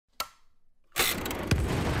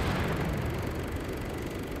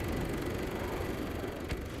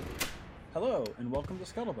Hello, and welcome to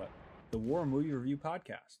Scuttlebutt, the War Movie Review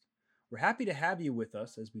Podcast. We're happy to have you with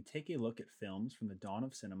us as we take a look at films from the dawn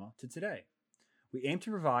of cinema to today. We aim to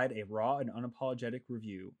provide a raw and unapologetic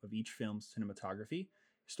review of each film's cinematography,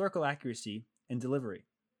 historical accuracy, and delivery.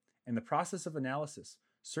 In the process of analysis,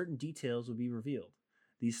 certain details will be revealed.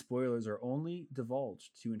 These spoilers are only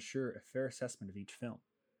divulged to ensure a fair assessment of each film.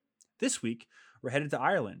 This week, we're headed to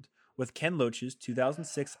Ireland with Ken Loach's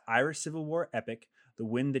 2006 Irish Civil War epic, The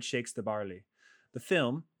Wind That Shakes the Barley. The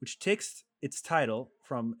film, which takes its title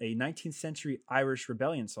from a 19th century Irish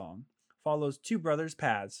rebellion song, follows two brothers'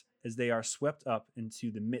 paths as they are swept up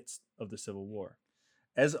into the midst of the Civil War.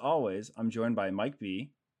 As always, I'm joined by Mike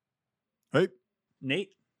B. Hey.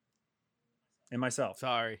 Nate. And myself.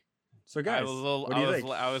 Sorry. So guys,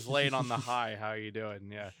 I was laying on the high. How are you doing?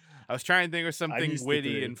 Yeah. I was trying to think of something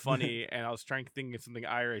witty and funny, and I was trying to think of something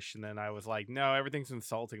Irish, and then I was like, no, everything's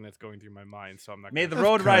insulting that's going through my mind, so I'm not. May the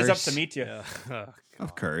road rise up to meet you. Yeah. Oh,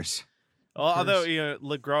 of course. Well, although,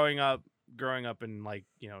 growing up in like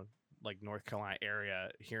North Carolina area,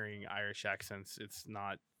 hearing Irish accents, it's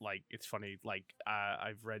not like, it's funny. Like,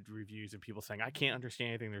 I've read reviews of people saying, I can't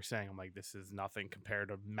understand anything they're saying. I'm like, this is nothing compared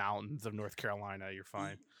to mountains of North Carolina. You're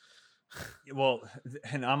fine. Well,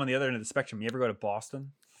 and I'm on the other end of the spectrum. You ever go to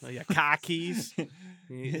Boston? Oh, yeah, khakis.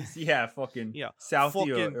 Yeah, fucking Southie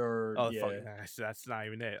fucking, or that's not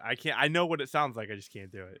even it. I know what it sounds like. I just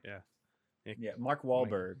can't do it. Yeah, Mark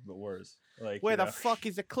Wahlberg, but worse. Like, where the fuck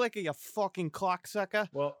is the clicker, you fucking cocksucker?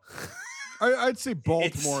 Well, I'd say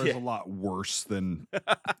Baltimore is a lot worse than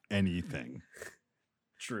anything.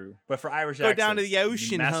 True, but for Irish go accents, down to the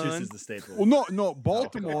ocean, Massachusetts hun. is the staple. Well, no,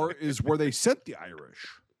 Baltimore is where they sent the Irish.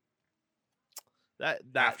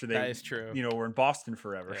 That is true. We're in Boston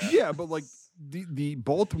forever. Yeah, but like the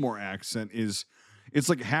Baltimore accent it's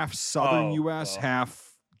like half Southern U.S.,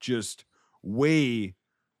 half just way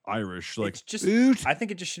Irish. Like, it's just, I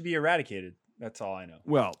think it just should be eradicated. That's all I know.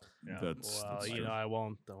 Well, yeah. that's true. I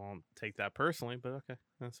won't take that personally, but okay,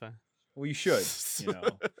 that's fine. Well, you should.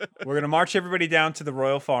 We're gonna march everybody down to the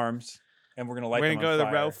Royal Farms, and we're gonna light. We're them gonna go on to the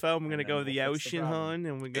fire, Royal Farm. We're gonna go to the ocean, hun,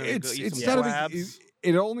 and we're gonna go eat some crabs.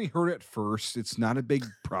 It only hurt at first. It's not a big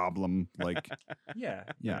problem. Like, yeah,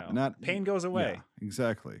 not pain goes away. Yeah,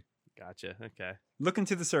 exactly. Gotcha. Okay. Look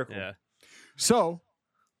into the circle. Yeah. So,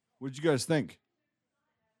 what did you guys think?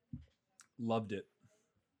 Loved it,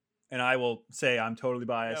 and I will say I'm totally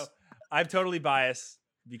biased. I'm totally biased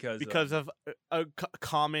because of a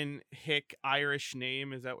common hick Irish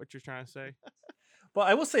name. Is that what you're trying to say? Well,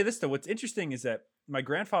 I will say this though. What's interesting is that my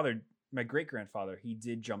great grandfather, he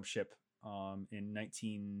did jump ship in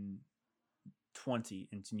 1920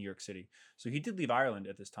 into New York City. So he did leave Ireland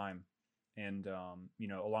at this time, and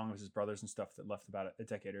along with his brothers and stuff that left about a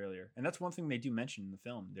decade earlier. And that's one thing they do mention in the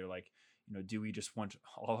film. They're like, do we just want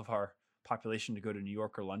all of our population to go to New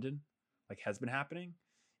York or London, like has been happening?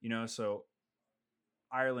 So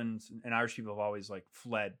Ireland and Irish people have always like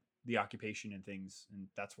fled the occupation and things, and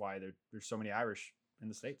that's why there's so many Irish in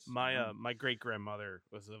the States. My great grandmother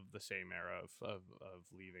was of the same era of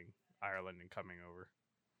leaving Ireland and coming over.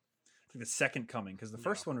 I think the second coming, because the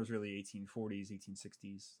first one was really 1840s,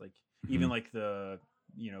 1860s, like even like the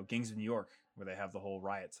gangs of New York, where they have the whole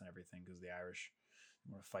riots and everything because the Irish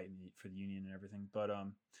were fighting for the Union and everything. But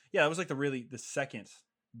it was like the second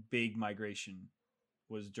big migration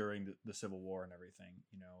was during the Civil War and everything,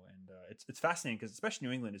 and it's fascinating because especially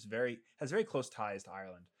New England has very close ties to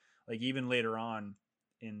Ireland. Like even later on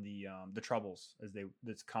in the Troubles, as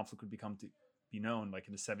this conflict would become to be known, like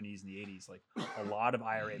in the 70s and the 80s, like a lot of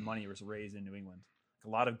IRA money was raised in New England. A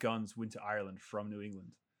lot of guns went to Ireland from New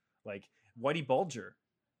England. Like Whitey Bulger,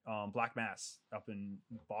 Black Mass up in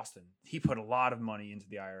Boston, he put a lot of money into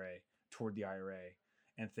the IRA, toward the IRA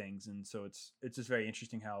and things. And so it's just very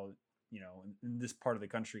interesting how in this part of the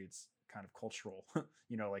country, it's kind of cultural,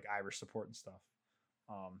 like Irish support and stuff.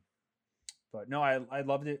 But no, I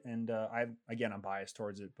loved it. And I'm biased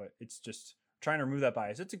towards it, but it's just trying to remove that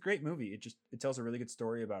bias. It's a great movie. It tells a really good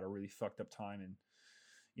story about a really fucked up time. And,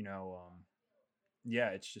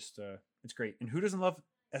 it's just, it's great. And who doesn't love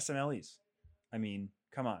SMLEs? I mean,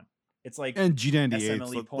 come on. It's like, and G98,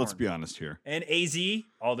 SMLE let's be honest here. And AZ.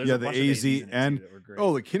 Oh, there's a bunch the of AZ and that were great.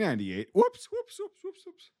 the K98. Whoops.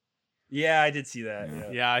 Yeah, I did see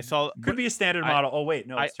that. Yeah, I saw. Could be a standard model. Oh wait,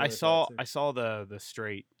 no. I saw the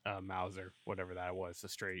straight Mauser, whatever that was, the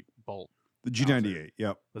straight bolt. The G98.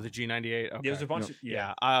 Yep. Was it G98? Okay. There was a bunch. The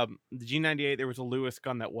G98. There was a Lewis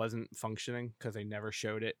gun that wasn't functioning because they never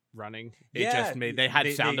showed it running. They had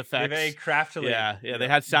sound effects. Very craftily. Yeah. They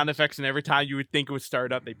had sound effects, and every time you would think it would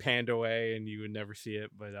start up, they panned away, and you would never see it.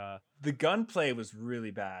 But the gunplay was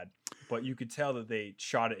really bad. but you could tell that they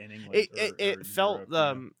shot it in England. It or felt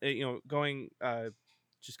Europe, going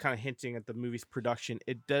just kind of hinting at the movie's production.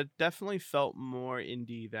 It definitely felt more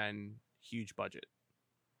indie than huge budget.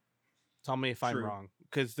 Tell me if I'm True. wrong,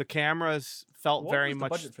 because the cameras felt What very was the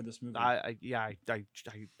much. budget for this movie? I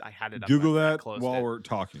had it up. Google I that closed while it. we're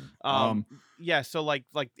talking. Yeah, so like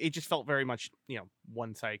it just felt very much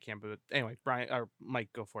one side camp. But anyway, Brian or Mike,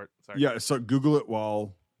 go for it. Sorry. Yeah, so Google it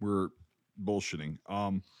while we're bullshitting.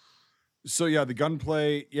 So yeah, the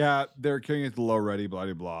gunplay, yeah, they're killing it the low ready, blah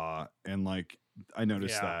blah blah, and like I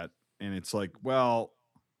noticed that, and it's like, well,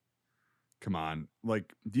 come on,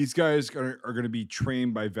 like these guys are going to be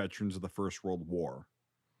trained by veterans of the First World War,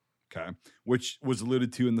 okay, which was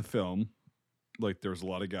alluded to in the film. Like there's a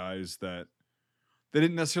lot of guys that they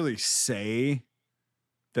didn't necessarily say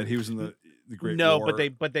that he was in the Great War. No,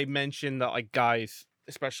 but they mentioned that like guys,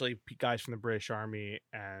 especially guys from the British Army,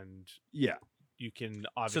 and yeah, you can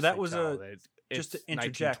obviously so that was tell a that just to it's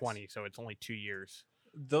interject. 1920, so it's only 2 years.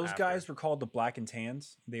 Those after. guys were called the Black and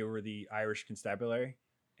Tans. They were the Irish constabulary,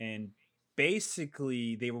 and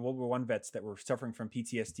basically they were World War I vets that were suffering from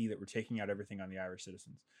PTSD that were taking out everything on the Irish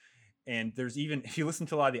citizens. And there's even, if you listen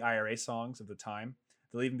to a lot of the IRA songs of the time,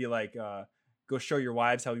 they'll even be like, "Go show your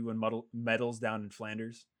wives how we win medals down in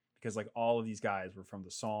Flanders," because like all of these guys were from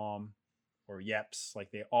the Somme or Yeps,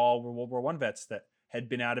 like they all were World War I vets that had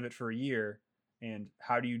been out of it for a year. And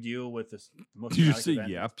how do you deal with this? The most did you traumatic say event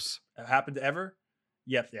Yeps? happened to ever?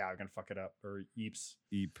 Yep, yeah, I'm gonna fuck it up. Or Yeeps.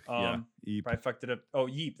 Eep. Yeah. Eep. Probably fucked it up. Oh,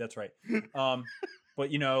 Yeep, that's right. But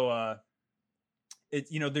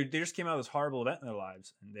they just came out of this horrible event in their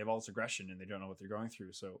lives, and they have all this aggression, and they don't know what they're going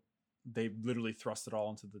through. So they literally thrust it all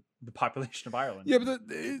into the population of Ireland. Yeah, but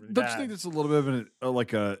don't you think that's a little bit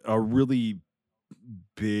of a really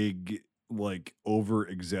big like over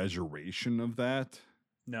exaggeration of that?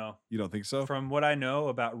 No, you don't think so? From what I know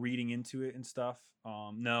about reading into it and stuff,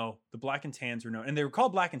 no, the Black and Tans were known, and they were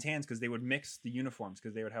called Black and Tans because they would mix the uniforms,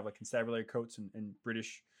 because they would have like constabulary coats and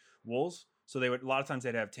British wools. So they would, a lot of times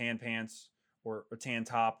they'd have tan pants or a tan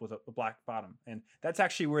top with a black bottom, and that's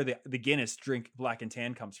actually where the Guinness drink Black and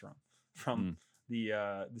Tan comes from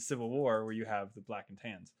the Civil War, where you have the Black and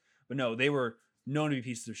Tans. But no, they were known to be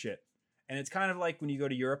pieces of shit. And it's kind of like when you go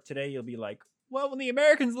to Europe today, you'll be like, well, when the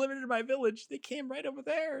Americans lived in my village, they came right over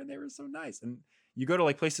there and they were so nice. And you go to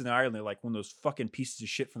like places in Ireland, they're like, when those fucking pieces of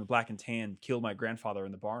shit from the Black and Tan killed my grandfather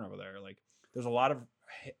in the barn over there. Like there's a lot of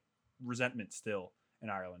resentment still in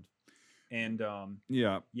Ireland. And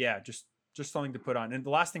yeah, just something to put on. And the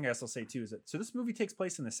last thing I guess I'll say too is that, so this movie takes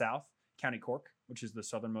place in the South, County Cork, which is the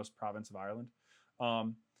southernmost province of Ireland.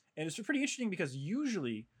 And it's pretty interesting because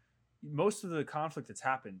usually most of the conflict that's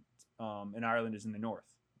happened in Ireland is in the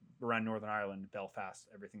north, around Northern Ireland, Belfast,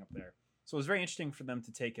 everything up there. So it was very interesting for them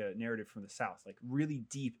to take a narrative from the South, like really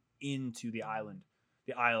deep into the island,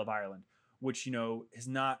 the Isle of Ireland, which, has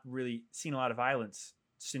not really seen a lot of violence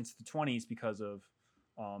since the 1920s because of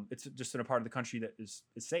it's just in a part of the country that is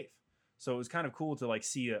safe. So it was kind of cool to like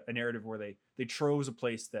see a narrative where they chose a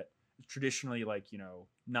place that is traditionally like,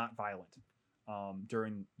 not violent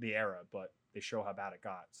during the era, but they show how bad it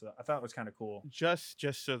got. So I thought it was kind of cool. Just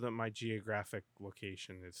so that my geographic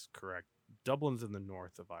location is correct, Dublin's in the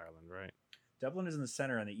north of Ireland, right? Dublin is in the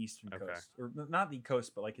center on the eastern coast, or not the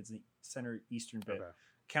coast, but like it's the center eastern bit. Okay.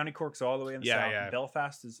 County Cork's all the way in the south. Yeah.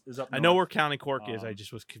 Belfast is up north. I know where County Cork is. I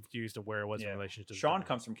just was confused of where it was in relation to Sean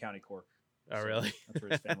comes from County Cork. Oh, so really? That's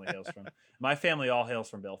where his family hails from. My family all hails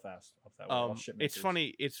from Belfast. Up that way. It's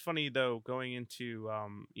funny. It's funny though, going into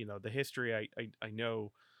the history. I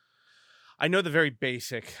know the very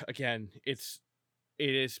basic. Again, it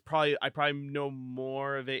is probably, I probably know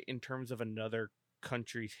more of it in terms of another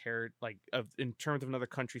country's in terms of another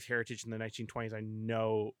country's heritage in the 1920s. I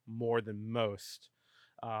know more than most,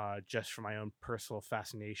 just from my own personal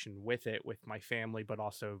fascination with it, with my family, but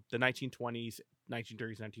also the 1920s,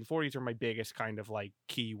 1930s, 1940s are my biggest kind of like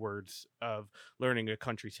keywords of learning a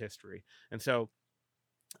country's history. And so,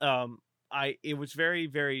 it was very,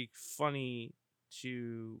 very funny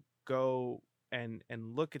to go and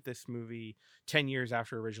look at this movie 10 years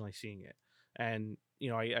after originally seeing it. And,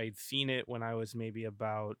 I'd seen it when I was maybe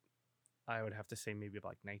about, I would have to say maybe about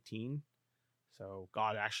like 19. So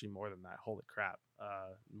God, actually more than that. Holy crap.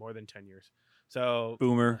 More than 10 years. So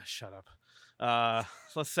boomer, shut up.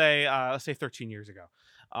 So let's say 13 years ago.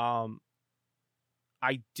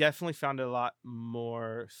 I definitely found it a lot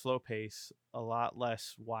more slow pace, a lot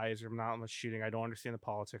less wise, or not much shooting. I don't understand the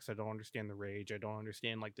politics. I don't understand the rage. I don't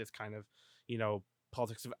understand like this kind of,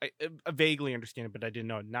 politics. I vaguely understand it, but I didn't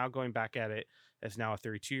know it. Now going back at it as now a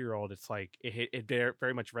 32-year-old, it's like it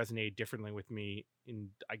very much resonated differently with me. In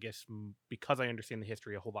I guess because I understand the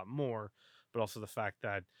history a whole lot more, but also the fact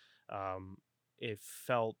that it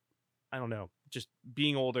felt, I don't know, just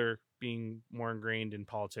being older, being more ingrained in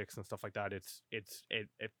politics and stuff like that. It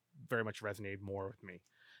very much resonated more with me,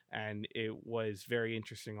 and it was very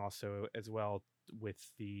interesting also as well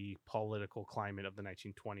with the political climate of the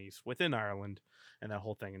 1920s within Ireland and that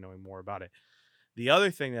whole thing and knowing more about it. The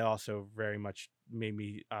other thing that also very much made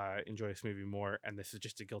me enjoy this movie more, and this is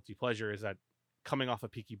just a guilty pleasure, is that coming off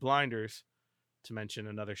of Peaky Blinders, to mention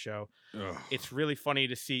another show, it's really funny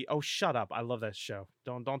to see. Oh, shut up! I love that show.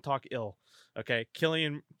 Don't talk ill. Okay,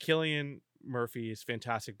 Killian Murphy is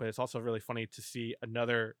fantastic, but it's also really funny to see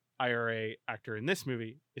another IRA actor in this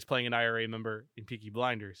movie is playing an IRA member in Peaky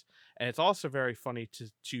Blinders, and it's also very funny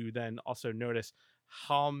to then also notice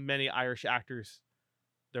how many Irish actors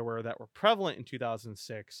there were that were prevalent in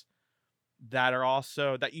 2006 that are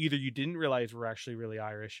also that either you didn't realize were actually really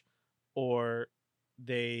Irish, or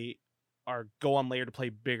they are go on later to play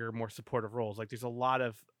bigger, more supportive roles. Like there's a lot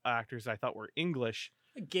of actors I thought were English.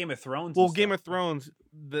 Game of Thrones. Well, Game of Thrones,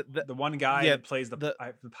 the one guy that plays the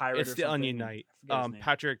pirate. It's the Onion Knight.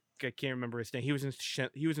 Patrick, I can't remember his name. He was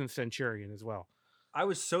in Centurion as well. I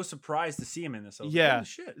was so surprised to see him in this. I was yeah, like, holy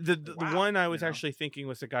shit. The one I was actually thinking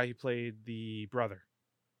was the guy who played the brother,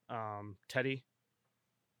 Teddy.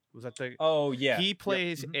 Was that the? Oh yeah. He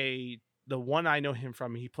plays the one I know him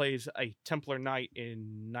from. He plays a Templar Knight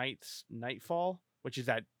in Nightfall, which is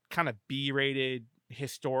that kind of B-rated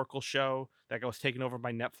historical show that was taken over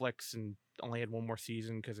by Netflix and only had one more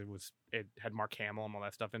season because it had Mark Hamill and all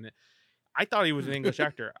that stuff in it. I thought he was an English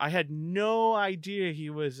actor. I had no idea he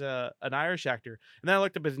was an Irish actor. And then I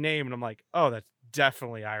looked up his name and I'm like, oh, that's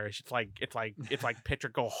definitely Irish. It's like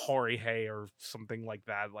Patrick O'Hoarihe or something like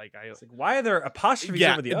that. It's like, why are there apostrophes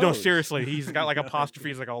over the O's? No, seriously, he's got like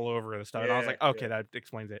apostrophes like all over and stuff. And I was like, okay, that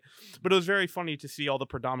explains it. But it was very funny to see all the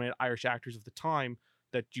predominant Irish actors of the time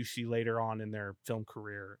that you see later on in their film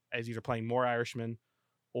career as either playing more Irishmen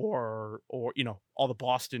or all the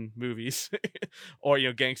Boston movies or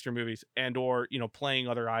gangster movies and or playing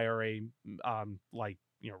other IRA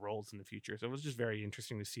roles in the future. So it was just very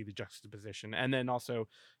interesting to see the juxtaposition, and then also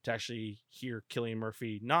to actually hear Cillian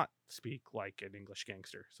Murphy not speak like an English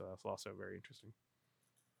gangster. So that's also very interesting.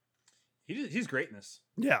 He's great in this.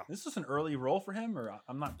 Yeah, this is an early role for him, or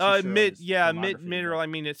I'm not too sure mid role. I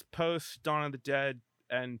mean, it's post Dawn of the Dead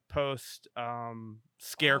and post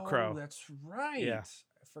Scarecrow. Oh, that's right. Yeah.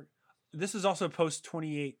 This is also post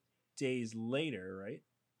 28 Days Later, right?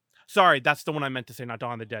 Sorry, that's the one I meant to say, not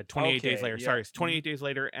Dawn of the Dead. 28 Days Later. Yeah. Sorry, it's 28 Days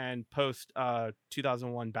Later and post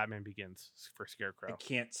 2001 Batman Begins for Scarecrow. I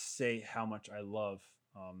can't say how much I love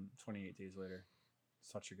 28 Days Later.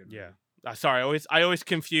 Such a good movie. Yeah. Sorry, I always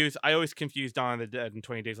confuse Dawn of the Dead and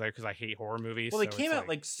 28 Days Later because I hate horror movies. Well, they came out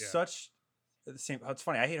such the same. It's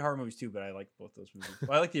funny. I hate horror movies too, but I like both those movies.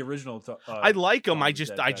 Well, I like the original. I like them. I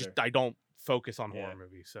don't focus on horror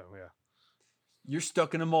movies. So yeah. You're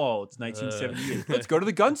stuck in a mall. It's 1978. Let's go to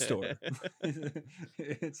the gun store.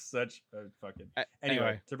 It's such a fucking.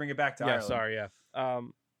 Anyway, to bring it back to Ireland. Sorry,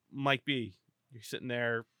 Mike B, you're sitting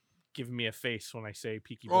there giving me a face when I say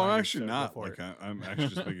Peaky Blinders. Blinders. I'm actually not. Like I'm actually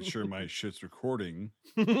just making sure my shit's recording.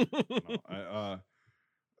 The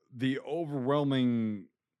overwhelming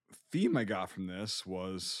theme I got from this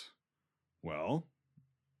was, well,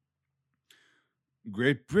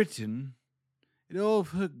 Great Britain in all of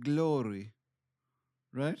her glory.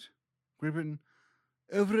 Right? Great Britain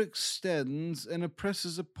overextends and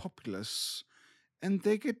oppresses a populace, and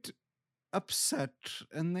they get upset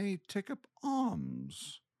and they take up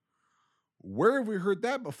arms. Where have we heard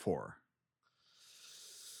that before?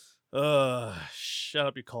 Shut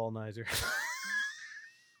up, you colonizer.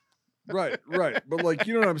 Right. But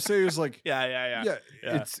you know what I'm saying is yeah.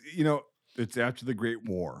 It's it's after the Great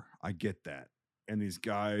War. I get that. And these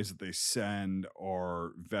guys that they send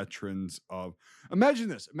are veterans of. Imagine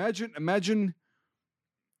this. Imagine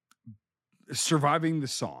surviving the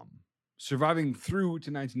Somme, surviving through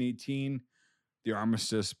to 1918, the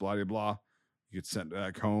armistice, blah blah blah. You get sent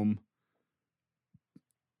back home.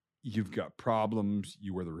 You've got problems.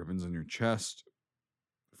 You wear the ribbons on your chest.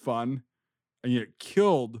 Fun, and you get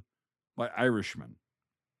killed by Irishmen,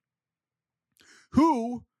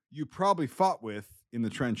 who you probably fought with in the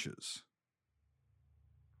trenches.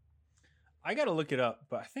 I got to look it up,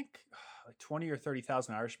 but I think like 20 or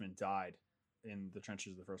 30,000 Irishmen died in the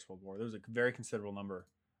trenches of the First World War. There was a very considerable number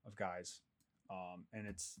of guys.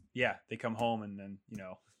 And they come home and then,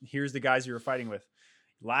 here's the guys you were fighting with.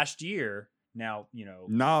 Last year, now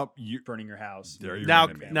burning your house. They're your now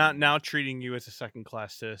enemy. now treating you as a second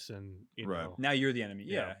class citizen. Right. Now you're the enemy.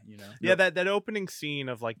 Yeah. Yeah. That opening scene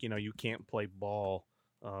of like you can't play ball,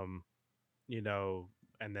 and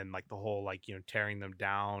then like the whole like tearing them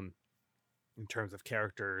down in terms of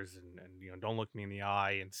characters and don't look me in the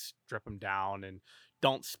eye and strip them down and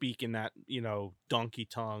don't speak in that donkey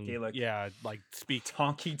tongue. Gaelic. Yeah, like speak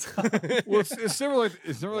donkey tongue. Well, it's never like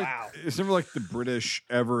Wow. It's never like the British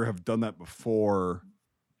ever have done that before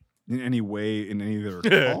in any way in any of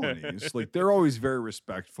their colonies. Like they're always very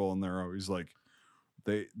respectful and they're always like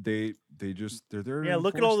they're there. Yeah,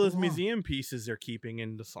 look at all those museum pieces they're keeping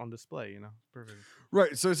on display. Perfect.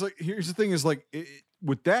 Right. So it's like here's the thing: is like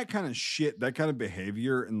with that kind of shit, that kind of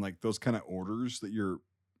behavior, and like those kind of orders that you're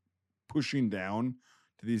pushing down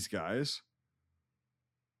to these guys.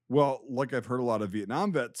 Well, like I've heard a lot of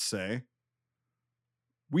Vietnam vets say,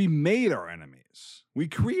 we made our enemies. We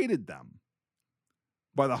created them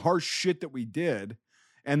by the harsh shit that we did.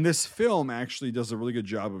 And this film actually does a really good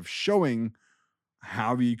job of showing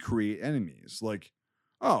how we create enemies. Like,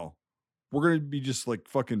 oh, we're going to be just like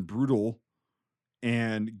fucking brutal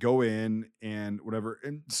and go in and whatever.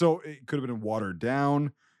 And so it could have been watered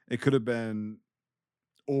down. It could have been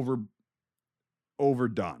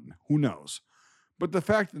overdone. Who knows? But the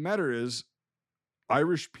fact of the matter is,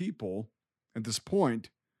 Irish people at this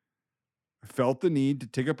point felt the need to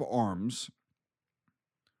take up arms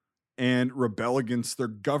and rebel against their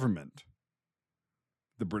government,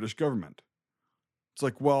 the British government. It's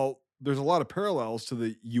like, well, there's a lot of parallels to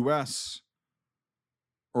the U.S.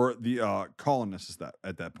 or the colonists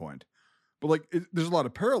at that point. But like, there's a lot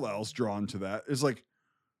of parallels drawn to that. It's like,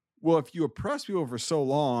 well, if you oppress people for so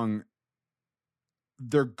long,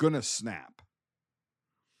 they're going to snap.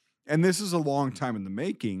 And this is a long time in the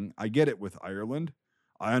making. I get it with Ireland.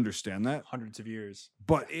 I understand that. Hundreds of years.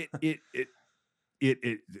 But it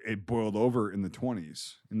boiled over in the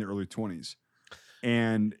 20s, in the early 20s.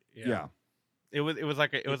 And yeah. It was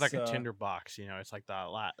like a tinder box, it's like that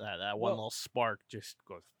one little spark just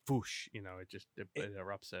goes whoosh, it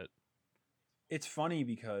erupts it. It's funny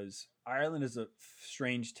because Ireland is a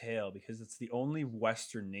strange tale because it's the only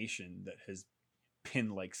Western nation that has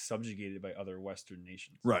been like subjugated by other Western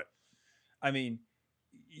nations. Right. I mean,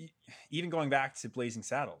 even going back to Blazing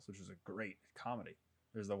Saddles, which was a great comedy.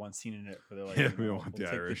 There's the one scene in it where they're like, we want the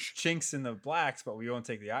take Irish. The chinks and the blacks, but we won't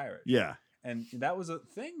take the Irish. Yeah. And that was a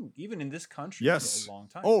thing, even in this country yes. for a long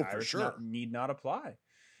time. Oh, Irish for sure. Need not apply.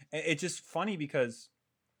 And it's just funny because,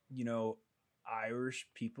 Irish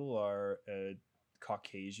people are a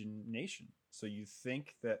Caucasian nation. So you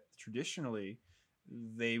think that traditionally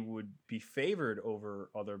they would be favored over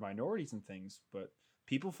other minorities and things, but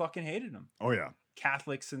people fucking hated them. Oh, yeah.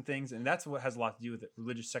 Catholics and things. And that's what has a lot to do with it.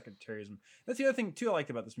 Religious sectarianism. That's the other thing, too, I liked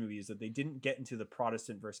about this movie is that they didn't get into the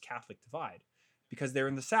Protestant versus Catholic divide because they're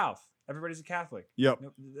in the South. Everybody's a Catholic. Yep.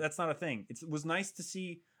 That's not a thing. It was nice to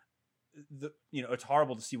see it's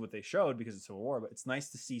horrible to see what they showed because it's Civil War, but it's nice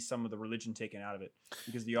to see some of the religion taken out of it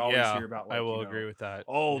because you always hear about like, I will agree with that.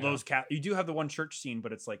 Oh, those you do have the one church scene,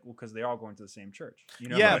 but it's like, well, because they all going to the same church.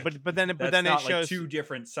 Yeah, like, but then it shows like two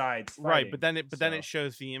different sides. Right, but then it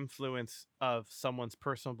shows the influence of someone's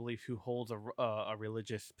personal belief who holds a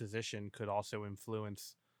religious position could also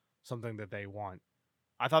influence something that they want.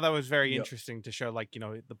 I thought that was very interesting to show, like,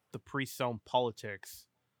 the priest's own politics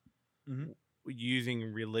using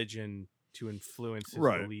religion to influence his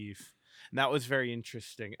belief. And that was very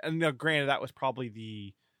interesting. And now, granted, that was probably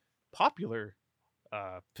the popular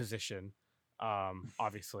position,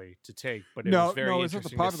 obviously, to take. But it was very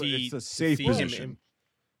interesting to see. It's a safe position.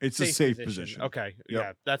 It's a safe position. Okay,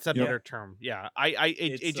 yeah, that's a better term. Yeah,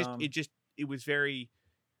 it was very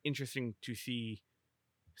interesting to see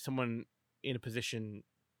someone in a position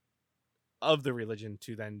of the religion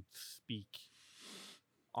to then speak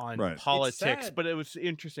on politics. But it was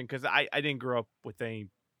interesting because I didn't grow up with any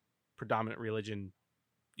predominant religion,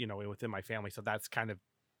 within my family. So that's kind of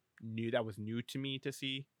new. That was new to me to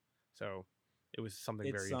see. So it was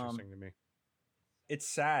something very interesting to me. It's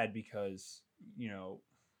sad because,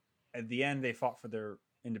 at the end they fought for their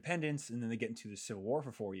independence and then they get into the Civil War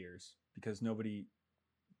for 4 years because nobody,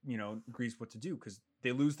 agrees what to do because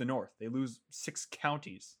they lose the North. They lose 6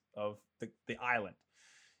 counties of the island.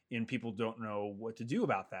 And people don't know what to do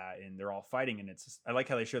about that, and they're all fighting. And I like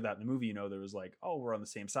how they showed that in the movie. There was like, oh, we're on the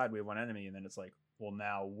same side, we have one enemy, and then it's like, well,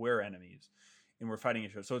 now we're enemies, and we're fighting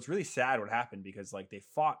each other. So it's really sad what happened because like they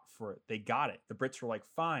fought for it, they got it. The Brits were like,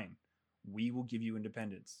 fine, we will give you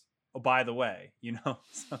independence. Oh, by the way, so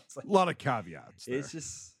it's like a lot of caveats. It's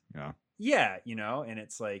just yeah, and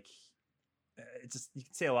it's like it's just, you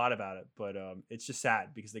can say a lot about it, but it's just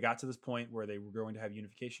sad because they got to this point where they were going to have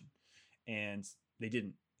unification, and they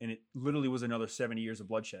didn't, and it literally was another 70 years of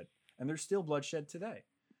bloodshed, and there's still bloodshed today.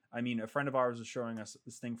 I mean, a friend of ours was showing us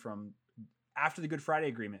this thing from after the Good Friday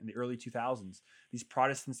Agreement in the early 2000s. These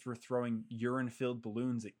Protestants were throwing urine-filled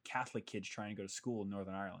balloons at Catholic kids trying to go to school in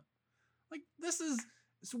Northern Ireland. Like, this is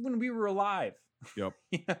when we were alive. Yep.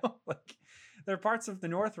 Like, there are parts of the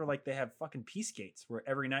North where like they have fucking peace gates where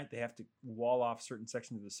every night they have to wall off certain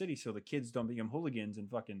sections of the city so the kids don't become hooligans and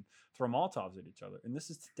fucking throw Molotovs at each other. And this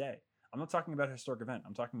is today. I'm not talking about a historic event.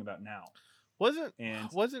 I'm talking about now. Wasn't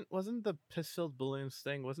the piss-filled balloons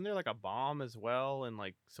thing? Wasn't there like a bomb as well and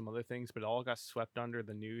like some other things, but it all got swept under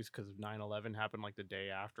the news because of 9/11 happened like the day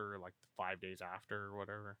after, or like 5 days after, or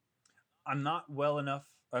whatever. I'm not well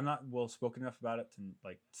spoken enough about it to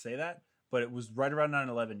like say that, but it was right around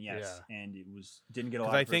 9/11, yes, Yeah. and it didn't get a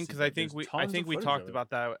lot. I think we talked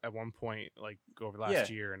about that at one point, like over the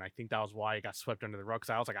last year, and I think that was why it got swept under the rug.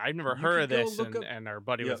 Cause I was like, I've never heard of this, and our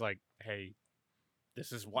buddy was like, hey.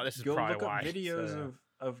 This is probably look why. Up videos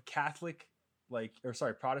of Catholic,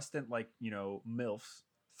 Protestant, MILFs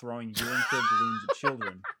throwing urine-filled balloons at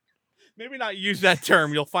children. Maybe not use that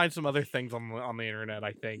term. You'll find some other things on the internet,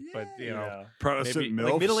 I think. Yeah, but you know, Protestant maybe,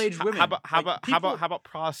 MILFs, like middle-aged women. How about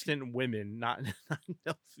Protestant women? Not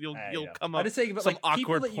MILFs. You'll come up. I just say, but some like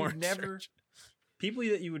awkward people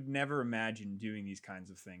that you would never imagine doing these kinds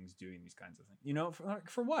of things. You know,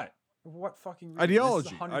 for what? What fucking reason?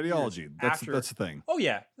 Ideology. That's the thing. Oh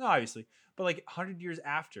yeah, no, obviously, but like 100 years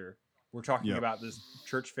after, we're talking about this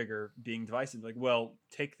church figure being divisive. Like, well,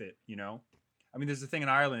 take that. You know, I mean, there's a thing in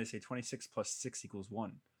Ireland. They say 26 plus 6 equals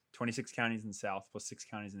 1. 26 counties in the south plus 6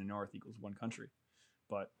 counties in the north equals 1 country,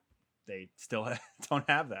 but they still don't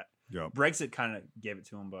have that. Yep. Brexit kind of gave it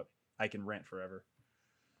to them, but I can rant forever.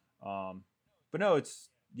 But no, it's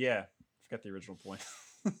I forgot the original point.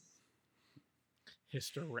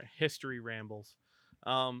 History rambles.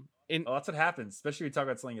 That's what happens, especially when you talk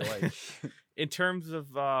about something you like. in terms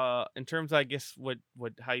of I guess what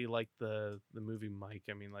how you like the movie, Mike.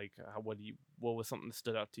 I mean, like, what was something that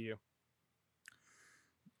stood out to you?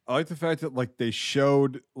 I like the fact that like they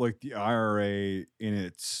showed like the IRA in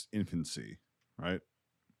its infancy, right?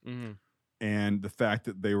 Mm-hmm. And the fact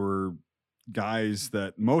that they were guys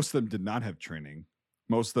that most of them did not have training.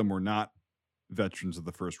 Most of them were not veterans of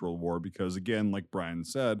the First World War because, again, like Brian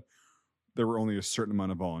said, there were only a certain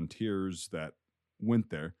amount of volunteers that went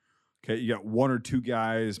there. Okay, you got 1 or 2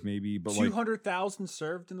 guys maybe, but 200,000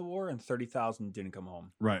 served in the war and 30,000 didn't come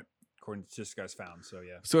home. Right. According to just guys found. So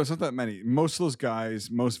yeah. So it's not that many. Most of those guys,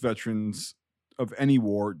 most veterans of any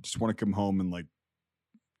war just want to come home and like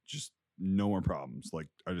just no more problems. Like,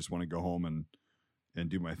 I just want to go home and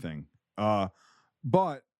do my thing.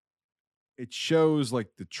 But it shows like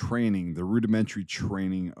the training, the rudimentary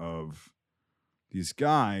training of these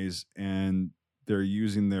guys, and they're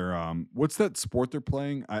using their what's that sport they're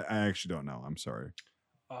playing? I actually don't know. I'm sorry.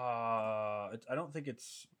 I don't think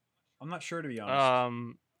it's. I'm not sure, to be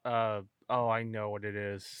honest. I know what it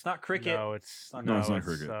is. It's not cricket. No, it's not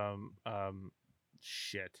cricket.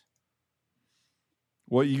 Shit.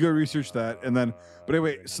 Well, you go research that, and then. But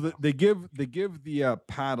anyway, so they give the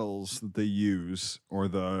paddles that they use, or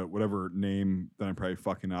the whatever name that I'm probably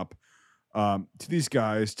fucking up, to these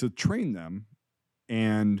guys to train them,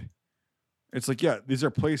 and it's like, yeah, these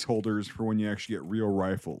are placeholders for when you actually get real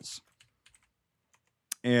rifles.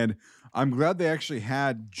 And I'm glad they actually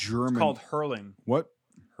had German. It's called hurling. What?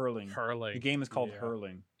 Hurling. The game is called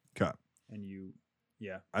hurling. Okay. And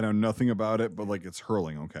I know nothing about it, but like it's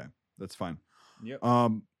hurling. Okay, that's fine. Yep.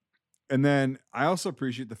 And then I also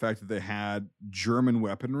appreciate the fact that they had German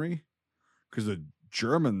weaponry, because the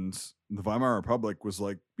Germans, the Weimar Republic, was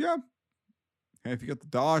like, yeah, hey, if you got the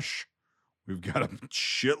Dosh, we've got a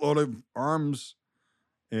shitload of arms.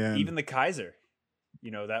 And even the Kaiser,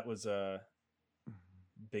 that was a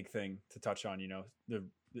big thing to touch on. The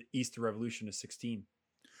Easter Revolution of 16.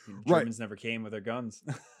 Germans never came with their guns.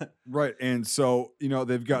 Right. And so,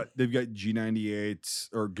 they've got G98s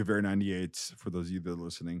or Gewehr 98s for those of you that are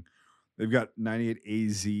listening. They've got 98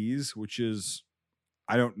 AZs, which is,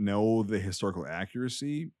 I don't know the historical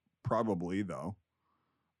accuracy, probably though.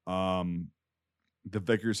 The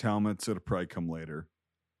Vickers helmets that'll probably come later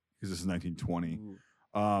because this is 1920.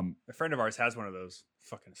 A friend of ours has one of those.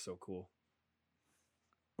 Fucking so cool.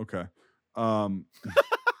 Okay.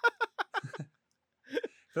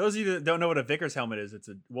 For those of you that don't know what a Vickers helmet is, it's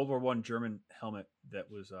a World War I German helmet that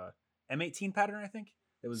was M18 pattern, I think.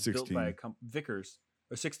 It was 16. built by Vickers,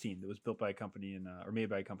 or 16. That was built by a company or made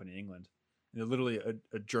by a company in England, They're literally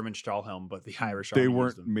a German Stahlhelm, but the Irish They army used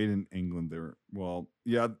weren't them. made in England. They were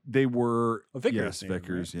they were Vickers yes, made them,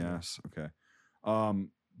 Vickers, right? yes, okay.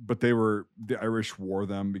 But the Irish wore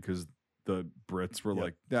them because the Brits were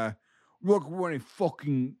like, "Yeah, look, we're wearing a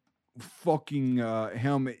fucking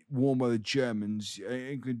helmet worn by the Germans. I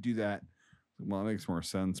ain't gonna do that." Well, it makes more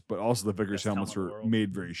sense. But also, the Vickers Best helmets helmet in the were world.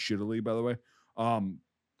 made very shittily, by the way.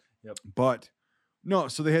 Yep. But no,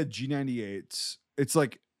 so they had G98s. It's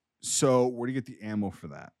like, so where do you get the ammo for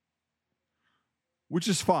that? Which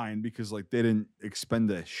is fine because like they didn't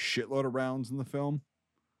expend a shitload of rounds in the film,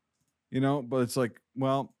 but it's like,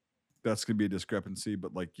 well, that's gonna be a discrepancy.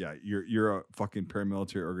 But like, yeah, you're a fucking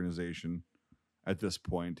paramilitary organization at this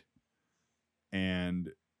point,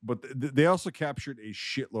 but they also captured a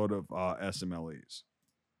shitload of SMLEs.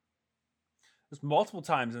 There's multiple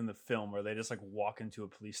times in the film where they just like walk into a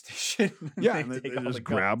police station. Yeah, and they take all just the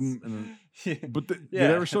grab guns. them, Yeah. but they Yeah,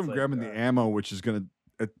 never show it's them like, grabbing the ammo, which is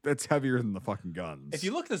that's heavier than the fucking guns. If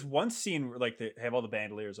you look at this one scene where like they have all the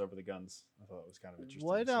bandoliers over the guns, I thought it was kind of interesting.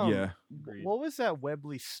 What yeah, what was that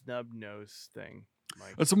Webley snub nose thing?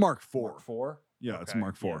 Like, it's a Mark IV. Mark IV? Yeah, it's a Okay,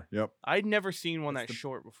 Mark IV. Yep. I'd never seen one It's that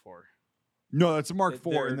short before. No, that's a Mark IV,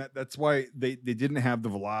 They're- and that's why they didn't have the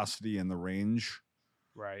velocity and the range.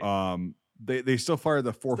 Right. They still fired the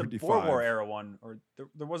It's the 455. Boer War era one, or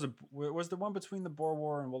there was the one between the Boer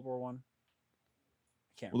War and World War One.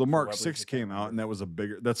 Well, the Mark VI came out, and that was a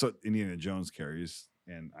bigger. That's what Indiana Jones carries,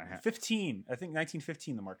 and I have 15. I think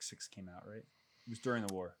 1915. The Mark VI came out, right? It was during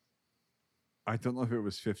the war. I don't know if it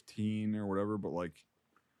was 15 or whatever, but like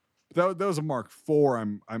that was a Mark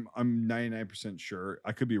IV. I'm 99% sure.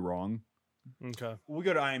 I could be wrong. Okay. We'll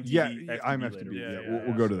go to IMDb. Yeah, later. IMDb. Yeah, Yeah,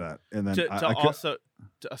 we'll go to that, and then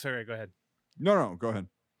Sorry, go ahead. No, go ahead.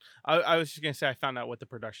 I was just gonna say I found out what the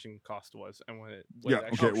production cost was and what it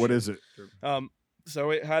actually. Okay. What is it?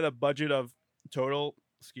 So it had a budget of total.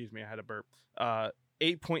 Excuse me, I had a burp.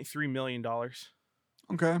 $8.3 million.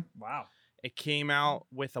 Okay. Wow. It came out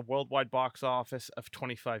with a worldwide box office of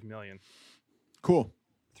 25 million. Cool.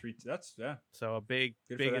 That's So a big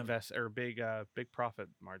Good for them. big profit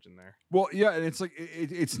margin there. Well, yeah, and it's like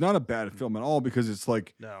it's not a bad film at all because it's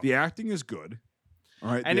like No. the acting is good. All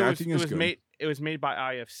right, And the it acting is good. made by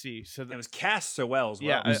IFC. So it was cast so well as well.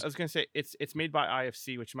 yeah, I was gonna say it's made by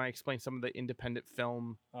IFC, which might explain some of the independent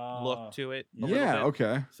film look to it. A little Yeah. bit.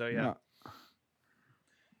 Okay. So yeah.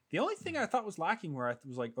 The only thing I thought was lacking, where I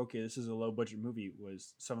was like, okay, this is a low budget movie,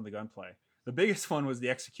 was some of the gunplay. The biggest one was the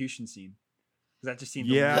execution scene. That just seemed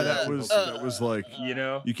Yeah, that was like,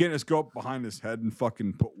 you can't just go up behind his head and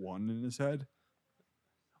fucking put one in his head.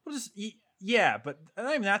 Well, yeah, but not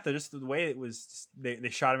even that though. Just the way it was, they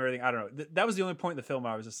shot him and everything. I don't know. That was the only point in the film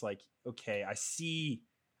where I was just like, okay, I see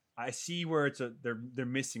where they're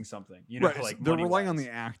missing something. Right, like they're relying on money-wise.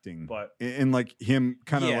 the acting, But and like him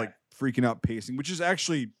kind of Yeah. like freaking out pacing, which is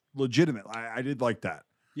actually legitimate. I did like that.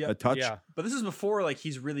 Yeah, a touch. Yeah. But this is before like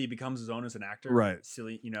he's really becomes his own as an actor. Right.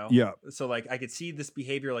 Silly, Yeah. So like I could see this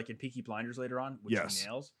behavior like in Peaky Blinders later on, which Yes. he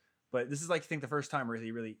nails. But this is like I think the first time where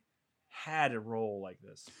he really had a role like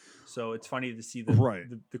this. So it's funny to see the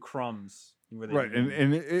crumbs where they Right,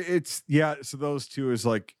 and it's yeah. So those two is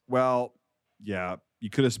like, well, yeah, you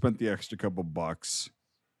could have spent the extra couple bucks,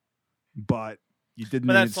 but you didn't.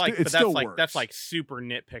 But that's it that's still like works. that's like super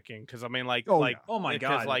nitpicking because I mean Oh, like yeah. oh my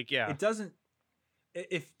because god, like yeah it doesn't.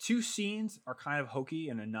 If two scenes are kind of hokey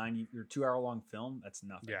in a 90 or 2 hour long film, that's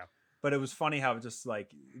nothing. yeah. But it was funny how just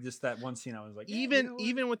that one scene, I was like, Even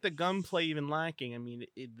with the gunplay even lacking, I mean,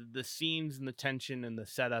 the scenes and the tension and the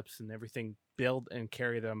setups and everything build and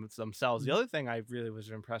carry themselves. The other thing I really was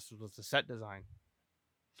impressed with was the set design.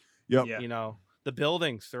 Yep. Yeah. You know, the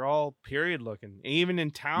buildings, they're all period looking. Even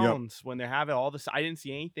in towns when they have it all this, I didn't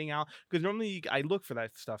see anything out because normally I look for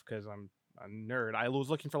that stuff because I'm a nerd. I was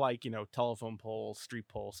looking for telephone poles, street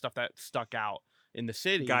poles, stuff that stuck out in the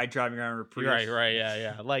city. guy driving around a Prius. Right,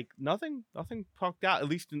 yeah. Like nothing poked out. At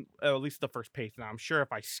least the first page. Now I'm sure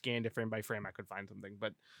if I scanned it frame by frame, I could find something.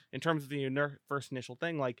 But in terms of the first initial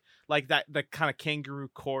thing, like that, the kind of kangaroo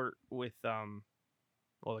court with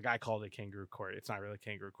well, the guy called it kangaroo court. It's not really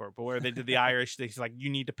kangaroo court, but where they did the Irish, they's like, you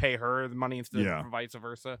need to pay her the money instead of vice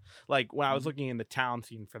versa. Like when I was looking in the town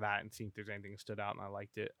scene for that and seeing if there's anything that stood out, and I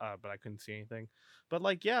liked it, but I couldn't see anything. But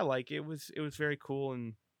it was very cool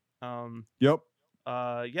and Yep.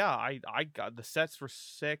 I got the sets were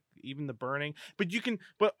sick, even the burning.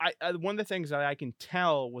 But I one of the things that I can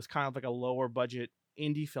tell was kind of like a lower budget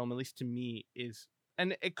indie film, at least to me, is,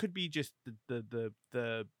 and it could be just the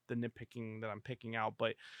nitpicking that I'm picking out,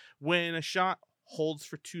 but when a shot holds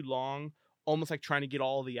for too long, almost like trying to get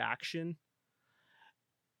all the action,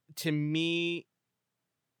 to me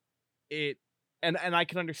and I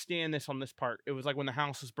can understand this on this part. It was like when the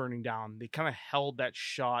house was burning down, they kind of held that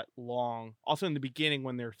shot long. Also in the beginning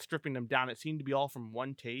when they're stripping them down, it seemed to be all from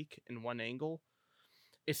one take and one angle.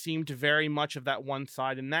 It seemed very much of that one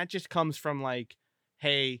side, and that just comes from like,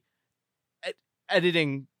 hey,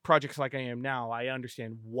 editing projects like I am now, I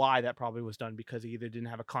understand why that probably was done, because they either didn't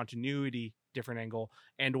have a continuity different angle,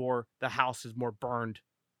 and or the house is more burned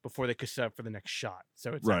before they could set up for the next shot.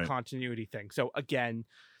 So it's a continuity thing. So again,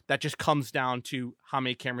 that just comes down to how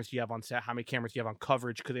many cameras do you have on set, how many cameras do you have on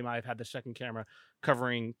coverage, because they might have had the second camera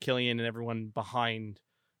covering Killian and everyone behind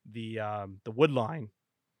the wood line,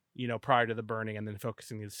 you know, prior to the burning, and then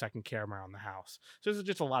focusing the second camera on the house. So there's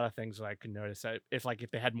just a lot of things that I could notice that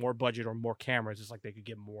if they had more budget or more cameras, it's like they could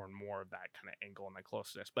get more and more of that kind of angle and that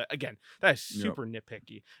closeness. But again, that is super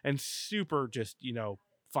nitpicky and super just, you know,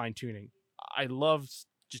 fine tuning. I love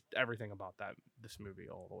just everything about this movie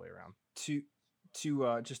all the way around. To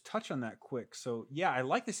just touch on that quick. So yeah, I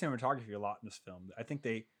like the cinematography a lot in this film. I think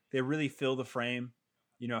they really fill the frame,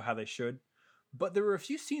 you know, how they should. But there were a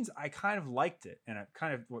few scenes I kind of liked it, and I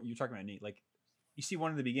kind of what you're talking about, Nate. Like, you see one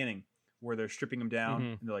in the beginning where they're stripping him down,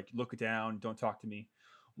 and they're like, "Look down, don't talk to me."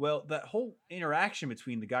 Well, that whole interaction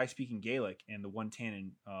between the guy speaking Gaelic and the one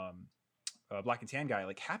tan and black and tan guy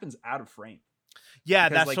like happens out of frame. Yeah,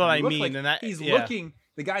 because, that's what I mean. Like and that he's looking,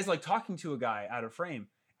 the guy's like talking to a guy out of frame,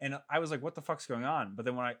 and I was like, "What the fuck's going on?" But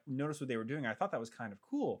then when I noticed what they were doing, I thought that was kind of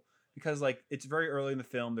cool. Because like it's very early in the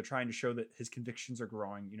film, they're trying to show that his convictions are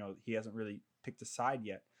growing. You know, he hasn't really picked a side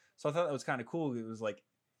yet. So I thought that was kind of cool. It was like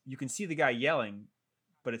you can see the guy yelling,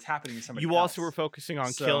 but it's happening to somebody else. You also were focusing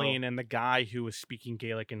on Killian and the guy who was speaking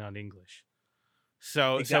Gaelic and not English.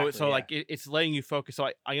 So like it's letting you focus. So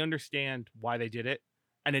I understand why they did it,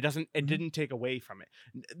 and it didn't take away from it.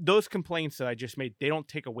 Those complaints that I just made, they don't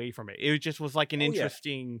take away from it. It just was like an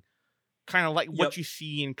interesting. Kind of like what you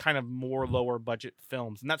see in kind of more lower budget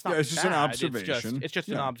films, and that's not. It's just an observation. It's just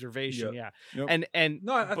an observation, Yep.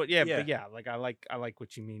 Like I like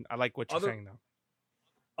what you mean. I like what you're saying though.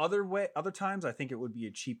 Other times, I think it would be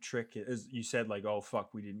a cheap trick, as you said, like, oh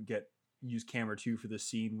fuck, we didn't use camera 2 for this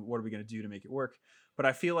scene. What are we going to do to make it work? But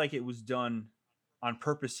I feel like it was done on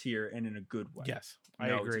purpose here and in a good way. Yes, I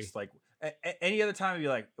agree. Just like any other time, I'd be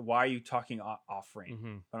like, why are you talking off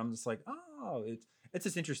frame? But I'm just like, oh, it's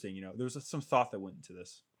just interesting, you know. There was some thought that went into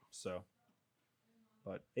this. So,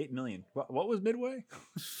 but 8 million. What was Midway?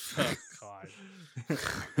 Oh God.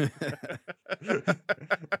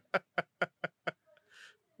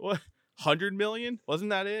 What? 100 million?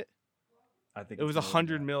 Wasn't that it? I think it was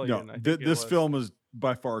 100 million. No, this film is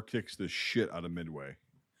by far kicks the shit out of Midway.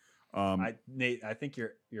 Nate, I think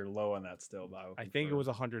you're low on that still. I think it was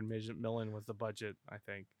 100 million was the budget. I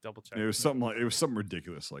think double check. It was something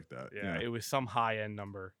ridiculous like that. Yeah, it was some high end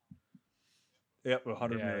number. Yep,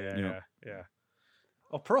 100 million. Yeah.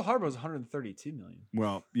 Oh, Pearl Harbor was 132 million.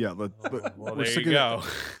 Well, yeah. Well, there you go.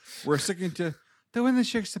 We're sticking to the wind that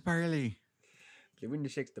shakes the barley. The wind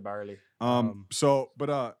that shakes the barley.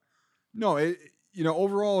 No, you know,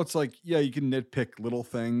 overall, it's like, yeah, you can nitpick little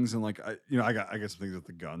things, and like, I got some things with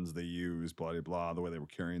the guns they use, blah, blah, blah, the way they were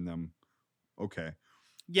carrying them. Okay.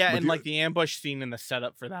 Yeah, but and like the ambush scene and the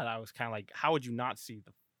setup for that, I was kind of like, how would you not see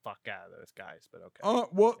the fuck out of those guys? But okay.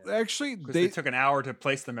 Well, actually, they took an hour to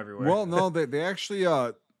place them everywhere. Well, no, they actually,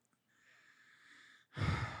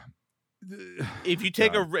 if you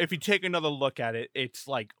take another look at it, it's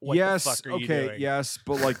like, what the fuck are you doing? Yes,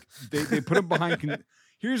 but like they put them behind.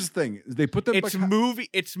 Here's the thing: they put them.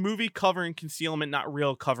 It's movie cover and concealment, not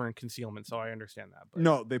real cover and concealment. So I understand that. But.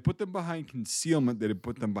 No, they put them behind concealment. They didn't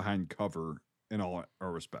put them behind cover in all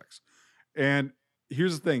respects. And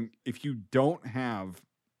here's the thing: if you don't have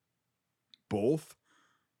both,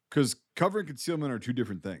 because cover and concealment are two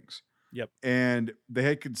different things. Yep. And they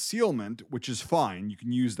had concealment, which is fine. You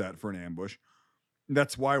can use that for an ambush.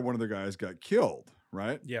 That's why one of the guys got killed,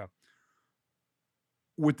 right? Yeah.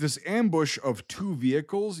 With this ambush of two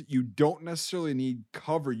vehicles, you don't necessarily need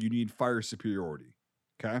cover. You need fire superiority.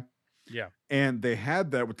 Okay. Yeah. And they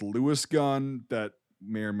had that with the Lewis gun that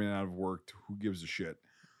may or may not have worked. Who gives a shit?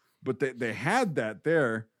 But they had that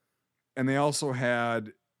there. And they also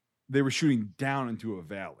they were shooting down into a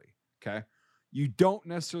valley. Okay. You don't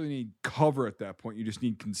necessarily need cover at that point. You just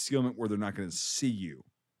need concealment where they're not going to see you.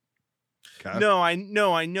 Okay. No, I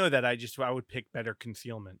know that. I would pick better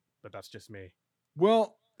concealment, but that's just me.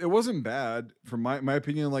 Well, it wasn't bad from my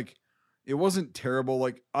opinion. Like, it wasn't terrible.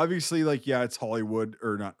 Like, obviously, like, yeah, it's Hollywood,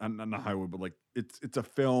 or not Hollywood, but like it's a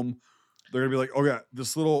film. They're gonna be like, oh yeah,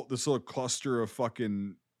 this little cluster of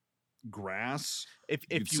fucking grass.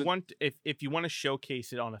 If you want to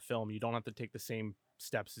showcase it on a film, you don't have to take the same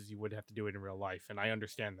steps as you would have to do it in real life, and I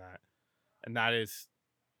understand that. and that's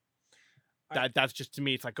just, to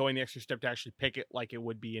me, it's like going the extra step to actually pick it like it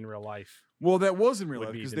would be in real life. Well, that was in real Would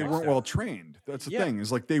life be because the they next weren't step. well trained. That's the thing,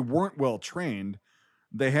 is like they weren't well trained.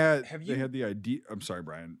 They had the idea. I'm sorry,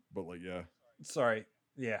 Brian, but like, yeah. Sorry.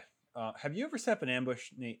 Yeah. Have you ever set up an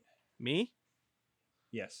ambush, Nate? Me?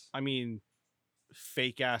 Yes. I mean,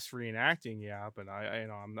 fake ass reenacting, yeah, but I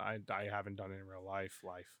haven't done it in real life.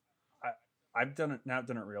 I've done it, not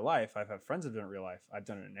done it in real life. I've had friends have done it in real life. I've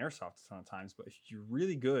done it in airsoft a ton of times. But if you're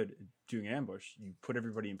really good at doing ambush, you put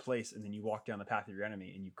everybody in place and then you walk down the path of your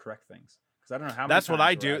enemy and you correct things. Because I don't know how many That's what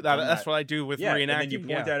I times do. where That's what I do with reenacting. And then you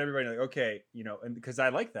point out everybody like, okay, you know, and because I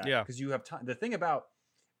like that. Yeah. Because you have time. The thing about,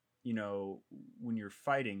 you know, when you're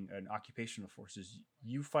fighting an occupational force is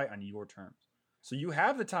you fight on your terms. So you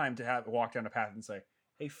have the time to walk down a path and say,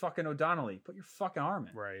 hey, fucking O'Donnelly, put your fucking arm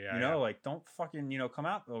in. Right. Yeah. You know, like, don't fucking, you know, come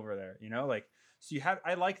out over there. You know, like, so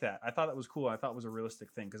I like that. I thought that was cool. I thought it was a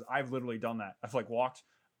realistic thing because I've literally done that. I've like walked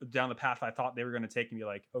down the path I thought they were going to take and be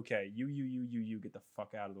like, okay, you get the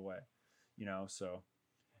fuck out of the way. You know, so,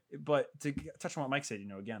 but to touch on what Mike said, you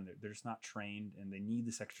know, again, they're just not trained and they need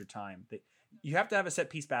this extra time. You have to have a set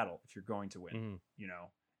piece battle if you're going to win. Mm-hmm. You know,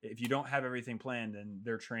 if you don't have everything planned, then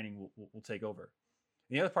their training will take over.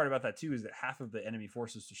 And the other part about that too is that half of the enemy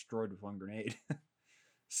force is destroyed with one grenade.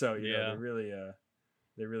 So you know,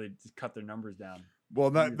 they really just cut their numbers down. Well,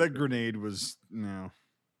 that grenade was yeah.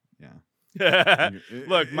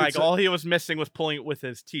 Look, Mike, all he was missing was pulling it with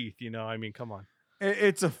his teeth. You know, I mean, come on.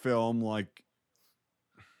 It's a film, like.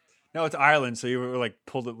 No, it's Ireland, so you were like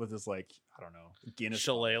pulled it with this, like, I don't know, Guinness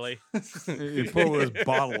shillelagh. He pulled it with his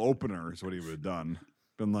bottle opener is what he would have done.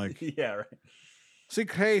 Been like, yeah, right.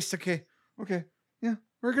 Okay, yeah,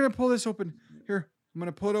 we're gonna pull this open. Here, I'm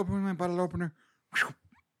gonna pull it open with my bottle opener.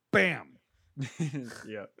 Bam.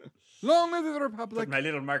 Yeah. Long live the Republic. Put my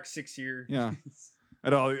little Mark 6 here. Yeah.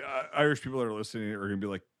 And all Irish people that are listening are gonna be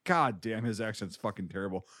like, God damn, his accent's fucking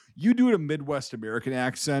terrible. You do a Midwest American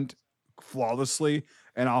accent flawlessly,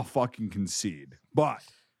 and I'll fucking concede. But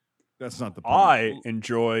that's not the point. I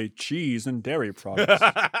enjoy cheese and dairy products.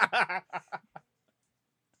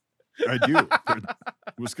 I do.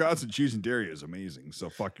 Wisconsin cheese and dairy is amazing. So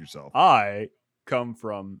fuck yourself. I come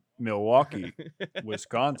from Milwaukee,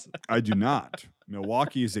 Wisconsin. I do not.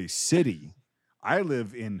 Milwaukee is a city. I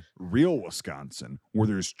live in real Wisconsin where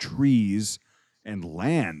there's trees and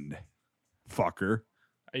land. Fucker.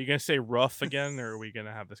 Are you gonna say rough again, or are we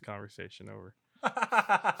gonna have this conversation over?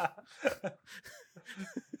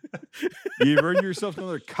 You've earned yourself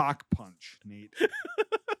another cock punch, Nate.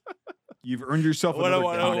 You've earned yourself another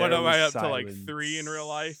cock punch. What am I up to, like 3 in real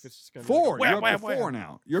life? It's just gonna 4. Be like, You're up to 4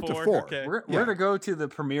 now. You're up to 4. Okay. We're gonna go to the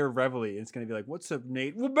premiere of Reveille. It's gonna be like, "What's up,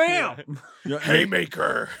 Nate?" Well, bam. Yeah.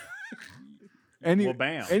 Haymaker. Well,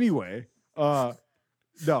 bam. Anyway,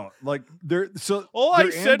 no, like there. So all I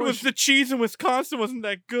said was the cheese in Wisconsin wasn't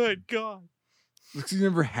that good. God, because you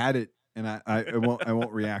never had it, and I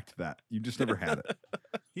won't react to that. You just never had it.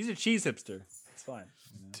 He's a cheese hipster. It's fine.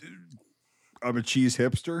 You know? I'm a cheese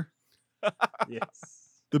hipster. Yes.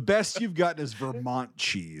 The best you've gotten is Vermont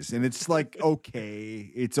cheese, and it's like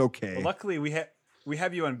okay, it's okay. Well, luckily, we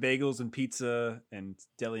have you on bagels and pizza and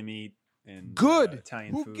deli meat and good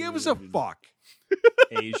Italian Who food. gives a fuck?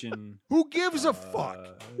 Asian. Who gives a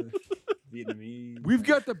fuck? Vietnamese. We've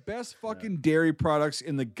got the best fucking dairy products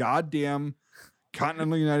in the goddamn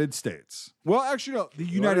continental United States. Well, actually, no, the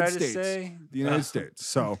United States. The United States.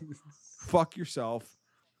 So, fuck yourself.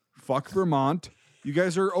 Fuck Vermont. You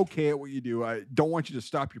guys are okay at what you do. I don't want you to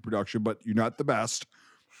stop your production, but you're not the best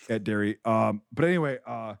at dairy. But anyway,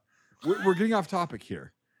 we're getting off topic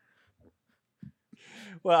here.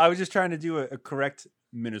 Well, I was just trying to do a correct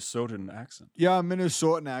Minnesotan accent. Yeah,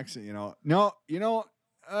 Minnesotan accent, you know. No, you know,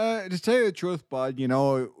 to tell you the truth, bud, you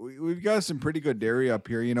know, we've got some pretty good dairy up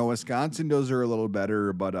here. You know, Wisconsin does are a little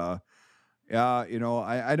better, but yeah, you know,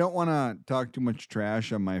 I don't want to talk too much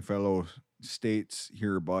trash on my fellow states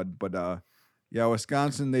here, bud, but yeah,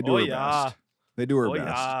 Wisconsin, they do best. They do her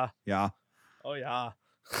best. Yeah. Oh yeah.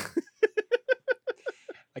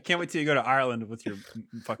 I can't wait till you go to Ireland with your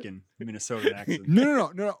fucking Minnesotan accent.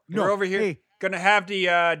 No. We're over here Hey, gonna have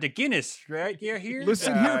the Guinness right here.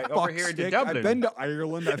 Listen here, over here fuckstick. in Dublin. I've been to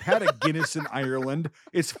Ireland. I've had a Guinness in Ireland.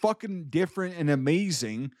 It's fucking different and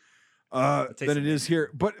amazing than it is here.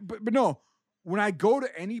 But no, when I go to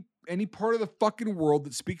any part of the fucking world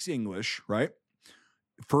that speaks English, right?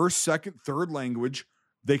 First, second, third language,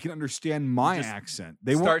 they can understand my accent.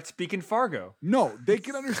 They start speaking Fargo. No, they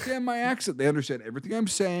can understand my accent. They understand everything I'm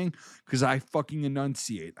saying because I fucking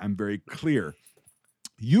enunciate. I'm very clown.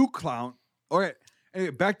 You clown. All right.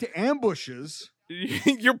 Anyway, back to ambushes.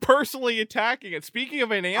 You're personally attacking it. Speaking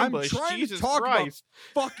of an ambush, I'm trying Jesus to talk Christ.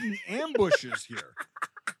 about fucking ambushes here.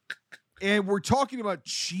 And we're talking about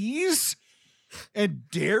cheese and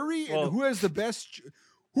dairy and who has the best.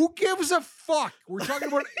 Who gives a fuck? We're talking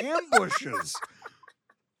about ambushes.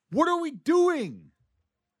 What are we doing?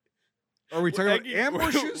 Are we talking about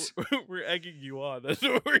ambushes? We're egging you on. That's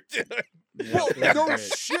what we're doing. Yeah, well, no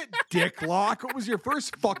shit, Dicklock. What was your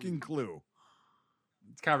first fucking clue?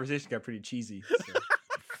 This conversation got pretty cheesy. So.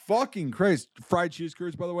 Fucking Christ. Fried cheese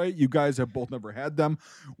curds, by the way. You guys have both never had them.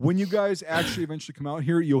 When you guys actually eventually come out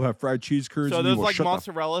here, you'll have fried cheese curds. So those like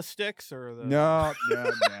mozzarella sticks or the No.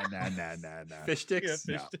 Fish sticks?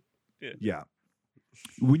 Yeah, fish stick. Yeah.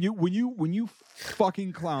 When you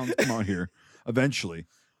fucking clowns come out here, eventually,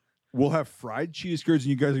 we'll have fried cheese curds, and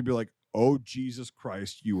you guys will be like, "Oh Jesus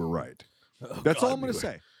Christ, you were right." That's all I'm going to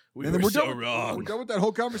say. And then we're so wrong. We're done with that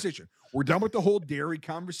whole conversation. We're done with the whole dairy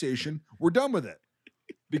conversation. We're done with it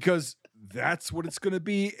because that's what it's going to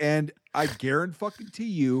be, and I guarantee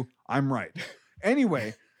you, I'm right.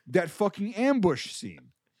 Anyway, that fucking ambush scene,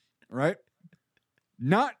 right?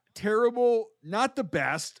 Not terrible, not the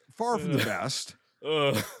best, far from the best,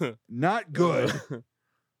 not good.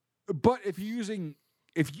 But if you're using,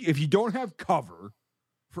 if you don't have cover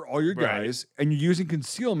for all your guys and you're using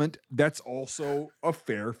concealment, that's also a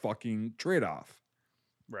fair fucking trade-off.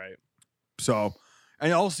 Right. So,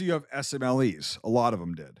 and also you have SMLEs. A lot of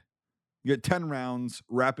them did. You get 10 rounds,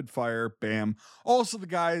 rapid fire, bam. Also, the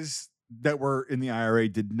guys that were in the IRA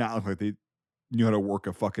did not look like they knew how to work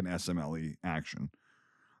a fucking SMLE action.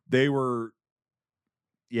 They were,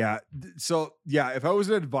 yeah. So, yeah, if I was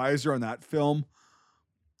an advisor on that film,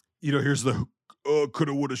 you know, here's the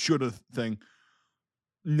coulda, woulda, shoulda thing.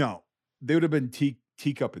 No, they would have been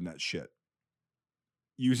teacupping that shit.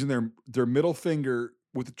 Using their middle finger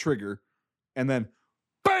with the trigger, and then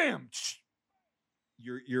bam!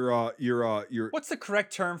 You're What's the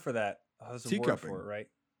correct term for that? Oh, there's a word teacupping for it, right?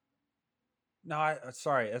 No,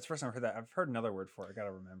 sorry. That's the first time I've heard that. I've heard another word for it. I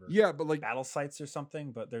gotta remember. Yeah, but like battle sites or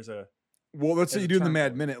something. But there's a. Well, that's what you do in the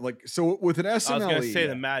Mad Minute. Like, so with an SMLE, I was gonna say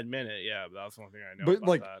the Mad Minute. Yeah, but that's one thing I know. But about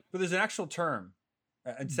like, that. But there's an actual term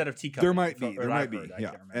instead of teacup. There might be.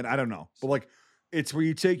 Yeah, and I don't know. But like, it's where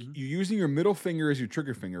you take you using your middle finger as your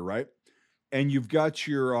trigger finger, right? And you've got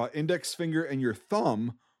your index finger and your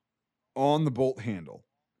thumb on the bolt handle.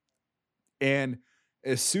 And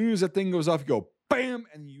as soon as that thing goes off, you go bam,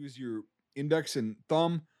 and you use your index and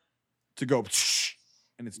thumb to go,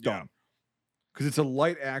 and it's done. Because it's a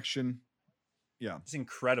light action. Yeah, it's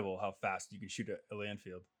incredible how fast you can shoot a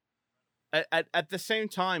landfield. At the same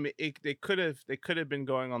time, they could have been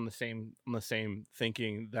going on the same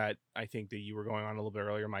thinking that I think that you were going on a little bit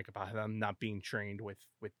earlier, Mike, about them not being trained with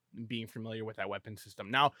being familiar with that weapon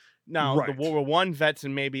system. Now right. The World War I vets,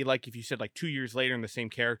 and maybe like if you said like 2 years later and the same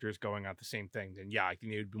characters going at the same thing, then yeah, I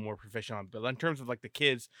think they would be more proficient on it. But in terms of like the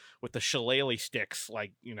kids with the shillelagh sticks,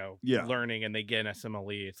 like, you know, learning and they get an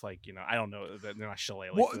SMLE, it's like, you know, I don't know, they're not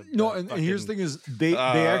shillelagh. Well, no, and here's the thing is they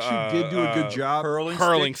actually did do a good job.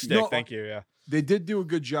 Hurling stick, no, thank you, yeah. They did do a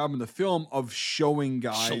good job in the film of showing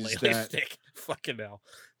guys that stick. Fucking hell.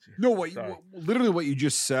 No, literally what you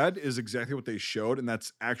just said is exactly what they showed, and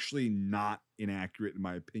that's actually not inaccurate in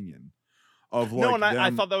my opinion. Of like, no, and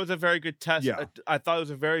I thought that was a very good test. Yeah. I thought it was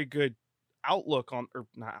a very good outlook on, or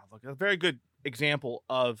not outlook, a very good example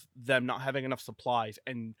of them not having enough supplies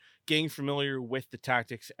and getting familiar with the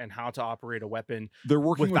tactics and how to operate a weapon. They're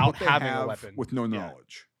working without with having a weapon with no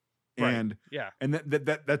knowledge, right. and and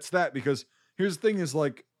that's that. Because here's the thing: is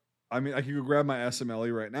like, I mean, I could go grab my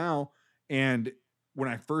SMLE right now, and when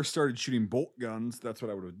I first started shooting bolt guns, that's what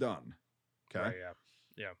I would have done. Okay. Right,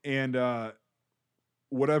 yeah. And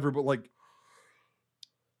whatever, but like,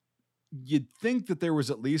 you'd think that there was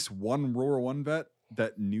at least one World War I vet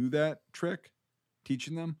that knew that trick,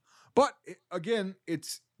 teaching them. But again,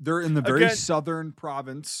 they're in the very southern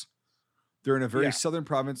province. They're in a very southern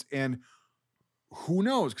province, and who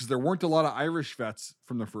knows? Because there weren't a lot of Irish vets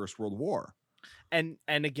from the First World War. And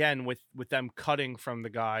again, with them cutting from the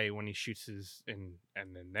guy when he shoots his, and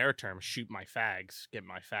in their terms, shoot my fags, get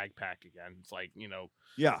my fag pack again. It's like, you know,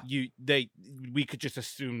 we could just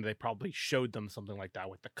assume they probably showed them something like that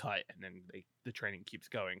with the cut, and then the training keeps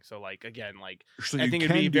going. So like, again, like, so I think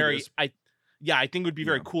it'd be very, I think it would be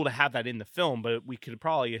very cool to have that in the film, but we could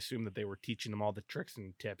probably assume that they were teaching them all the tricks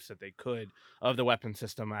and tips that they could of the weapon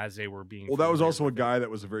system as they were being. Well, that was also a guy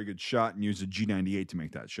that was a very good shot and used a G98 to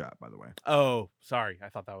make that shot, by the way. Oh, sorry. I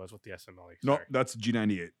thought that was with the SMLE. No, that's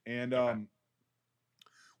G98. And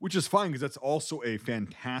which is fine because that's also a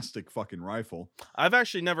fantastic fucking rifle. I've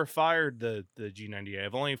actually never fired the G98.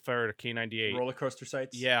 I've only fired a K98. Roller coaster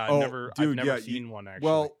sights. Yeah, I've never seen one actually.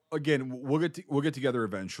 Well, again, we'll get together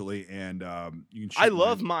eventually, and you can. I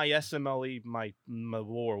love my SMLE, my World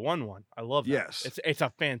War one. I love that. Yes, it's a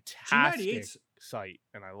fantastic sight,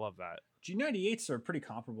 and I love that. G98s are pretty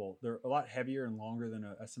comparable. They're a lot heavier and longer than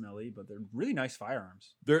a SMLE, but they're really nice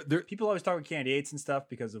firearms. They're people always talk about K98s and stuff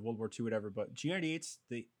because of World War II, whatever. But G98s,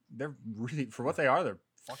 they're really, for what they are, they're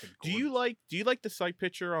fucking gorgeous. Do you like the sight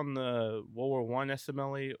picture on the World War One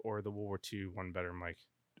SMLE or the World War II one better, Mike?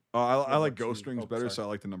 I like Ghost Rings better, so I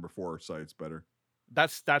like the number 4 sights better.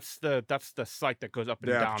 That's the sight that goes up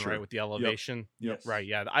and down, right, with the elevation. Yep. Yes. Right.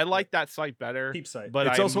 Yeah, I like that sight better. Peep sight, but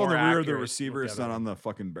it's also on the rear of the receiver. It's not on the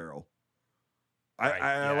fucking barrel.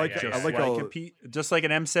 I like just like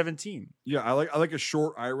an M17. Yeah, I like a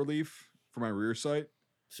short eye relief for my rear sight.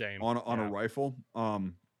 Same on a rifle.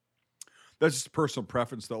 That's just personal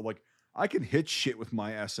preference though. Like I can hit shit with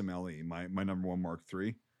my SMLE, my number 1 Mark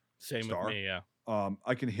III. Same Star. with me, yeah.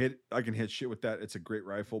 I can hit shit with that. It's a great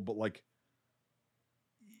rifle, but like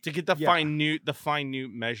to get the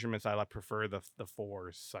minute measurements, I prefer the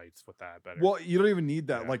 4 sights with that better. Well, you don't even need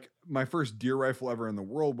that. Yeah. Like my first deer rifle ever in the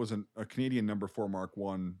world was a Canadian number 4 Mark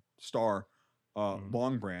I Star,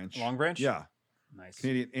 Long Branch. Long Branch, yeah, nice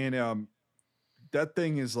Canadian, and that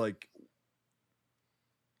thing is like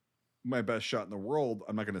my best shot in the world.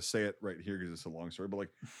 I'm not going to say it right here because it's a long story, but like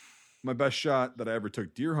my best shot that I ever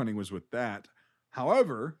took deer hunting was with that.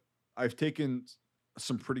 However, I've taken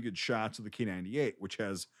some pretty good shots of the K98, which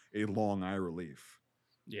has a long eye relief.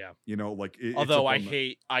 Yeah, like although I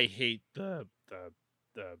hate the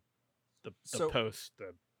post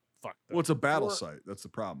the fuck. Well, it's a battle sight. That's the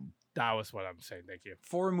problem. That was what I'm saying. Thank you.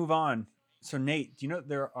 Before we move on, so Nate, do you know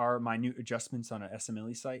there are minute adjustments on an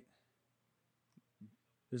SMLE sight?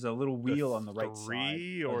 There's a little wheel on the right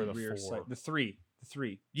side or the rear 4? Side. The three.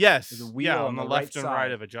 Yes. There's a wheel on the left and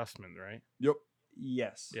right of adjustment, right? Yep.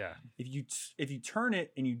 Yes. Yeah. If you turn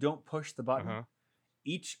it and you don't push the button,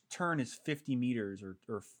 each turn is 50 meters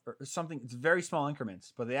or something. It's very small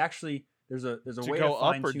increments, but they actually there's a way to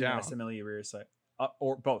fine tune an SMLE rear sight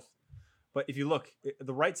or both. But if you look,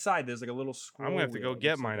 the right side, there's like a little scroll. I'm gonna have to go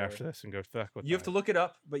get mine after this and go fuck with. You have to look it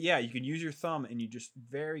up, but yeah, you can use your thumb and you just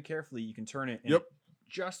very carefully you can turn it. And it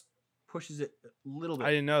just pushes it a little bit. I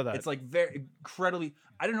didn't know that. It's like very incredibly.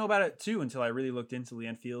 I didn't know about it too until I really looked into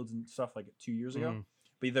Land Fields and stuff like 2 years ago.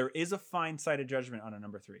 But there is a fine sighted judgment on a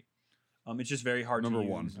number 3. It's just very hard number to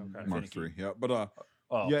one, use. Mark III. Yeah, but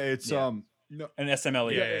it's an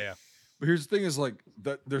SMLE. Yeah. But here's the thing: is like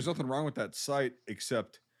that. There's nothing wrong with that sight,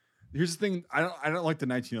 except here's the thing: I don't like the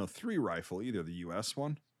 1903 rifle either, the U.S.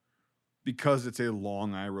 one, because it's a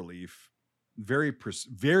long eye relief, very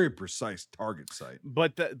precise target sight.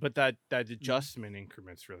 But that adjustment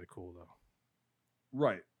increment's really cool though.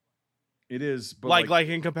 Right. It is, but like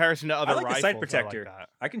in comparison to other rifles, the sight protector. I like that.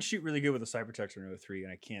 I can shoot really good with a sight protector in 03,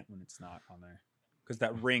 and I can't when it's not on there because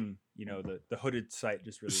that ring, the hooded sight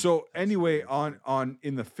just really. So anyway, on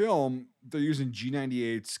in the film, they're using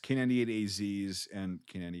G98s, K98 AZs, and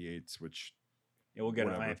K98s, which we'll get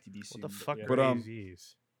on IFTB soon. What the fuck but are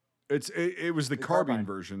AZs? It was the carbine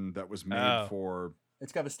version that was made for.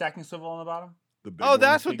 It's got the stacking swivel on the bottom.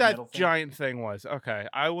 That's what that giant thing was. Okay,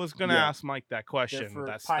 I was gonna ask Mike that question.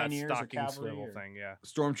 That's that stocking swivel thing. Yeah,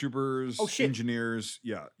 stormtroopers, engineers,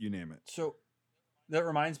 yeah, you name it. So that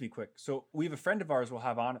reminds me, quick. So we have a friend of ours we'll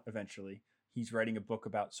have on eventually. He's writing a book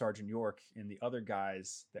about Sergeant York and the other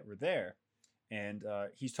guys that were there, and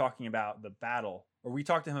he's talking about the battle, or we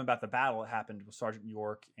talked to him about the battle that happened with Sergeant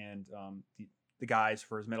York and the guys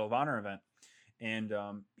for his Medal of Honor event. And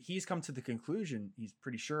he's come to the conclusion, he's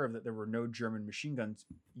pretty sure of that there were no German machine guns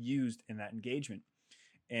used in that engagement.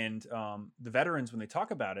 And the veterans, when they talk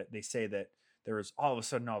about it, they say that there was all of a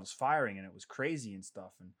sudden all this firing and it was crazy and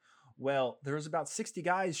stuff. And well, there was about 60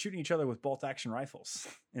 guys shooting each other with bolt action rifles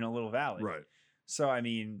in a little valley. Right. So, I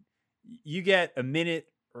mean, you get a minute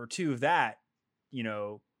or two of that,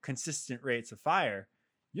 consistent rates of fire,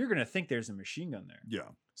 you're going to think there's a machine gun there. Yeah.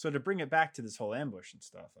 So to bring it back to this whole ambush and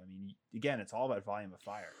stuff, I mean, again, it's all about volume of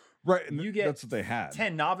fire. Right. And you get that's what they had.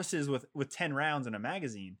 10 novices with 10 rounds in a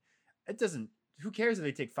magazine. Who cares if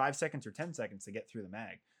they take 5 seconds or 10 seconds to get through the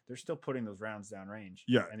mag? They're still putting those rounds down range.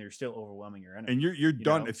 Yeah. And they're still overwhelming your enemy. And you're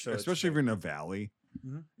done, especially if you're in a valley.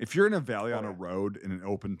 Mm-hmm. If you're in a valley on a road in an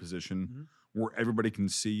open position where everybody can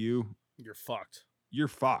see you, you're fucked. You're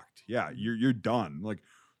fucked. Yeah. You're done. Like,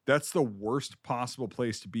 that's the worst possible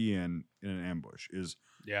place to be in an ambush is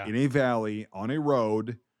in a valley, on a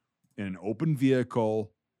road, in an open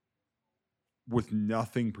vehicle with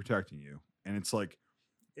nothing protecting you. And it's like,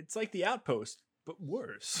 It's like the Outpost, but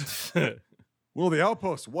worse. Well, the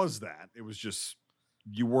Outpost was that. It was just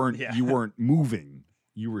you weren't Yeah. moving.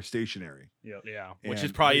 You were stationary. Yep. Yeah, which is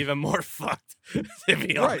And probably they- even more fucked. To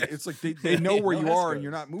be honest. Right. It's like they know where No, you that's are and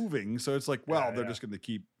you're gross. not moving. So it's like, well, Yeah, they're yeah. just going to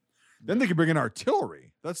keep. Then they can bring in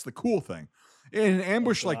artillery. That's the cool thing. In an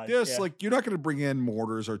ambush like God, this, yeah. like you're not going to bring in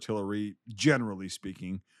mortars, artillery, generally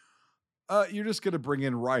speaking. You're just going to bring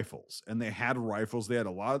in rifles. And they had rifles. They had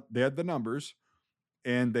a lot. They had the numbers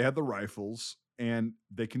and they had the rifles and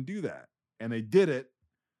they can do that. And they did it.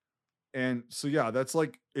 And so, yeah, that's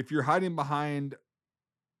like if you're hiding behind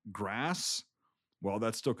grass, well,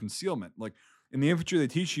 that's still concealment. Like in the infantry, they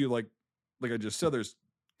teach you, like I just said, there's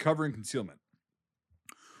cover and concealment.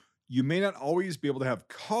 You may not always be able to have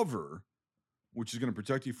cover, which is going to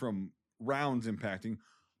protect you from rounds impacting,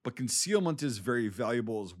 but concealment is very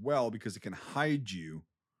valuable as well because it can hide you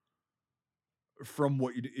from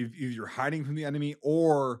what you if you're hiding from the enemy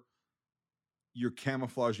or you're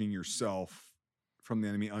camouflaging yourself from the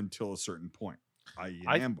enemy until a certain point, i.e.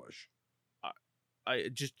 an ambush. I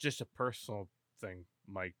just a personal thing,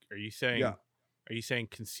 Mike. Are you saying Yeah. Are you saying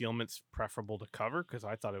concealment's preferable to cover? Because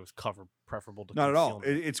I thought it was cover preferable to Not at all.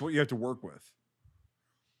 concealment. It's what you have to work with.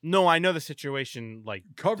 No, I know the situation. Like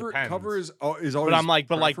Cover depends. is always. But I'm like,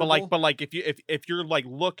 preferable. but like, if you're like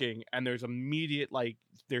looking and there's immediate like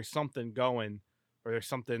there's something going or there's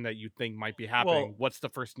something that you think might be happening, Well- what's the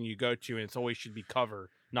first thing you go to? And it's always should be cover,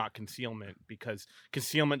 not concealment, because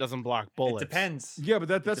concealment doesn't block It bullets. depends. Yeah, but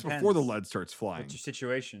that's before the depends. lead starts flying. What's your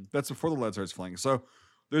situation? That's before the lead starts flying. So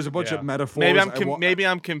there's a bunch of Yeah. metaphors. Maybe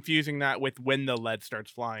I'm confusing that with when the lead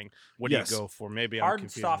starts flying. What Yes. do you go for? Maybe Hard I'm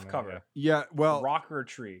and confusing soft that, cover. Yeah, A well, rock or a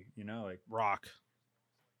tree, like yeah.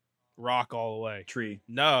 Rock all the way. tree.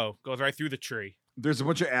 No, goes right through the tree. there's a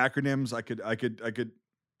bunch of acronyms I could.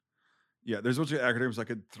 Yeah, there's a bunch of acronyms I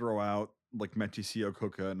could throw out, like Metisio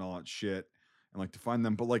Coca and all that shit, and like to find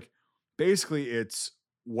them. But like, basically, it's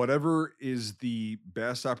whatever is the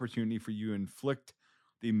best opportunity for you to inflict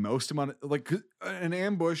the most amount of, like 'cause an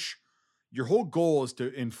ambush. Your whole goal is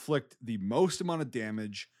to inflict the most amount of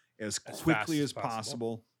damage as As quickly fast as as possible.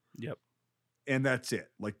 possible. Yep. And that's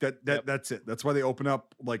it. Like that Yep. that's it. That's why they open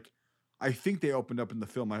up. Like I think they opened up in the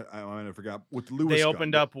film. I forgot with Lewis. They gun,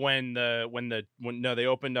 opened but- up when they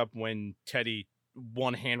opened up when Teddy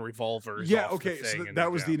one hand revolvers. Yeah. off the Okay. So thing and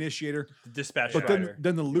that was the yeah. initiator. The dispatch But rider.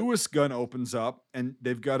 then the Lewis gun opens up, and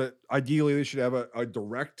they've got it. Ideally, they should have a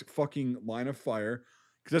direct fucking line of fire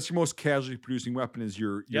because that's your most casualty producing weapon is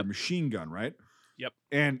your Yep. machine gun, right? Yep.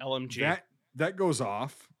 And LMG. that goes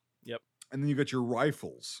off. Yep. And then you got your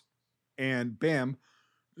rifles, and bam.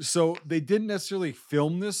 So they didn't necessarily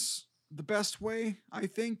film this the best way, I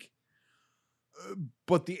think.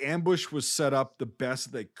 But the ambush was set up the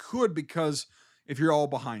best they could because if you're all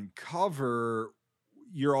behind cover,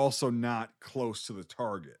 you're also not close to the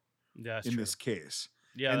target Yeah, that's in true. this case.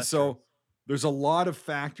 Yeah, And that's so true. there's a lot of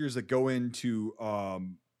factors that go into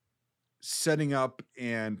setting up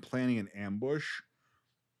and planning an ambush.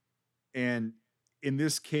 And in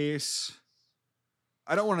this case,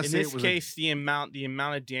 I don't want to In say this it was case, the amount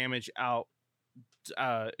of damage out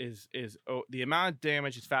is the amount of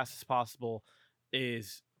damage as fast as possible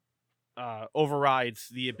is overrides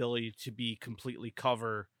the ability to be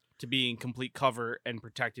in complete cover and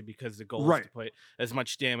protected because the goal is Right. to put as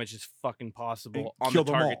much damage as fucking possible And on kill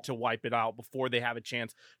the them target all. to wipe it out before they have a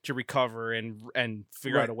chance to recover and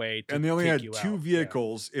figure out Right. a way to and they only take had you two out.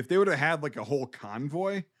 vehicles. If they would have had like a whole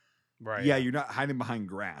convoy, Right. yeah, you're not hiding behind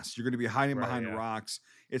grass. You're going to be hiding Right, behind yeah. rocks.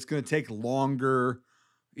 It's going to take longer,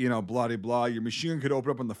 blah de blah. Your machine gun could open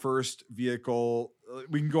up on the first vehicle.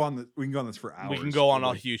 We can go on this for hours. We can go on but a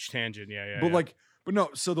like- huge tangent. Yeah. but but no.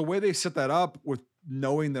 So the way they set that up with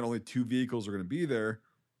knowing that only two vehicles are going to be there,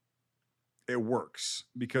 it works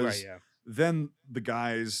because right, yeah. then the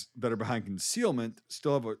guys that are behind concealment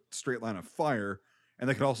still have a straight line of fire, and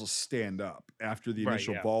they can also stand up after the Right,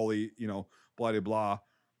 initial yeah. volley. Blah de blah.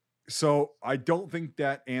 So I don't think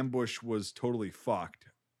that ambush was totally fucked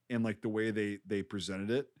in like the way they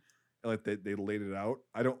presented it, like they laid it out.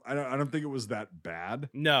 I don't think it was that bad.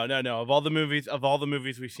 No. Of all the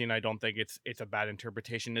movies we've seen, I don't think it's a bad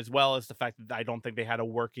interpretation. As well as the fact that I don't think they had a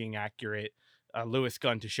working, accurate Lewis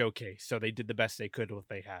gun to showcase. So they did the best they could with what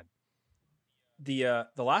they had. The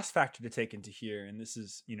last factor to take into here, and this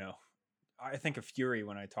is I think of Fury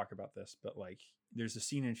when I talk about this, but like there's a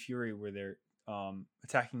scene in Fury where they're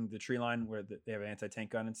attacking the tree line where they have an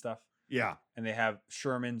anti-tank gun and stuff. Yeah, And they have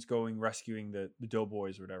Shermans going rescuing the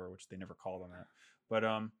doughboys or whatever, which they never call them that. But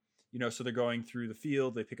so they're going through the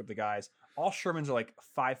field, they pick up the guys. All Shermans are like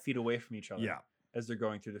 5 feet away from each other yeah. as they're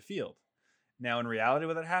going through the field. Now, in reality,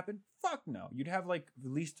 would that happen? Fuck no. You'd have like at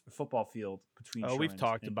least a football field between. Oh, we've Shermans,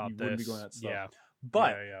 talked and about you wouldn't this. be going that slow. Yeah.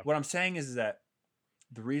 But Yeah. what I'm saying is that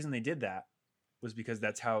the reason they did that was because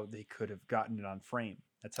that's how they could have gotten it on frame.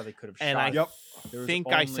 That's how they could have shot. And I it. think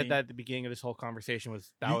I said that at the beginning of this whole conversation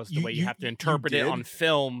was the way you have to interpret it did? on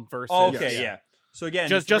film versus. Oh, okay, yeah. So again,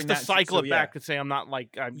 just to to cycle it back to say I'm not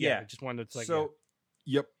like I just wanted to like so.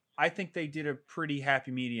 Yep. I think they did a pretty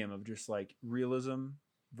happy medium of just like realism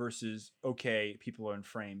versus okay, people are in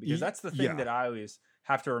frame, because that's the thing that I always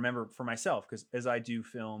have to remember for myself, because as I do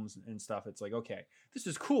films and stuff, it's like, okay, this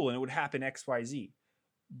is cool and it would happen XYZ,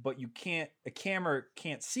 but a camera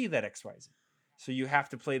can't see that XYZ. So you have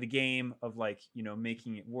to play the game of like,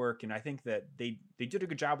 making it work. And I think that they did a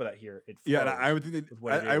good job of that here. And I would think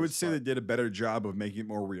I would say they did a better job of making it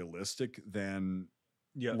more realistic than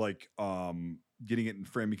like getting it in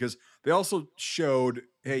frame, because they also showed,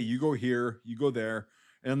 hey, you go here, you go there,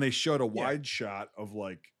 and then they showed a wide shot of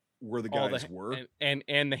like where the guys were, and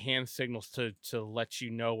the hand signals to let you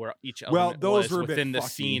know where each element those were within the fucky.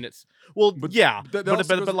 scene. It's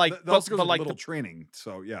but like little training.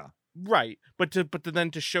 So yeah. Right, but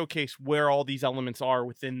then to showcase where all these elements are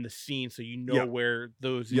within the scene, so you know where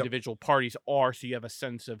those individual parties are, so you have a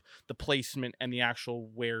sense of the placement and the actual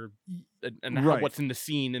where and how, what's in the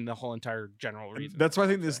scene and the whole entire general reason. That's why I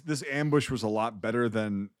think this ambush was a lot better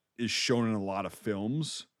than is shown in a lot of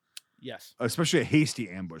films. Yes, especially a hasty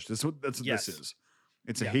ambush. That's what this is.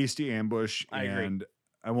 It's a hasty ambush, and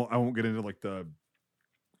I won't get into like the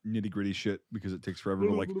nitty gritty shit because it takes forever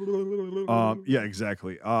to like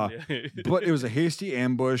exactly but it was a hasty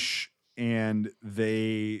ambush and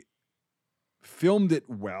they filmed it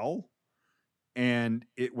well and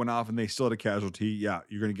it went off and they still had a casualty. You're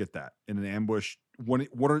gonna get that in an ambush.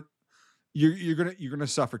 You're gonna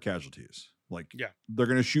suffer casualties. Like they're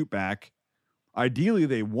gonna shoot back. Ideally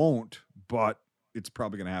they won't, but it's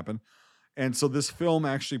probably gonna happen. And so this film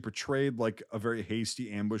actually portrayed like a very hasty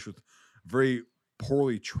ambush with very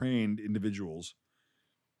poorly trained individuals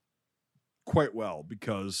quite well,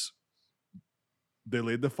 because they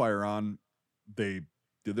laid the fire on, they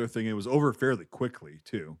did their thing. It was over fairly quickly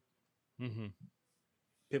too. Mm-hmm.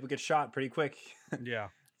 People get shot pretty quick. Yeah.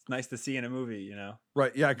 It's nice to see in a movie,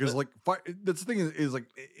 Right. Yeah. Cause like that's the thing is like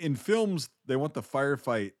in films, they want the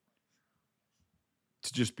firefight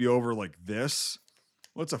to just be over like this.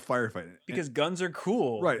 What's a firefight? Because guns are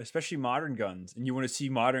cool, right? Especially modern guns, and you want to see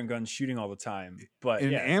modern guns shooting all the time. But in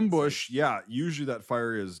an ambush, usually that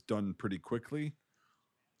fire is done pretty quickly.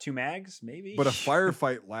 2 mags, maybe. But a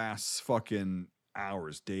firefight lasts fucking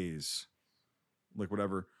hours, days, like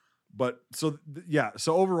whatever. But so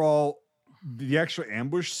so overall, the actual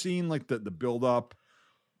ambush scene, like the build up,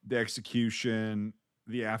 the execution,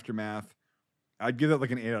 the aftermath, I'd give that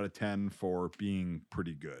like an 8 out of 10 for being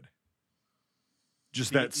pretty good.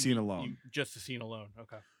 Just that scene alone. Just the scene alone.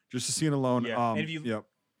 Okay. Just the scene alone. Yeah. And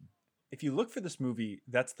if you look for this movie,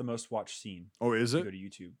 that's the most watched scene. Oh, is it? Go to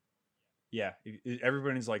YouTube. Yeah.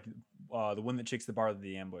 Everybody's like the one that shakes the bar of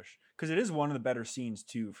the ambush. Because it is one of the better scenes,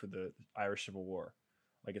 too, for the Irish Civil War.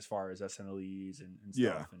 Like as far as SNLEs and stuff.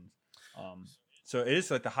 Yeah. And, so it is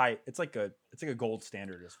like it's like a gold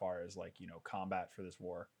standard as far as like, combat for this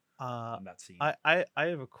war. That scene. I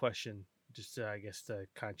have a question, just I guess to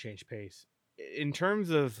kind of change pace. In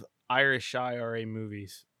terms of Irish IRA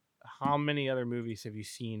movies, how many other movies have you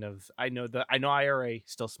seen of? I know IRA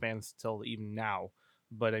still spans till even now,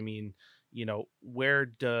 but I mean, where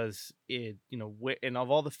does it? And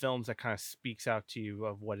of all the films that kind of speaks out to you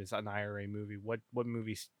of what is an IRA movie, what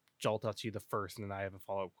movies jolt out to you the first? And then I have a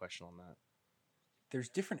follow-up question on that. There's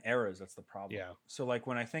different eras. That's the problem. Yeah. So like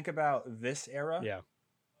when I think about this era,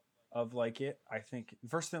 of like it, I think the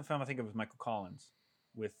first film I think of was Michael Collins.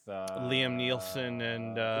 With Liam Neeson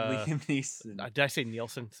and Liam Neeson. Did I say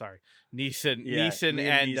Nielsen? Sorry, Neeson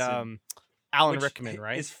and Neeson. Alan Rickman,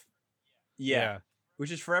 right?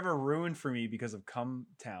 Which is forever ruined for me because of Come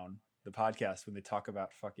Town, the podcast, when they talk about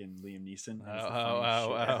fucking Liam Neeson.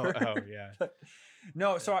 Yeah.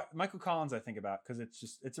 No, so Michael Collins I think about because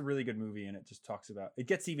it's a really good movie, and it just talks about, it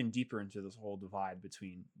gets even deeper into this whole divide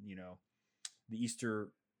between the Easter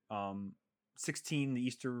 16, the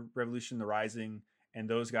Easter Revolution, the Rising, and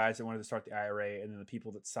those guys that wanted to start the IRA, and then the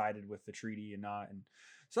people that sided with the treaty and not. And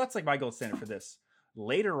so that's like my gold standard for this.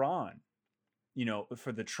 Later on,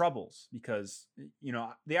 for the Troubles, because,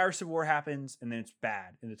 the Irish Civil War happens and then it's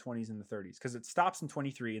bad in the 20s and the 30s because it stops in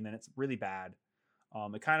 23 and then it's really bad.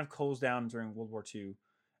 It kind of cools down during World War II,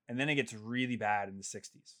 and then it gets really bad in the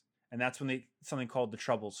 60s. And that's when something called the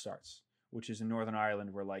Troubles starts, which is in Northern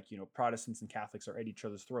Ireland where Protestants and Catholics are at each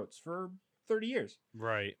other's throats for 30 years.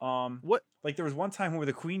 Right. What? Like there was one time where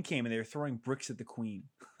the Queen came and they were throwing bricks at the Queen.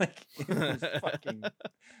 Like it was fucking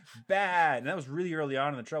bad, and that was really early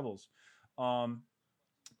on in the Troubles.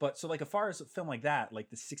 But so like as far as a film like that, like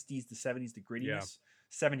the 60s, the 70s, the grittiness,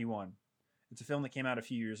 71. It's a film that came out a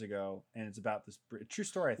few years ago, and it's about this true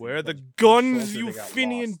story. I think. Where are the British guns, soldier you that got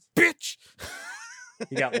Finian lost. bitch?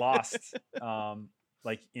 He got lost,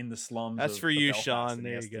 like in the slums. That's of, for of you, Belfast, Sean. and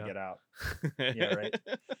There he has you go. to get out. Yeah, right.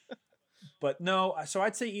 But no, so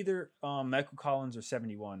I'd say either Michael Collins or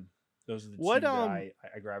 71. Those are the two that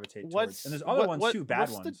I gravitate towards. And there's other ones too, bad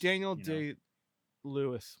what's ones. What's the Daniel you know?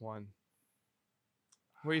 Day-Lewis one?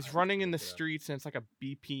 Where he's running in the streets and it's like a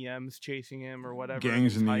BPM's chasing him or whatever.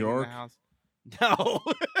 Gangs in New hiding York? the house. No.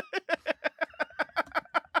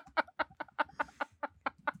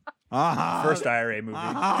 First IRA movie.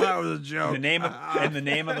 That was a joke. The name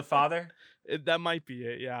of the father. That might be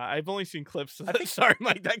it. Yeah, I've only seen clips. Of I think, sorry,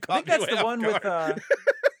 Mike. That I caught think that's me the way one off with. guard.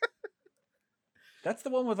 That's the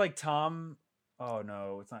one with like Tom. Oh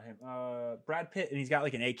no, it's not him. Brad Pitt, and he's got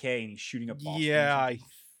like an AK and he's shooting up Boston. Yeah, I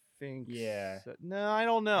think. Yeah. So. No, I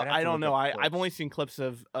don't know. I'd have I to don't look know. up I've clips. only seen clips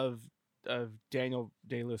of Daniel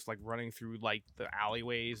Day-Lewis like running through like the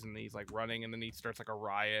alleyways, and he's like running, and then he starts like a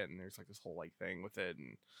riot, and there's like this whole like thing with it,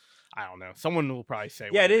 and I don't know. Someone will probably say.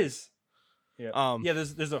 Yeah, what it is. Yeah. Yeah.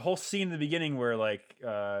 There's a whole scene in the beginning where like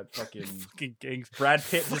fucking gangs. Brad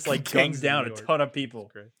Pitt just like Fucking guns gangs in down New a York. ton of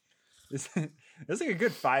people. It's great. It's like a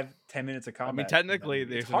good 5-10 minutes of I combat. mean, technically, It's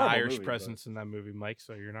there's a an horrible Irish movie, presence in that movie, Mike.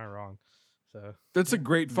 So you're not wrong. So That's a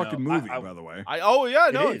great fucking No, movie, I- by the way.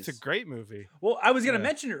 it's a is. great movie. Well, I was gonna Yeah.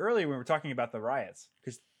 mention it earlier when we were talking about the riots,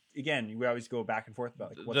 because again, we always go back and forth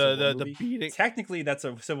about like what's The- a war the movie. beating- Technically, that's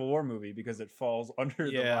a Civil War movie because it falls under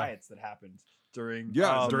the Yeah. riots that happened during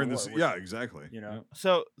Yeah, Civil during War, this. which, Yeah, exactly. you know,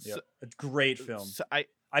 So, yeah, it's a great film. so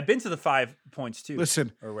I've been to the 5 points too.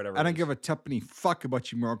 Listen, or whatever. I don't give a tuppeny fuck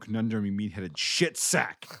about you moral conundrum, you meat-headed shit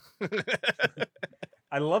sack.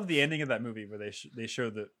 I love the ending of that movie where they show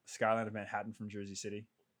the skyline of Manhattan from Jersey City,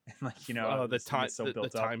 and like the this thing time is so the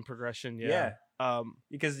built up. time progression. Yeah.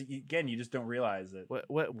 Because again, you just don't realize it. What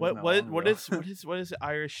wasn't that long what ago. is the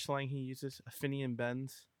Irish slang he uses? A Finian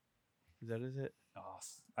Benz. Is that it? Oh,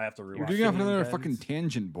 I have to You're rewatch. doing off Finian another Benz. fucking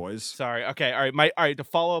tangent, boys. Sorry. Okay. All right. To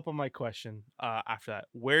follow up on my question, after that,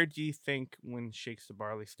 where do you think When Shakes the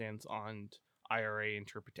Barley stands on IRA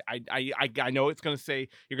interpretation? I know it's gonna say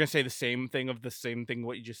you're gonna say the same thing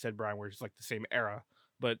what you just said, Brian, where it's like the same era.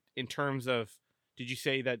 But in terms of, did you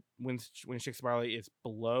say that When Shakes the Barley is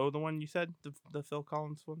below the one you said, the Phil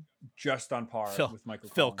Collins one? Just on par Phil- with Michael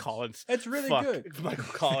Phil Collins. Collins. It's really Fuck. good. Michael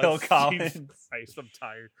Collins. Phil Jesus Collins. Christ, I'm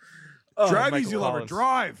tired. Drive Michael easy, lover, Collins.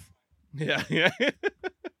 drive. Yeah.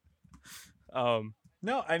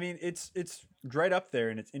 No, I mean it's right up there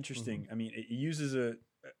and it's interesting. I mean, it uses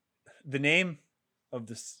the name of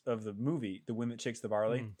the movie, The Wind That Shakes the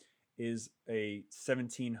Barley, is a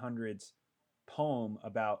 1700s poem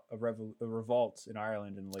about a revolt in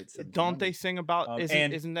Ireland in the late 1700s. Don't they sing about?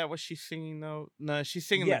 Isn't that what she's singing though? No, she's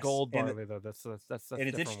singing Yes, the gold and barley though. That's and it's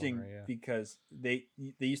different interesting one, right? Yeah. because they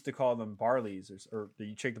used to call them barleys or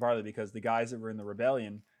you shake the barley because the guys that were in the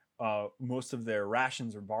rebellion, most of their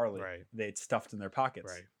rations were barley. Right. They'd stuffed in their pockets.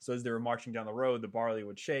 Right. So as they were marching down the road, the barley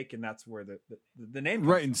would shake, and that's where the name comes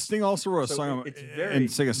Right, from. and Sting also wrote a So song it's very- and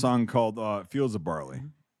sang a song called "Fields of Barley,"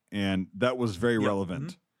 and that was very Yep.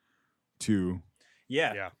 relevant to.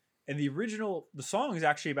 Yeah. Yeah. And the song is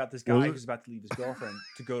actually about this What was guy it? who's about to leave his girlfriend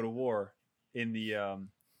to go to war in the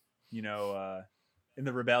in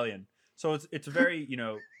the rebellion. So it's very,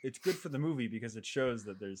 it's good for the movie because it shows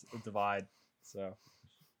that there's a divide. So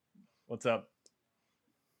what's up?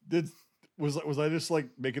 Was I just like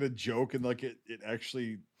making a joke and like it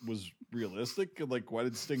actually was realistic? And like, why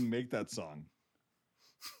did Sting make that song?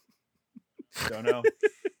 Don't know.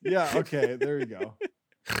 Yeah, okay, there you go.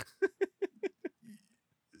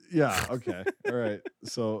 Yeah, okay. All right.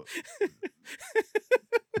 So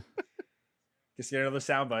Just get another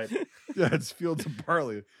soundbite. yeah, it's Fields of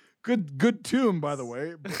Barley. Good tune, by the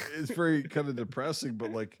way. But it's very kind of depressing,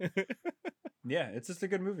 but like Yeah, it's just a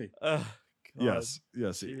good movie. God. yes.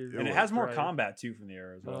 Jesus. And it has more combat too from the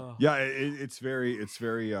era as well. Yeah, it's very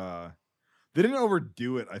they didn't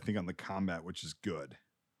overdo it, I think, on the combat, which is good.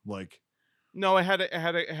 Like No, it had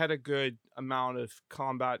a good amount of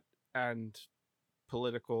combat and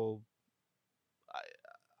political.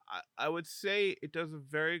 I would say it does a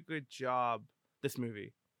very good job. This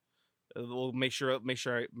movie. We'll make sure we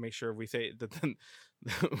say that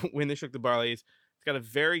When They Shook the Barley it's got a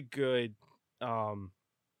very good.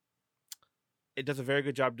 It does a very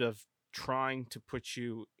good job of trying to put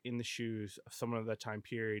you in the shoes of someone of that time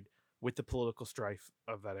period with the political strife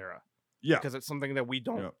of that era. Yeah. Because it's something that we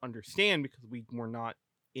don't understand because we're not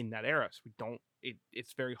in that era. So we don't,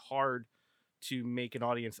 it's very hard to make an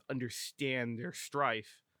audience understand their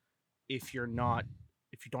strife if you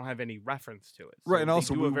don't have any reference to it. So right. And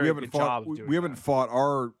also we haven't that. fought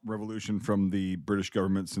our revolution from the British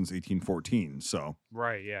government since 1814. So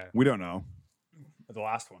right. Yeah. We don't know. The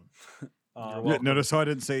last one. Notice how I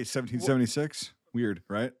didn't say 1776? Weird,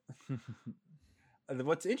 right?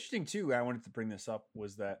 What's interesting too, I wanted to bring this up,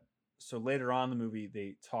 was that so later on in the movie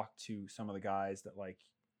they talked to some of the guys that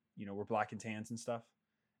were black and tans and stuff.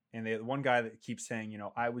 And the one guy that keeps saying,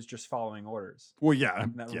 I was just following orders. Well, yeah.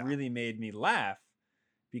 And that really made me laugh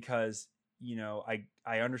because,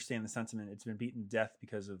 I understand the sentiment. It's been beaten to death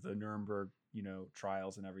because of the Nuremberg,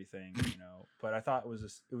 trials and everything, But I thought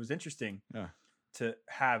it was interesting to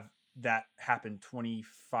have that happen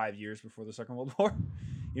 25 years before the Second World War.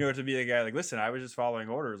 To be the guy like, listen, I was just following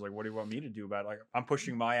orders. Like, what do you want me to do about it? Like, I'm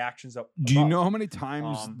pushing my actions up. Do you know how many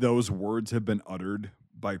times those words have been uttered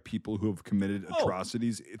by people who have committed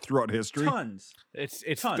atrocities throughout history? Tons. It's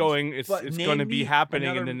tons. going to be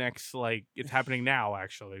happening in the next, it's happening now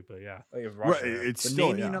actually, but yeah. Russia, right. It's but still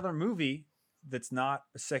name me another movie that's not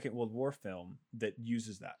a Second World War film that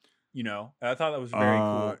uses that. And I thought that was very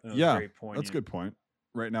cool. And very poignant. That's a good point.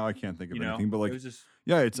 Right now, I can't think of anything, but it was just,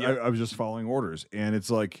 I was just following orders, and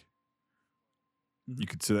it's like you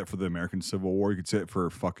could say that for the American Civil War. You could say it for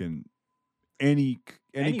fucking any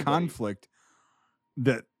conflict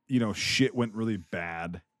that shit went really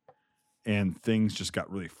bad, and things just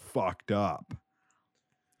got really fucked up,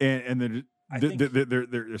 and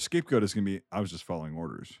their scapegoat is going to be, I was just following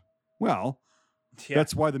orders. Well,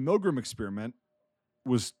 that's why the Milgram experiment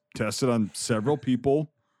was tested on several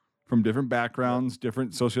people from different backgrounds,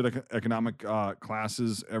 different socioeconomic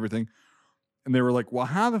classes, everything. And they were like, well,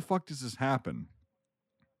 how the fuck does this happen?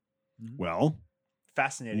 Mm-hmm. Well,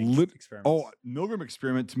 fascinating experiment. Milgram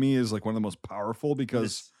experiment to me is like one of the most powerful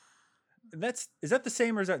because is that the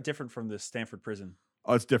same or is that different from the Stanford prison?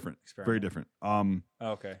 Oh, it's different. Experiment. Very different.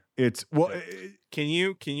 Okay. It's can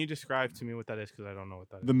you describe to me what that is? Because I don't know what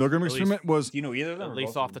that is. The Milgram experiment was. Do you know either of them? At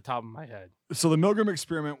least off the top of my head. So the Milgram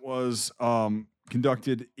experiment was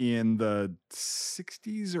conducted in the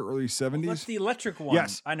 60s or early 70s. Well, that's the electric one.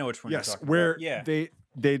 Yes, I know which one. Yes, you're talking where about.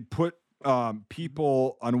 they'd put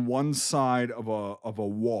people on one side of a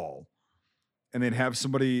wall, and they'd have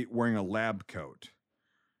somebody wearing a lab coat.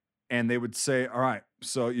 And they would say, all right,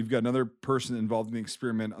 so you've got another person involved in the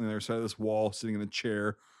experiment on the other side of this wall, sitting in a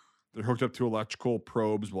chair. They're hooked up to electrical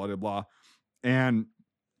probes, blah, blah, blah. And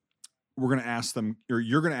we're going to ask them, or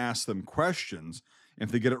you're going to ask them questions. And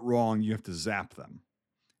if they get it wrong, you have to zap them.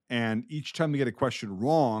 And each time they get a question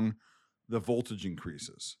wrong, the voltage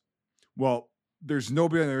increases. Well, there's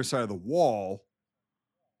nobody on the other side of the wall,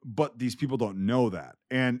 but these people don't know that.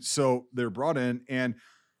 And so they're brought in, and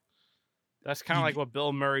that's kind of like what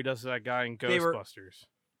Bill Murray does to that guy in Ghostbusters.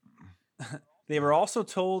 They were also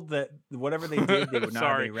told that whatever they did, they would not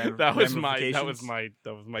sorry, have any that was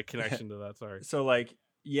my connection to that. Sorry. So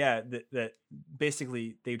that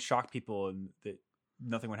basically they'd shock people and that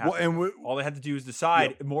nothing would happen. Well, and all they had to do is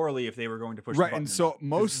decide morally if they were going to push right. the button. And so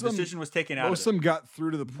most of them, decision was taken out. Most of them got through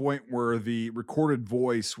to the point where the recorded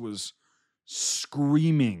voice was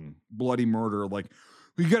screaming bloody murder, like,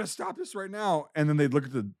 "We got to stop this right now!" And then they'd look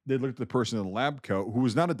at the person in the lab coat, who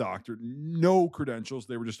was not a doctor, no credentials.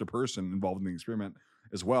 They were just a person involved in the experiment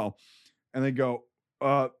as well. And they go,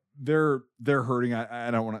 "They're hurting. I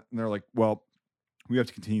don't want to." And they're like, "Well, we have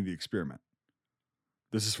to continue the experiment.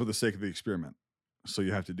 This is for the sake of the experiment, so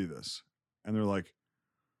you have to do this." And they're like,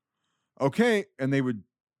 "Okay." And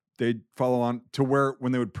they'd follow on to where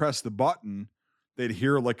when they would press the button, they'd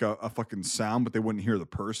hear like a fucking sound, but they wouldn't hear the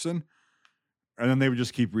person. And then they would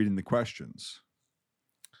just keep reading the questions.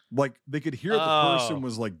 Like they could hear the person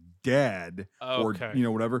was like dead or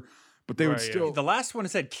whatever, but they would still. The last one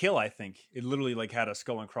said "kill." I think it literally like had a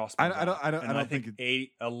skull and crossbones. I don't think it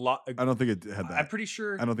ate a lot. I don't think it had that. I'm pretty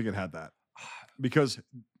sure. I don't think it had that because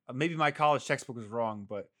maybe my college textbook was wrong,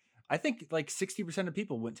 but I think like 60% of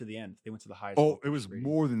people went to the end. They went to the highest. Oh, it was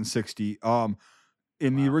more than 60.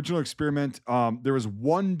 In the original experiment, there was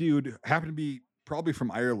one dude, happened to be probably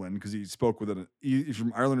from Ireland because he spoke with it. He's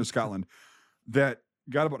from Ireland or Scotland, that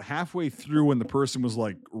got about halfway through when the person was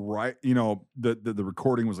like, the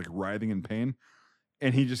recording was like writhing in pain.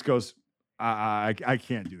 And he just goes, I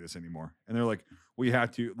can't do this anymore. And they're like, we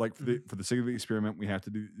have to, like, for the sake of the experiment, we have to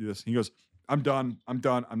do this. He goes, I'm done.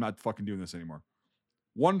 I'm not fucking doing this anymore.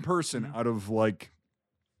 One person out of like,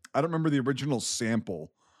 I don't remember the original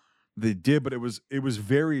sample they did, but it was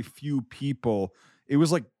very few people. It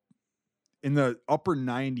was like in the upper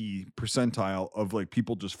 90 percentile of like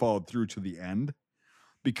people just followed through to the end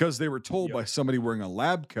because they were told by somebody wearing a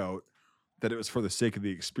lab coat that it was for the sake of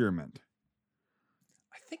the experiment.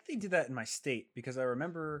 I think they did that in my state because I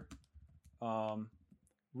remember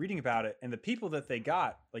reading about it, and the people that they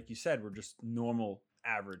got, like you said, were just normal,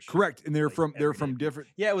 average. Correct, and they're like, from different.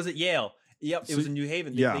 Yeah, it was at Yale. Yep, So, it was in New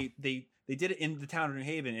Haven. They did it in the town of New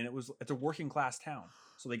Haven, and it's a working class town.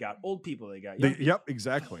 So they got old people, they got young people, yep,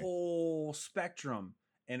 exactly. the whole spectrum,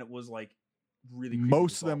 and it was like really creepy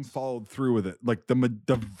most of them results. followed through with it. Like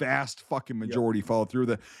the vast fucking majority followed through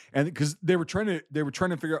with it, and because they were trying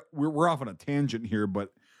to figure out. We're off on a tangent here,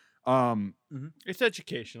 but it's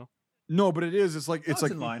educational. No, but it is. It's like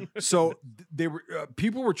in line. So they were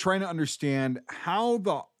people were trying to understand how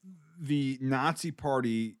the Nazi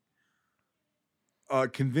Party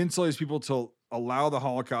convinced all these people to allow the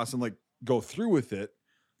Holocaust and like go through with it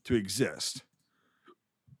to exist.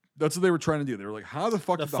 That's what they were trying to do. They were like, "How the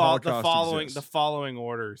fuck did the Holocaust exist?" The following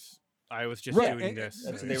orders. I was just doing this.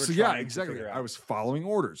 That's what they were so trying yeah, exactly. to figure out. I was following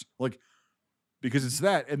orders, like because it's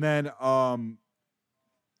that, and then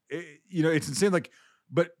it's insane. Like,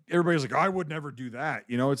 but everybody's like, "I would never do that."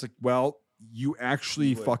 It's like, well, you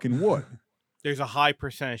actually fucking would. There's a high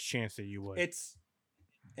percentage chance that you would. It's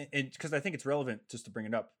because I think it's relevant just to bring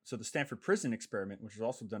it up. So the Stanford Prison Experiment, which was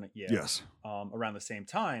also done at Yale, yes, around the same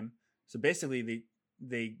time. So basically,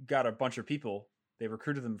 they got a bunch of people. They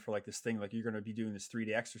recruited them for like this thing, like you're going to be doing this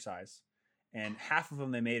 3-day exercise, and half of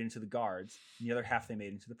them they made into the guards, and the other half they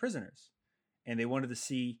made into the prisoners, and they wanted to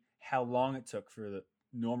see how long it took for the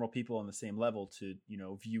normal people on the same level to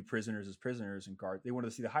view prisoners as prisoners and guards. They wanted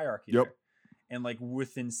to see the hierarchy there. And like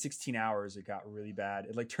within 16 hours, it got really bad.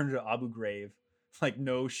 It like turned into Abu Ghraib, like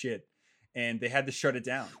no shit, and they had to shut it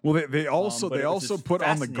down. Well, they also put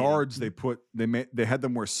on the guards. They had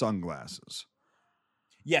them wear sunglasses.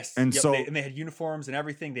 Yes, and so they had uniforms and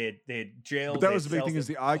everything. They had jails. But that was the big thing is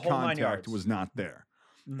the eye contact was not there,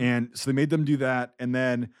 and so they made them do that. And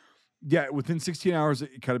then, within 16 hours,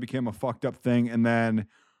 it kind of became a fucked up thing. And then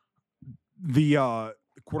the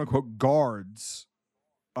quote unquote guards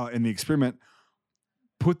in the experiment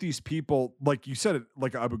put these people, like you said,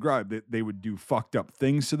 like Abu Ghraib, they would do fucked up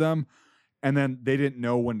things to them, and then they didn't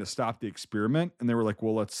know when to stop the experiment, and they were like,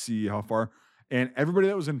 well, let's see how far. And everybody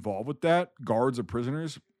that was involved with that, guards or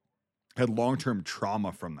prisoners, had long-term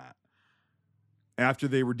trauma from that after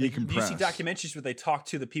they were decompressed. You see documentaries where they talk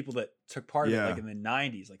to the people that took part of it, like in the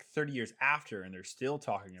 90s, like 30 years after, and they're still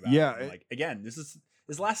talking about it. Like, again, this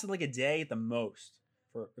lasted like a day at the most,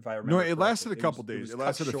 if I remember. No, it lasted a couple days. It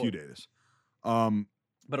lasted a few days.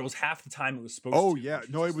 But it was half the time it was supposed to. Oh, yeah.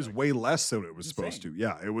 No, it was way less than it was supposed to.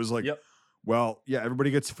 Yeah, it was like, well, yeah, everybody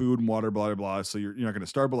gets food and water, blah, blah, blah, so you're not going to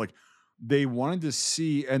starve. But like, they wanted to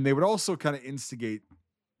see, and they would also kind of instigate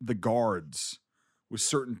the guards with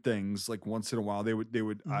certain things. Like once in a while, they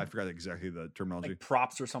would. I forgot exactly the terminology. Like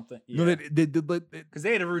props or something. No, they did because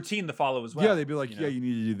they had a routine to follow as well. Yeah, they'd be like, you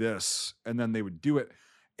need to do this, and then they would do it.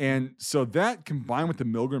 And so that combined with the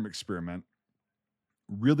Milgram experiment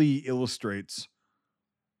really illustrates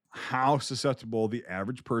how susceptible the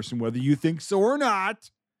average person, whether you think so or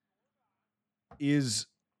not, is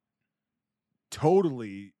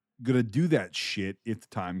totally gonna do that shit if the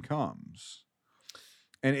time comes.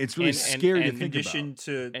 And it's really scary to think about. In addition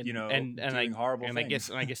to doing horrible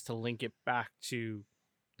things. I guess to link it back to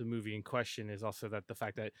the movie in question is also that the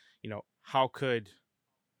fact that how could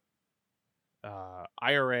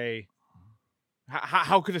IRA,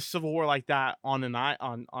 how could a civil war like that on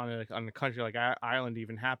a country like Ireland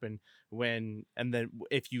even happen and then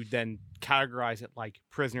if you then categorize it like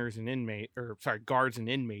prisoners and guards and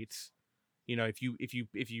inmates, if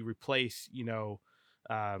you replace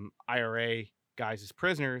IRA guys as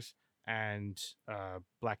prisoners and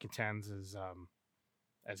black and tans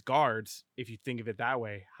as guards, if you think of it that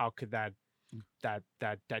way, how could that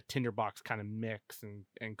tinderbox kind of mix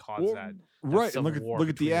and cause that right? And look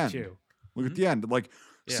at the end. Look at the end. Like,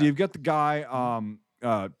 so you've got the guy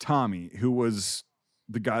Tommy, who was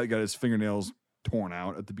the guy that got his fingernails torn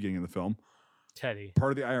out at the beginning of the film. Teddy,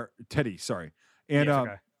 part of the IRA. Teddy, sorry, and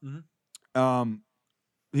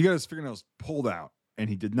he got his fingernails pulled out, and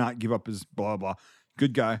he did not give up his blah blah.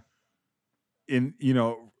 Good guy,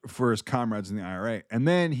 for his comrades in the IRA, and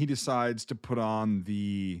then he decides to put on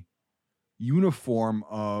the uniform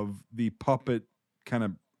of the puppet kind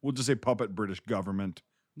of, we'll just say puppet British government,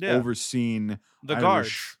 overseen the Irish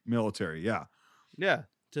guards military,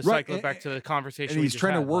 to cycle it back to the conversation, and he's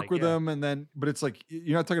trying to work with them, and then, but it's like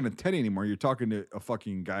you're not talking to Teddy anymore. You're talking to a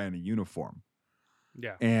fucking guy in a uniform.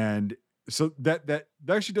 Yeah, and so that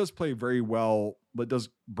actually does play very well, but does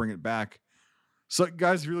bring it back. So,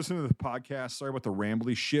 guys, if you're listening to the podcast, sorry about the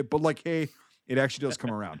rambly shit, but like, hey, it actually does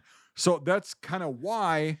come around. So that's kind of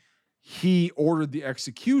why he ordered the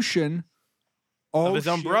execution of his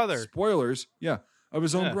own brother. Spoilers, yeah, of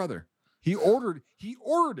his own brother. He ordered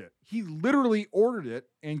it. He literally ordered it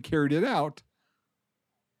and carried it out.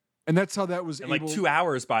 And that's how that was. In like 2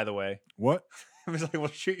 hours, by the way. What? It was like, we'll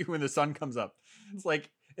shoot you when the sun comes up. It's like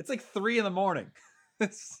 3 a.m.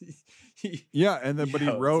 Yeah, and then but he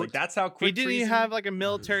wrote. Like, that's how quick. He didn't even have like a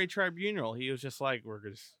military tribunal. He was just like, we're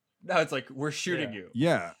just. No, it's like, we're shooting you.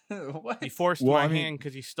 Yeah. What? He forced my hand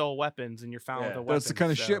because he stole weapons, and you're found with a weapon. That's the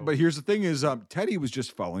kind of shit. But here's the thing: is Teddy was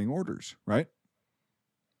just following orders, right?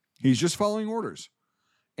 He's just following orders,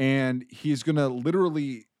 and he's gonna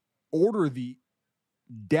literally order the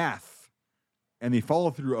death and the follow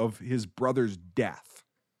through of his brother's death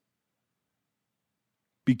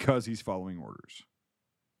because he's following orders.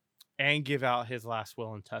 And give out his last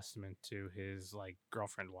will and testament to his like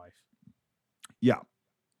girlfriend wife. Yeah.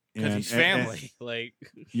 Because he's family. Like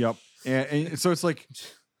yep. And so it's like,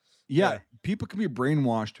 people can be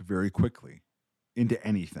brainwashed very quickly into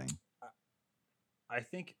anything. I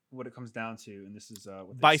think what it comes down to, and this is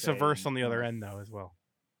what vice versa on the other end though as well.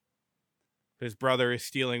 His brother is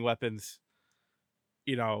stealing weapons,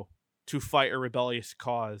 to fight a rebellious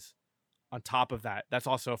cause. On top of that, that's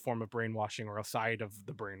also a form of brainwashing or a side of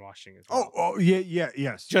the brainwashing as well. Oh,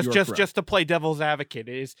 yes. Just to play devil's advocate.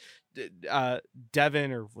 It is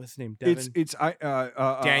Devin, or what's his name? Devin? It's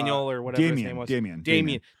Daniel or whatever his name was.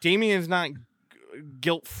 Damien is not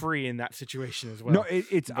guilt free in that situation as well. No,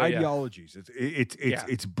 it's ideologies.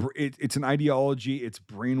 It's an ideology. It's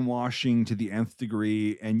brainwashing to the nth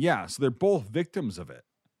degree, and so they're both victims of it.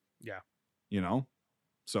 Yeah,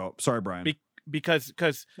 So sorry, Brian. Because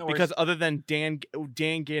other than Dan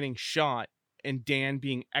getting shot and Dan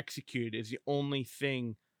being executed is the only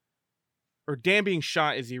thing, or Dan being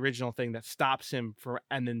shot is the original thing that stops him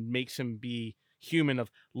and then makes him be human.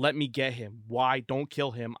 Of let me get him. Why? Don't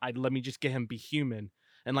kill him. Let me just get him be human.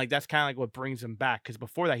 And like that's kind of like what brings him back. Because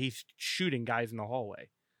before that he's shooting guys in the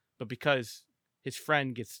hallway, but because his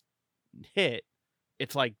friend gets hit,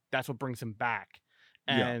 it's like that's what brings him back.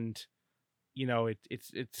 And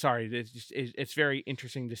it's very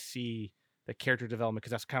interesting to see the character development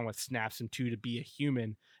because that's kind of what snaps him to be a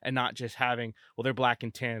human and not just having, well, they're black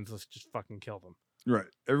and tans, let's just fucking kill them. Right.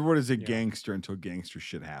 Everyone is a gangster until gangster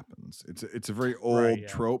shit happens. It's a very old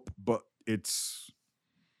trope, but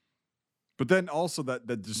then also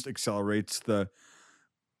that just accelerates the,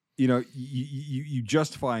 you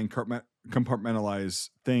justify and compartmentalize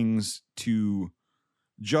things to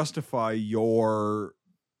justify your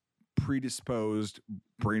predisposed,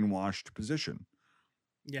 brainwashed position.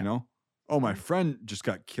 Oh, my friend just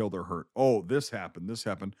got killed or hurt. Oh, this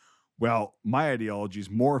happened. Well, my ideology is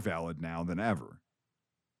more valid now than ever.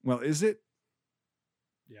 Well, is it?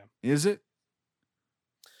 Yeah. Is it?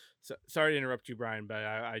 So, sorry to interrupt you, Brian, but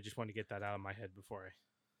I just want to get that out of my head before I...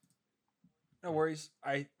 No worries.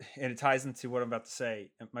 And it ties into what I'm about to say.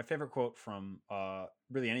 My favorite quote from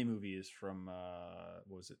really any movie is from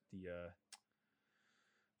what was it? The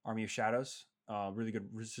Army of Shadows. Really good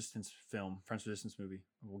resistance film, French resistance movie.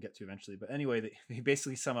 We'll get to eventually. But anyway, they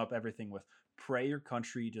basically sum up everything with pray your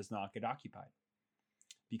country does not get occupied.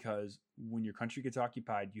 Because when your country gets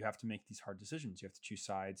occupied, you have to make these hard decisions. You have to choose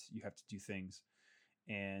sides. You have to do things.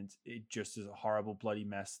 And it just is a horrible, bloody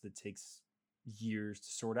mess that takes years to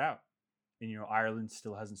sort out. And, Ireland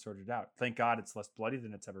still hasn't sorted it out. Thank God it's less bloody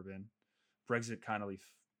than it's ever been. Brexit kind of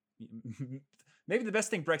maybe the best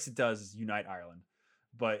thing Brexit does is unite Ireland.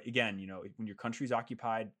 But again, when your country's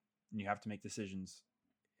occupied and you have to make decisions,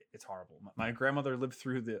 it's horrible. My grandmother lived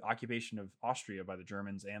through the occupation of Austria by the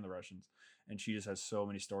Germans and the Russians. And she just has so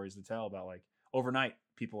many stories to tell about like overnight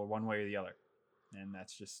people are one way or the other. And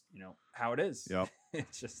that's just, how it is. Yep. it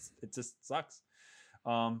just sucks.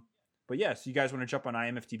 But yeah, so you guys want to jump on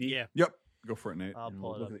IMFDB? Yeah. Yep. Go for it, Nate. I'll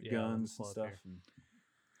pull it up. Look at guns and stuff.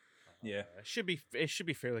 It should be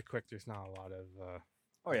fairly quick. There's not a lot of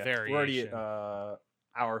variation. We're already at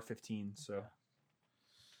hour 15, so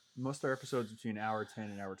most of our episodes between hour 10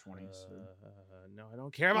 and hour 20. So. No, I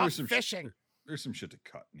don't care about fishing. There's some shit to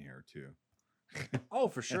cut in here too. Oh,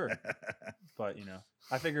 for sure. But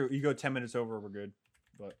I figure you go 10 minutes over, we're good.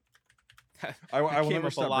 But I will never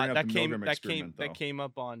stop bringing up the Milgram experiment. That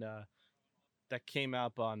came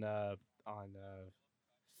up on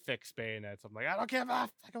fixed bayonets. I'm like, I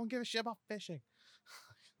don't give a shit about fishing.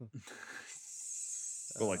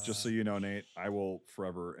 But like, just so you know, Nate, I will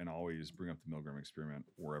forever and always bring up the Milgram experiment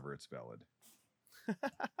wherever it's valid.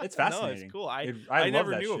 It's fascinating. No, it's cool. I love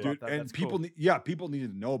never that knew shit. about that. And That's people, cool. people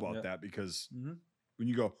needed to know about that because when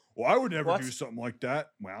you go, well, I would never What? do something like that.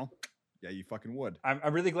 Well, yeah, you fucking would.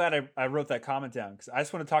 I'm really glad I wrote that comment down because I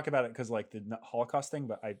just want to talk about it because like the Holocaust thing,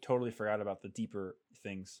 but I totally forgot about the deeper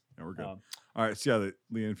things. Yeah, we're good. All right, so yeah, the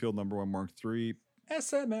Lee Enfield #1 Mark III,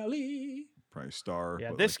 SMLE. probably star. Yeah,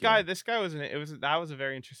 but, this like, guy, this guy was that was a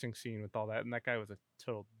very interesting scene with all that, and that guy was a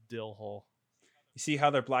total dill hole. You see how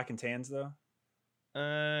they're black and tans though?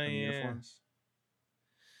 Yeah, In the uniforms.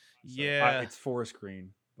 So, yeah. it's forest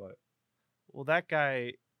green, but Well, that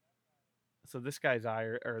guy. So this guy's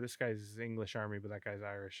Irish, or this guy's English Army, but that guy's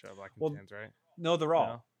Irish, black and tans, right? no, they're all.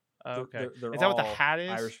 No? Oh, okay. They're Is that what the all hat is?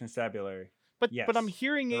 Irish constabulary. But Yes. but I'm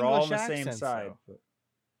hearing They're English all on the accents, same side. though. But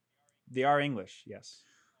they are English, yes.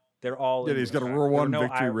 They're all. Yeah, he's got a English. World War There I are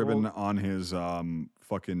no victory ribbon World- on his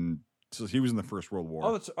fucking. So he was in the First World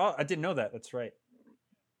War. Oh, I didn't know that. That's right.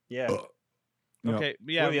 Yeah, Yep. Okay,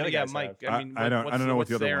 What yeah, do the other yeah, guys Mike. have? I mean, I don't know what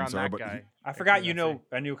the other there ones on are, that but guy? I forgot. can You see. know,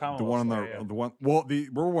 I knew Commonwealth. The one on the yeah. the one. Well, the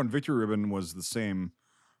World War I victory ribbon was the same,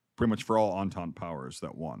 pretty much for all Entente powers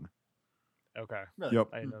that won. Okay, Really? Yep.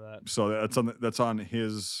 I didn't know that. So that's on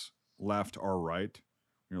his left or right.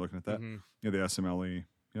 You're looking at that. Mhm. Yeah, the SMLE.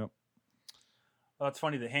 Yep. Oh, it's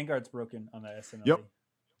funny. The handguard's broken on that SMLE. Yep.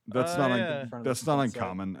 That's not yeah. In front of the that's not front side.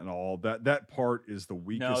 uncommon at all. That part is the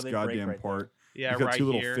weakest they break goddamn right part. Yeah, He's got right two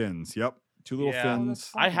little here. fins. Yep. Two little Yeah. Oh, fins.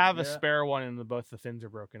 that's I have a Yeah. spare one, and both the fins are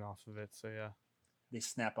broken off of it. So yeah. They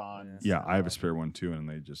snap on. and Yeah, snap I have a off. spare one too, and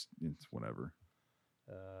they just it's whatever.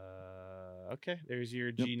 Okay, there's your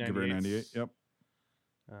Yep. G98. Gewehr 98. Yep.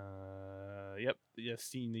 Yep. Yeah,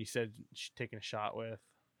 scene you said taking a shot with.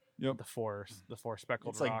 Yep. The four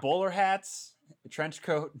speckled It's rock. like bowler hats, a trench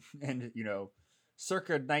coat, and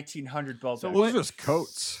circa 1900 belt. So Well, action. those are just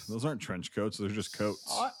coats. Those aren't trench coats. They're just coats.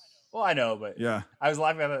 Well, I know, but Yeah, I was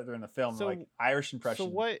laughing about that during the film. So- like Irish impression. So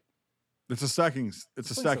what it's a stacking.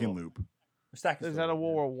 It's a stacking Principle. loop. We're stacking is still that a on there.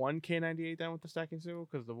 World War One K98 then with the stacking symbol?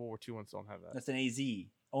 Because the World War II ones don't have that. That's an AZ.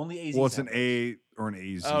 Only AZ. Well, it's an A or an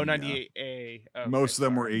AZ. Oh, yeah. 98A. Okay, Most of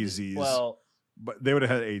them were sorry. AZs. Well, but they would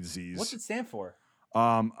have had AZs. what's it stand for?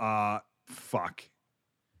 Fuck.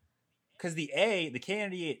 Because the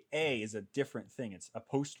K98A is a different thing. It's a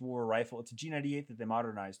post-war rifle. It's a G98 that they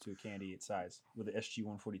modernized to a K98 size with an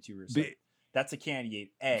SG-142 rear sight. That's a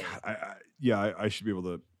K98A. God, I should be able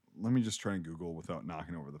to. Let me just try and Google without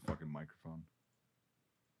knocking over the fucking microphone.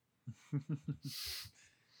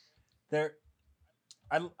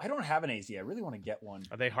 I don't have an AZ. I really want to get one.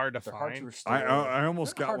 Are they hard to They're hard to find? restore. I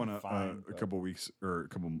almost They're got hard one to a find, but couple weeks or a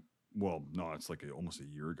couple. Well, no, it's like almost a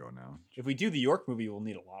year ago now. If we do the York movie, we'll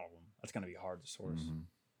need a lot of them. That's going to be hard to source. Mhm.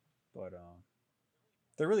 But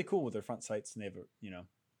they're really cool with their front sights, and they have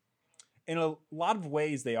in a lot of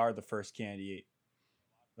ways they are the first K98.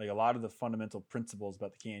 Like a lot of the fundamental principles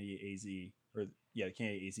about the K98 AZ, the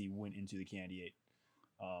K98 AZ went into the K98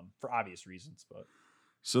 for obvious reasons. But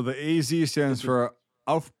So the AZ stands for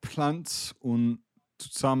Aufplanz und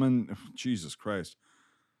zusammen. Jesus Christ.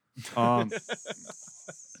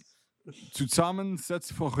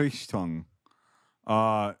 Zusammensetzvorrichtung.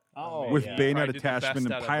 With yeah. bayonet Probably did the attachment best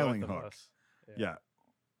and out of piling both of hook. us. Yeah.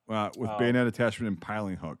 With Oh. bayonet attachment and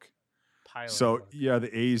piling hook. Piling So hook. yeah, the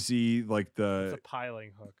AZ like It's the a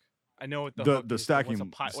piling hook. I know what the the hook the is, but stacking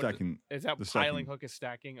what's a stacking. is that the piling stacking. hook is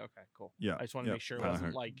stacking? Okay, cool. Yeah, I just want to yeah, make sure it piling wasn't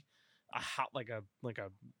hook. like a hot like a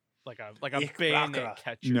Ich bayonet brauche.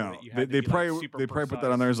 catcher. No, that you they, had to they be, like, probably super they probably put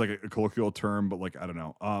that on precise. there as like a colloquial term, but like I don't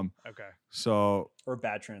know. Okay. So or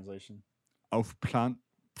bad translation.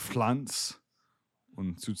 Pflanz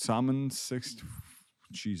und zusammensetzt.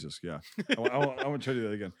 Jesus, yeah. I want to try to do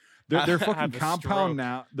that again. Their I fucking have a compound stroke.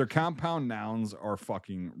 now. Their compound nouns are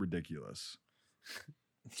fucking ridiculous.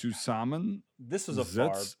 Zusammen. This was a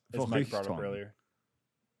Setz farb, as Mike brought up Vorrichtung. earlier.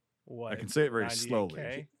 What? I can say it very 98K?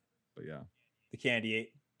 slowly, but yeah. The K98.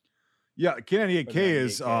 Yeah, K98K Or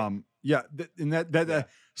is 98K. yeah, and that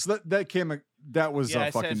so that came that was Yeah,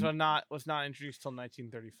 it fucking says was not introduced till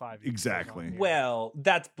 1935. Exactly. Yeah. Well,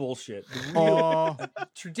 that's bullshit. The real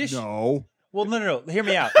tradition. no. Well, no. Hear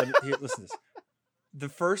me out. Listen to this. The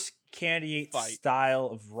first K98 Fight. style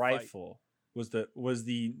of rifle was the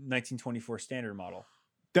 1924 standard model.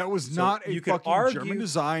 That was So not a you could fucking argue- German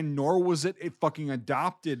design, nor was it a fucking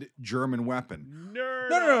adopted German weapon.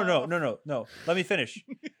 No. Let me finish.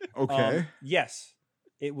 Okay. Yes,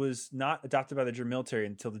 it was not adopted by the German military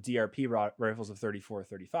until the DRP rifles of 34,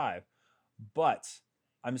 35. But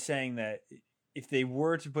I'm saying that if they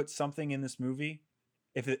were to put something in this movie,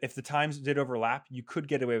 if the times did overlap, you could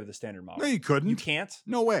get away with the standard model. No, you couldn't. You can't.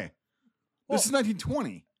 No way. Well, This is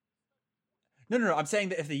 1920. No. I'm saying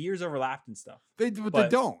that if the years overlapped and stuff, They but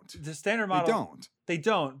don't. the standard They model, don't. They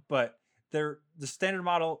don't. But the standard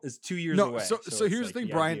model is 2 years No, away. so here's the thing,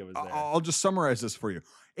 Brian. idea was there. I'll just summarize this for you.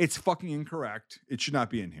 It's fucking incorrect. It should not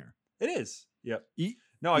be in here. It is. Yep.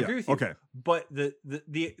 No, I agree with you. Okay. But the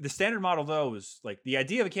standard model though was like the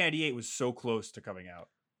idea of a K98 was so close to coming out.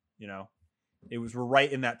 You know, we're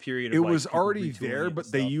right in that period. Of, it like, was people already retooling there, it but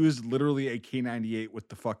and they stuff. used literally a K98 with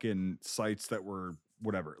the fucking sights that were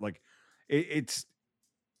whatever. Like it's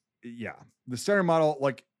the standard model.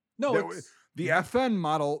 Like the FN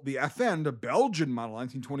model, the Belgian model,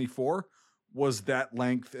 1924 was that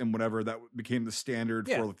length and whatever that became the standard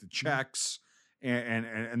for like the Czechs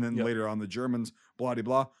and then later on the Germans. Blah blah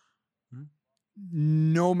blah. Mhm.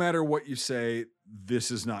 No matter what you say,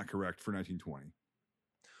 this is not correct for 1920.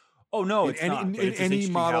 Oh no, it's not. In But it's just any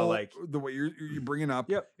interesting model, how, like, the way you're bringing up,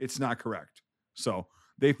 Yep. it's not correct. So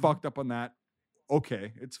they fucked up on that.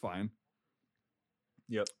 Okay, it's fine.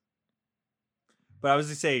 Yep. But I was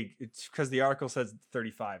to say it's because the article says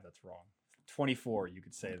 35. That's wrong. 24. You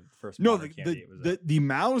could say the first. No, modern candidate was the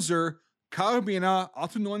Mauser Karabiner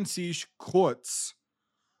 98 Kurz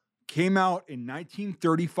came out in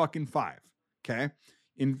 1935. Okay,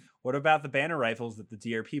 What about the banner rifles that the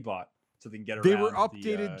DRP bought so they can get around? they were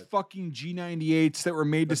updated fucking G98s that were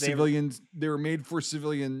made to civilians. They were made for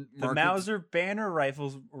civilian The markets. Mauser banner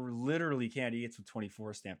rifles were literally candidates with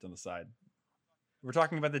 24 stamped on the side. We're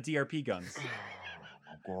talking about the DRP guns.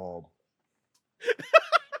 God.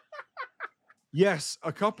 Yes,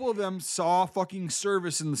 a couple of them saw fucking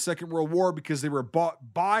service in the Second World War because they were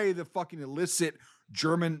bought by the fucking illicit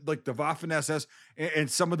German, like the Waffen SS and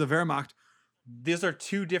some of the Wehrmacht. These are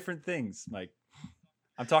two different things, Mike.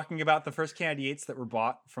 I'm talking about the first candidates that were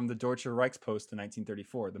bought from the Deutsche Reichspost in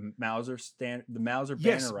 1934. The Mauser banner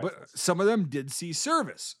Yes, rifles. but some of them did see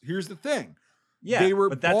service. Here's the thing. Yeah, they were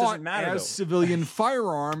but that bought doesn't matter, as though. civilian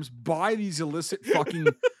firearms by these illicit fucking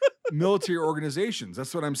military organizations.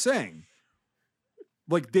 That's what I'm saying.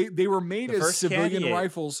 Like they were made The as first civilian Candy-8.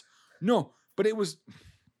 rifles. No, but it was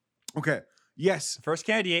okay. Yes, The first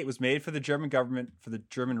Candy-8 was made for the German government, for the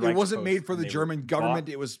German Reichspost. it wasn't made for and the they were German government.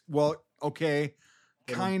 bought- It was okay,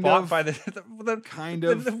 they were kind bought of by the kind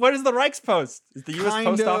of. What is the Reichspost? Is the U.S. Kind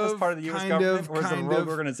Post Office of, part of the U.S. kind government, of, or is it a kind rogue of.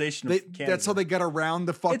 organization? They, Of Canada? that's how they got around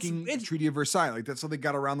the fucking it's- Treaty of Versailles. Like that's how they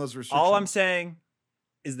got around those restrictions. All I'm saying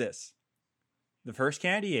is this: the first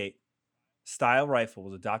Candy-8 style rifle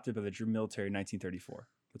was adopted by the German military in 1934.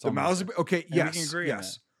 That's the all I'm Mauser. saying. Okay, we yes, can agree on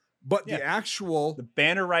yes, but the Yeah. actual The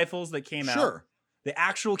banner rifles that came out, sure. the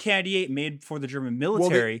actual Candy-8 made for the German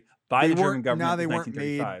military by the German weren't- government. Now they in weren't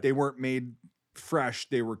 1935. made. They weren't made fresh.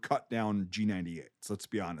 They were cut down G98. So let's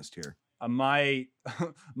be honest here. My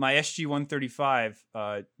my SG 135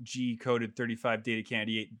 G coded 35 data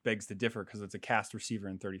Candy-8 begs to differ because it's a cast receiver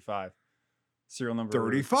in 35, serial number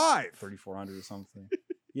 35. 3400 or something.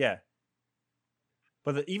 Yeah.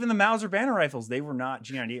 But even the Mauser banner rifles, they were not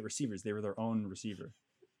G98 receivers. They were their own receiver.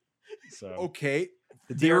 So Okay,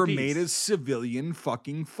 the they were DRPs, made as civilian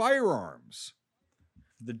fucking firearms.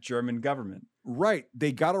 the German government, Right.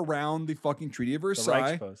 They got around the fucking Treaty of the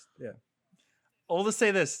Versailles. Reichspost. Yeah. I'll just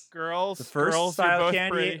say this: Girls, the first girls, you're style both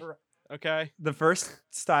Candy-8, pretty. Okay. the first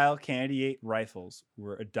style Candy-8 rifles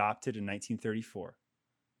were adopted in 1934,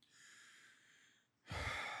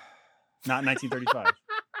 not 1935.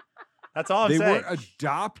 That's all I'm They saying. weren't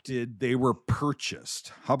adopted, they were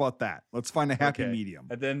purchased. How about that? Let's find a happy Okay. medium.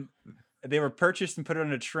 And then they were purchased and put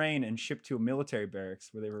on a train and shipped to a military barracks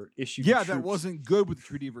where they were issued. Yeah, to that troops. wasn't good with the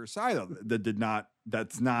Treaty of Versailles, though.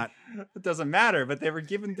 That's not. It doesn't matter, but they were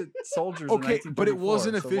given to soldiers. Okay, in but it 1934,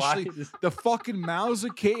 wasn't so why officially. does- The fucking Mauser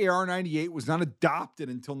KAR-98 was not adopted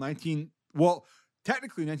until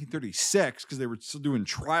technically 1936, because they were still doing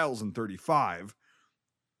trials in 35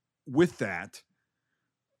 with that.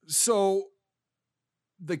 So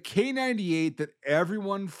the K98 that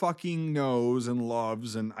everyone fucking knows and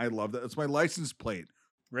loves, and I love that. It's my license plate.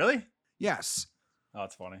 Really? Yes. Oh,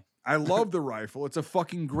 it's funny. I love the rifle. It's a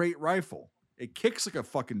fucking great rifle. It kicks like a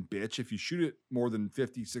fucking bitch if you shoot it more than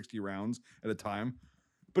 50, 60 rounds at a time,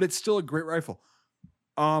 but it's still a great rifle.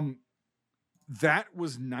 That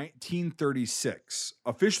was 1936,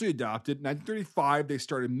 officially adopted. 1935, they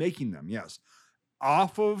started making them. Yes.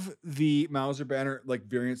 Off of the Mauser banner, like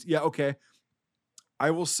variants. Yeah. Okay.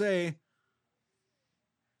 I will say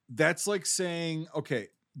that's like saying, okay,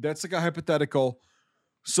 that's like a hypothetical.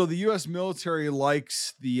 So the U.S. military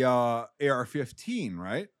likes the AR-15,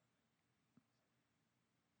 right?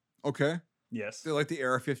 Okay. Yes. They like the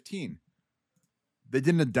AR-15. They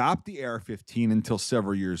didn't adopt the AR-15 until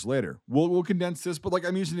several years later. We'll condense this, but like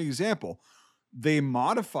I'm using an example. They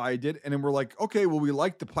modified it and then we're like, okay, well, we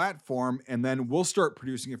like the platform and then we'll start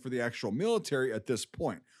producing it for the actual military at this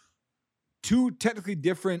point. Two technically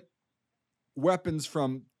different weapons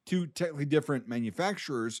from two technically different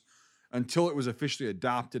manufacturers until it was officially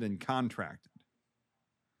adopted and contracted.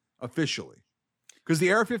 Officially. Because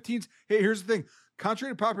the AR-15s, hey, here's the thing.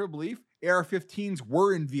 Contrary to popular belief, AR-15s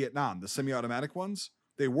were in Vietnam. The semi-automatic ones,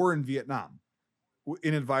 they were in Vietnam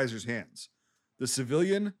in advisors' hands. The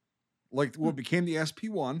civilian, like what became the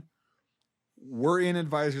SP-1, were in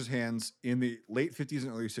advisors' hands in the late 50s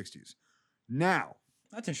and early 60s. Now,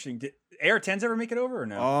 that's interesting. Did AR-10s ever make it over or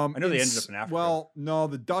no? I know they ended up in Africa. Well, no,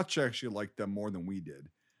 the Dutch actually liked them more than we did.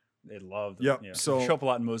 They loved them. Yep. Yeah. So they show up a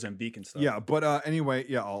lot in Mozambique and stuff. Yeah, but anyway,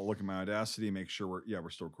 yeah, I'll look at my Audacity, make sure we're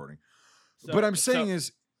still recording. So, but I'm saying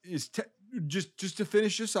just to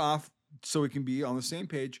finish this off, so we can be on the same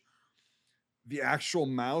page. The actual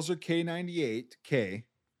Mauser K98K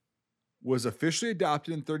was officially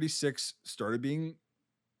adopted in 36, started being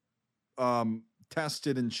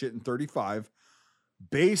tested and shit in 35,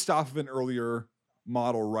 based off of an earlier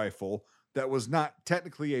model rifle that was not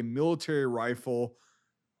technically a military rifle.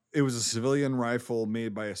 It was a civilian rifle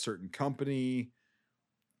made by a certain company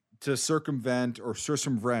to circumvent,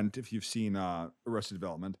 if you've seen Arrested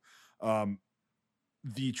Development,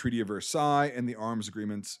 the Treaty of Versailles and the arms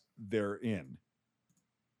agreements therein.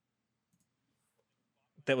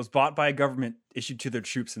 That was bought by a government issued to their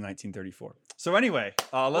troops in 1934. So anyway,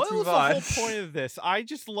 let's move on. What was the whole point of this? I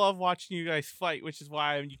just love watching you guys fight, which is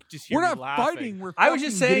why you can just hear we're me not laughing. Fighting. I was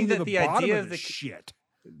just saying that the idea of the shit,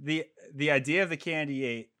 the idea of the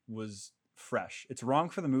K98 was fresh. It's wrong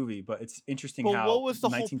for the movie, but it's interesting how. What was the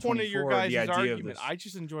whole point of your guys' argument? I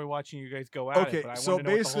just enjoy watching you guys go at it. But I so want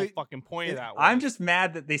to know what the whole fucking point of that was. I'm just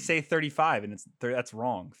mad that they say 35 and that's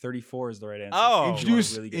wrong. 34 is the right answer. Oh,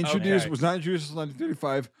 was not introduced until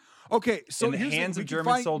 1935. Okay, so in the hands of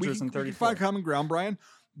German soldiers in 34. We can find common ground, Brian.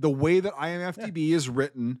 The way that IMFDB is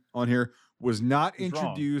written on here was not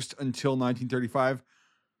introduced until 1935.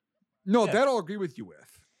 No, that I'll agree with you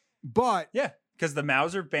with. But yeah, because the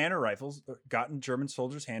Mauser Banner rifles got in German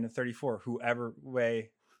soldiers' hand in 34. Whoever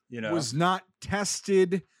way, was not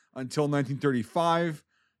tested until 1935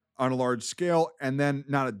 on a large scale, and then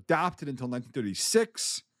not adopted until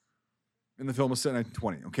 1936. And the film was set in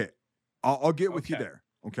 1920. Okay, I'll get with you there.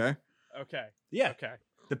 Okay. Yeah. Okay.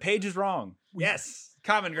 The page is wrong. Yes.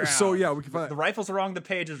 Common ground. So yeah, we can find the rifles are wrong. The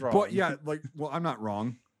page is wrong. But yeah, I'm not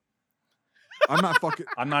wrong. I'm not fucking.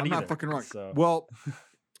 I'm not fucking wrong. So. Well,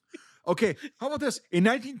 okay. How about this? In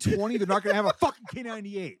 1920, they're not going to have a fucking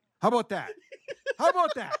K98. How about that?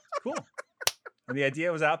 Cool. And the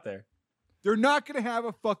idea was out there. They're not going to have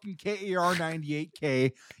a fucking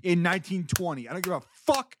KAR-98K in 1920. I don't give a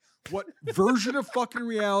fuck what version of fucking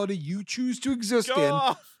reality you choose to exist in.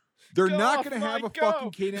 They're not going to have a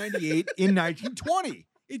fucking K98 in 1920.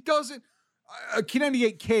 It doesn't. A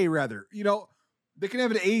K98K, rather. They can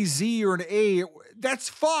have an AZ or an A. That's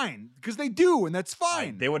fine, because they do, and that's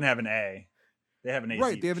fine. They wouldn't have an A. They have an AZ.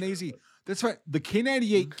 Right, they have an AZ. That's right. The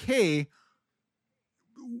K98K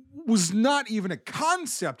was not even a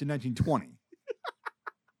concept in 1920.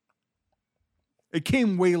 It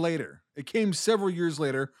came way later. It came several years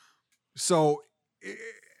later. So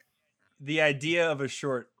the idea of a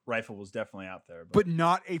short rifle was definitely out there, but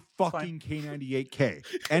not a fucking K98K.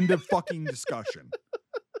 End of fucking discussion.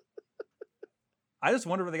 I just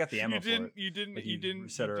wonder where they got the ammo for it. You didn't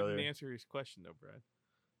answer his question though, Brad.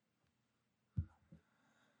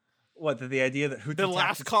 What, the idea that the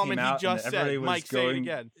last comment he just said, Mike, say it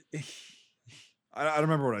again. I don't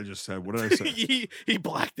remember what I just said. What did I say? he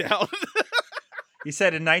blacked out. He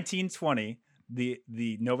said in 1920,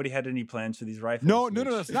 the nobody had any plans for these rifles. No,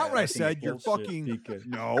 that's not what I said. You're fucking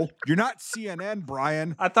no. You're not CNN,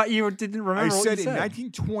 Brian. I thought you didn't remember. I said in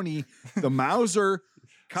 1920, the Mauser.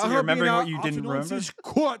 So you're remembering what you didn't remember?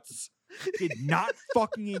 Kuts did not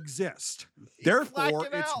fucking exist. Therefore,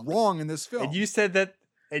 it's wrong in this film. And you said that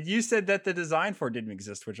the design for it didn't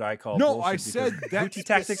exist, which I call no. I said that Houthi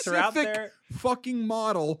tactics are out there. Fucking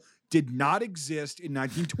model did not exist in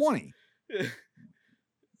 1920.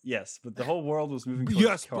 Yes, but the whole world was moving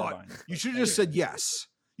towards carbine. But you should have just said yes.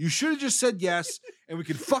 You should have just said yes, and we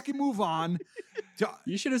could fucking move on.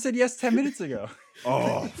 You should have said yes 10 minutes ago.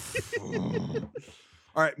 Oh.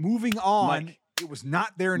 All right, moving on. Mike, it was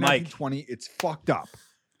not there in 1920. It's fucked up.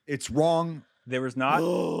 It's wrong. There was not.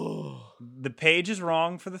 The page is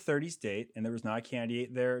wrong for the 30s date, and there was not a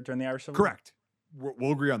K98 there during the Irish Civil War. Correct.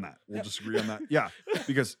 We'll agree on that. We'll disagree on that. Yeah,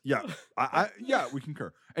 because we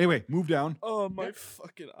concur. Anyway, move down. Oh, my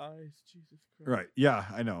fucking eyes, Jesus Christ. Right. Yeah,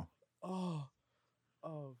 I know.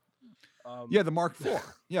 Yeah, the Mark IV.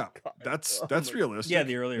 Yeah, that's realistic. Yeah,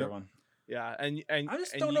 the earlier one. Yeah, and I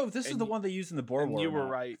just don't know if this is the one they used in the Boer War. You were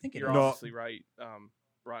right. I think you're obviously right,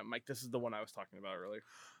 Brian. Mike, this is the one I was talking about earlier.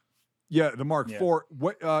 Yeah, the Mark Yeah. IV.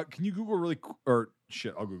 What can you Google really or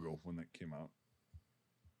shit, I'll Google when that came out.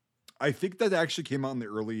 I think that actually came out in the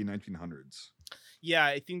early 1900s. Yeah,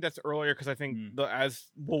 I think that's earlier because I think Hmm. as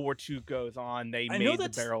World War II goes on, they I know made the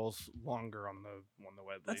that's- barrels longer on the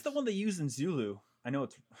Wedleys. That's the one they use in Zulu. I know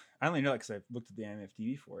it's. I only know that because I looked at the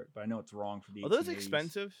IMFDB for it, but I know it's wrong for the. Are those 1880s.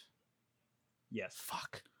 expensive? Yes.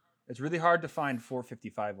 Fuck. It's really hard to find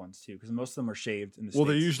 455 ones too, because most of them are shaved in the Well,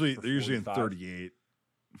 they're States usually for they're usually in 45. 38.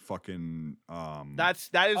 Fucking That is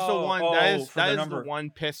the Oh, one. oh, That is for the the number.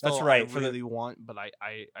 one pistol That's right, I for the- really want, but I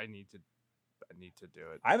need to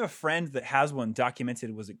do it. I have a friend that has one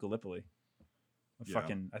documented. Was at Gallipoli? Yeah.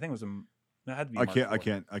 Fucking, I think it was a. That had to be. I Mark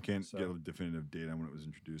can't IV. get a definitive date on when it was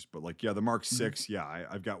introduced, but like the Mark Mm-hmm. VI, yeah,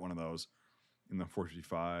 I've got one of those in the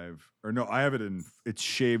 455. Or no, I have it in it's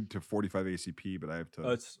shaved to 45 ACP, but I have to Oh,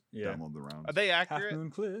 it's download the rounds. Are they Half accurate? Moon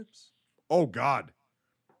clips. Oh God.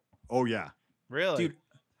 Oh yeah. Really? Dude,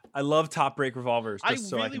 I love top break revolvers. I Just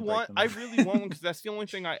so really can want. break I them. really want one because that's the only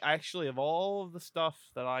thing I actually of all of the stuff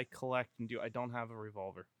that I collect and do. I don't have a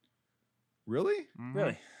revolver. Really? Mhm.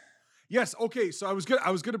 Really. Yes. Okay. So I was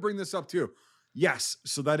gonna bring this up too. Yes.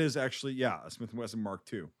 So that is actually a Smith & Wesson Mark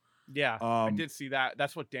II. Yeah, I Um, did see that.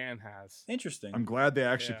 That's what Dan has. Interesting. I'm glad they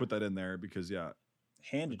actually Yeah. put that in there because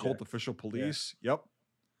Hand the Colt eject. Official Police. Yep.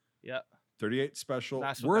 Yep. 38 special.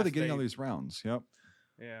 That's Where are they that's getting all they- these rounds? Yep.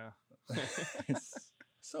 Yeah. It's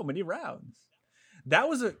so many rounds. That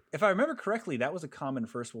was if I remember correctly, that was a common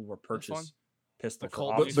First World War one? purchase pistol. The for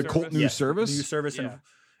Colt officers. The Colt service? News Yes, Service. News service Yeah.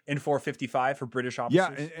 in 455 for British officers. Yeah,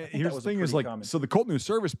 I think that here's the was a thing: is pretty like, common. so the Colt News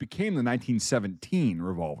Service became the 1917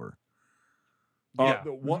 revolver. Yeah.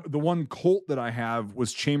 The one Colt that I have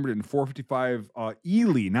was chambered in 455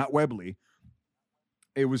 Ely, not Webley.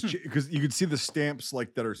 It was because you could see the stamps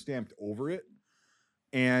like that are stamped over it,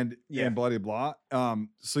 and blah blah blah.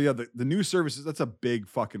 So yeah, the News Services, that's a big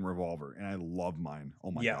fucking revolver, and I love mine.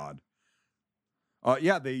 Oh my Yeah. god.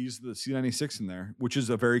 Yeah, they use the C96 in there, which is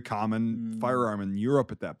a very common firearm in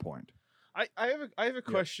Europe at that point. I have a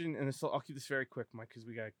question, and I'll keep this very quick, Mike, because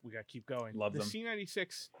we got to keep going. Love the them.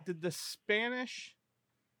 C96. Did the Spanish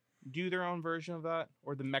do their own version of that,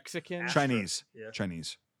 or the Mexicans? Astra. Chinese. Yeah.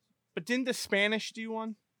 Chinese. But didn't the Spanish do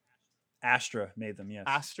one? Astra made them. Yes.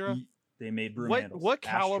 Astra. They made broom What handles. what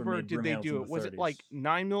Astra caliber made did broom they handles do in it? the Was it 30s. like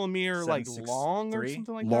 9mm, like 7.63? long or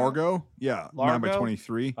something like that? Largo, yeah, 9 by Largo?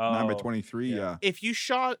 23, 9 by Oh, 23, yeah. yeah. If you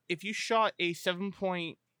shot a 7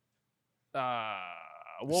 point,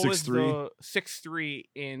 what was 6.3? the 6.3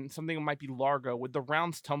 in something that might be Largo? Would the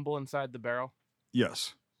rounds tumble inside the barrel?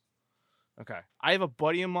 Yes. Okay, I have a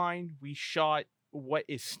buddy of mine. We shot what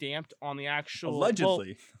is stamped on the actual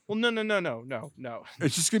Allegedly. Well, no.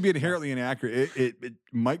 It's just gonna be inherently inaccurate. It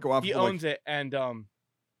might go off. He the, owns it, and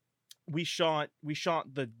we shot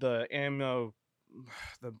the ammo.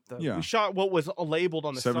 Yeah. We shot what was labeled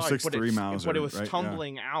on the side, 7.63 Mauser, but it was right? Yeah.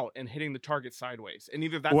 tumbling out and hitting the target sideways. And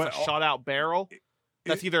either that's Well, a shot out barrel.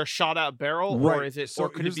 That's either a shot out barrel, or Right. is it, So or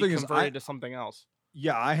could here's it the be thing is, converted to something else?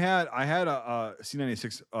 Yeah, I had a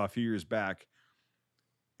C96 a few years back,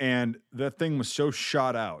 and that thing was so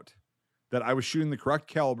shot out that I was shooting the correct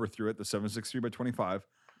caliber through it, the 7.63 by 25,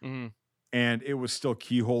 Mm-hmm. and it was still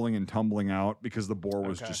keyholing and tumbling out because the bore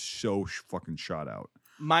was Okay. just so fucking shot out.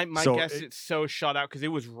 My So guess it's so shot out because it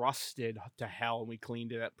was rusted to hell, and we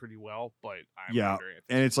cleaned it up pretty well. But I'm Yeah, wondering if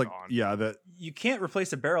And it's like, gone. yeah, that You can't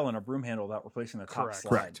replace a barrel in a broom handle without replacing the top Correct. slide.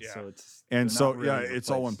 Correct. Yeah. So it's and they're so not yeah, really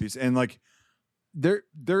it's all one replaced. piece, and like they're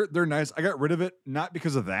nice. I got rid of it not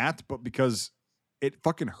because of that, but because it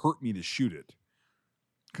fucking hurt me to shoot it.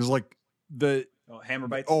 Because like the Oh, hammer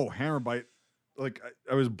bites. hammer bite, like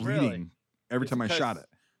I was bleeding every It's time I shot because- it.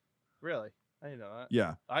 Really, I didn't know that.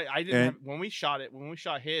 Yeah, I didn't And- have, when we shot it. When we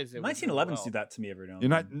shot his, it was 1911s well. do that to me every now and you're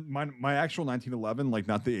not then. my actual 1911, like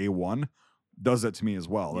not the A1, does that to me as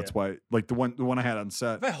well. That's Yeah. why, like the one I had on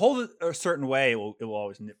set. If I hold it a certain way, it will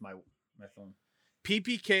always nip my thumb.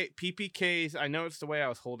 PPKs. I know it's the way I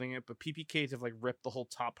was holding it, but PPKs have like ripped the whole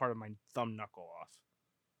top part of my thumb knuckle off.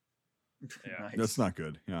 Yeah. Nice. That's not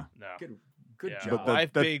good. Yeah, No, Good yeah. job. But I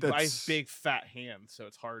have I that's- have big fat hands, so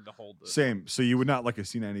it's hard to hold this. same. So you would not like a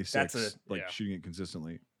C96, That's like yeah. shooting it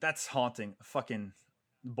consistently. That's haunting. A fucking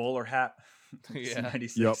bowler hat. Yeah.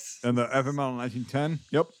 96. Yep, and the FM model 1910.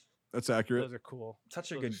 Yep, that's accurate. Those are cool.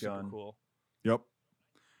 Such a Those are good super gun. Cool. Yep,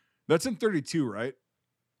 that's in 32, right?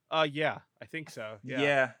 Yeah, I think so. Yeah.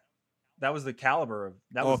 Yeah. That was the caliber of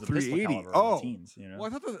that Oh, was the pistol 380. caliber Oh. of the teens, you know.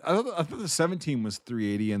 Well, I thought the 17 was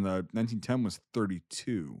 380 and the 1910 was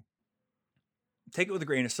 32. Take it with a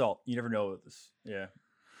grain of salt. You never know with this. Yeah.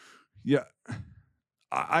 Yeah,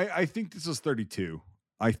 I think this is 32.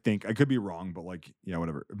 I think I could be wrong, but like, yeah,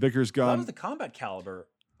 whatever. Vickers That gun. was the combat caliber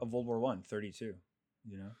of World War One, 32.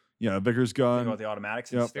 You know. Yeah, Vickers Think gun. about the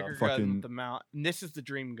automatics and stuff. Bigger fucking- gun, the mount. And this is the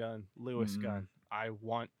dream gun, Lewis gun. I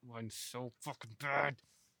want one so fucking bad.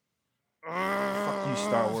 Fuck you,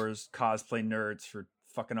 Star Wars cosplay nerds, for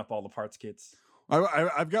fucking up all the parts kits.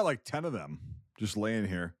 I've got like 10 of them just laying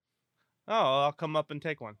here. Oh, I'll come up and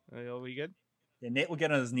take one. Are we good? Yeah, Nate will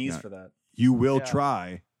get on his knees Yeah. for that. You will Yeah.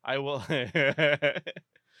 try. I will.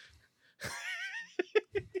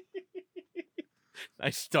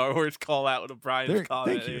 Nice Star Wars call out with Brian's There,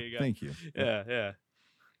 comment. thank There you. you go. Thank you. Yeah, yeah.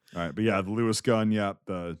 All right, but yeah, the Lewis gun. Yeah,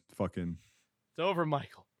 the fucking. It's over,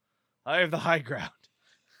 Michael. I have the high ground.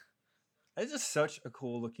 It's just such a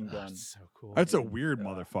cool looking Oh, gun. it's so cool. That's a weird Yeah.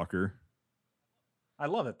 motherfucker. I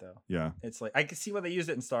love it though. Yeah. It's like I can see why they used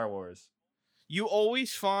it in Star Wars. You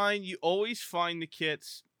always find the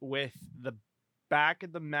kits with the back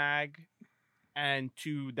of the mag and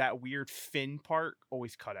to that weird fin part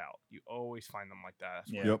always cut out. You always find them like that.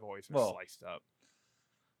 That's where Yeah. they've always been Well, sliced up.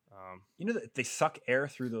 You know that they suck air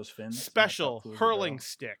through those fins. and that's how Special cool the hurling barrel-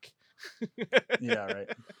 stick. Yeah, right.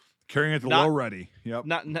 Carrying it to Not- low ready. Yep.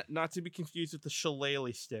 Not to be confused with the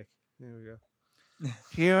shillelagh stick. There we go.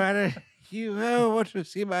 You want to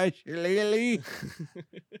see my shillelagh?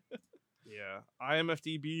 Yeah,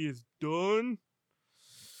 IMFDB is done.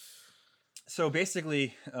 So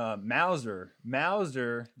basically, Mauser,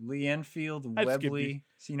 Lee Enfield, That's gonna Webley,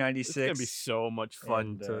 C96. It's gonna be so much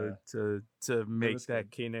fun And, to make was that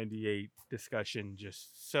K98 discussion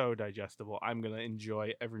just so digestible. I'm gonna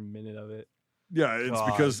enjoy every minute of it. Yeah, it's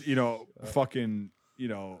God. because, fucking,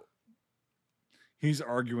 he's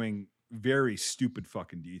arguing very stupid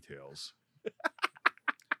fucking details.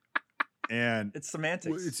 And It's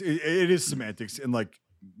semantics. it is semantics and like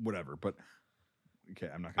whatever, but okay,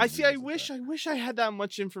 I'm not gonna I revisit wish I had that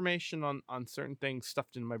much information on certain things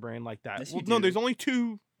stuffed in my brain like that. Yes, Well, you no, do. there's only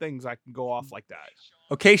 2 things I can go off like that.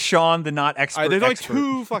 Okay, Sean, the not expert. There's only expert.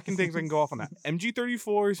 2 fucking things I can go off on that.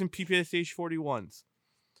 MG34s and PPSH 41s.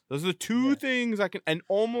 Those are the 2 Yeah. things I can, and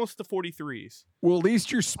almost the 43s. Well, at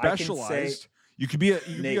least you're I can say- specialized. You could be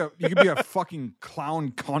Nate. you could be a fucking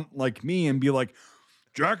clown cunt like me and be like,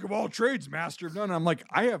 jack of all trades, master of none. I'm like,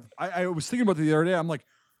 I was thinking about it the other day. I'm like,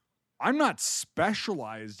 I'm not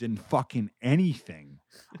specialized in fucking anything.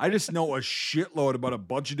 I just know a shitload about a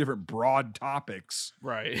bunch of different broad topics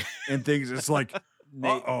Right. and things. It's like,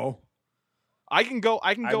 Nate, I can go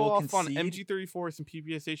I will off on concede- MG34s and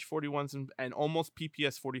PPSH 41s and almost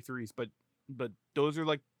PPS 43s, but those are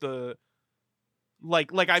like the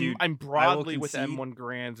like Dude, I'm broadly with concede- M1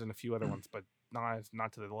 Grands and a few other ones, but not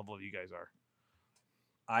to the level you guys are.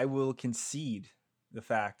 I will concede the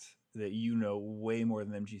fact that you know way more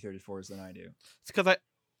than MG34s than I do. It's because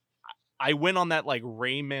I went on that like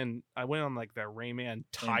Rayman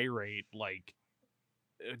tirade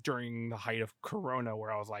during the height of Corona,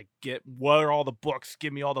 where I was like, what are all the books?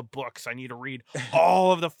 Give me all the books. I need to read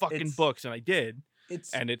all of the fucking It's- books, and I did.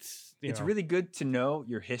 It's And it's really good to know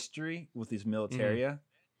your history with these Mm-hmm. militaria,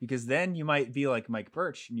 because then you might be like Mike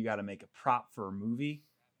Birch and you got to make a prop for a movie,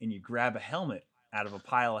 and you grab a helmet out of a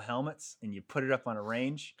pile of helmets and you put it up on a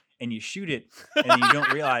range and you shoot it, and you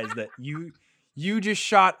don't realize that you just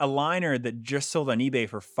shot a liner that just sold on eBay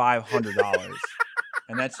for $500,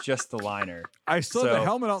 and that's just the liner. I still have the So,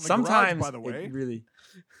 helmet out in the sometimes garage, by the way. it really,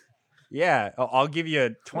 yeah, I'll give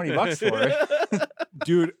you $20 for it.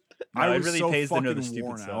 Dude, No, I it was really so pays to know fucking the stupid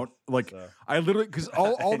worn stuff, out. Like, so. I literally, because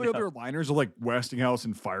all I the know. other liners are like Westinghouse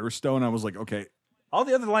and Firestone. I was like, okay. All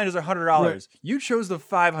the other liners are $100. Right. You chose the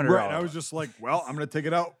 $500. Right. And I was just like, well, I'm going to take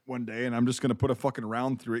it out one day and I'm just going to put a fucking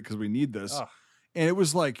round through it because we need this. Ugh. And it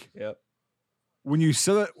was like, Yep. when you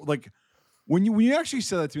said that, like, when you actually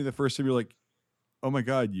said that to me the first time, you're like, oh my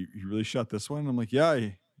God, you really shot this one? And I'm like, yeah,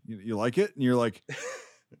 you like it? And you're like,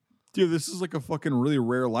 dude, this is like a fucking really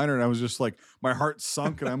rare liner. And I was just like, my heart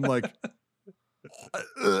sunk and I'm like,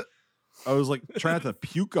 I was like trying not to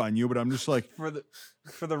puke on you, but I'm just like,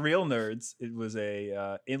 For the real nerds, it was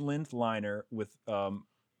a inland liner with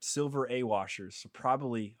silver A washers. So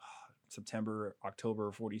probably September,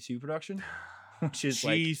 October 42 production, which is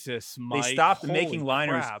Jesus, like Mike. they stopped holy making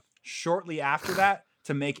liners crap. shortly after that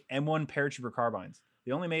to make M1 paratrooper carbines.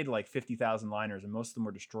 They only made like 50,000 liners, and most of them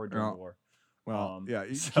were destroyed during Oh. the war. well, yeah,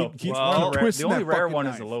 you so keep well, twisting the only that rare fucking one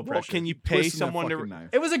knife. is the low Well, pressure. can you pay Twisting that someone to fucking knife.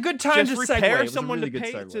 It was a good time just to segue. repair It was a someone really to good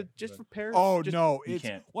pay segue, to just but- repair? Oh just, no, you it's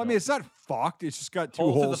can't. well, I No. mean, it's not fucked. It's just got two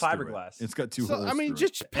Holes through the holes through it. fiberglass. It's got two So, holes. I mean, through it.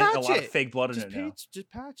 just and patch a lot it. of fake blood in Just it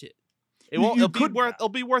now. patch it. It won't. You It'll be could- worth. It'll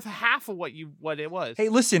be worth half of what it was. Hey,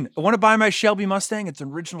 listen, I want to buy my Shelby Mustang. It's an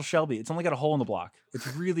original Shelby. It's only got a hole in the block. It's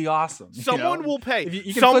really awesome. you Someone know? will pay. If you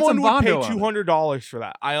can put Someone some would pay Bondo on it. $200 for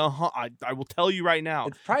that. I will tell you right now.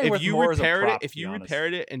 It's probably If worth you more as a repaired prop, it, if to be you honest.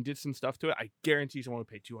 repaired it and did some stuff to it, I guarantee someone would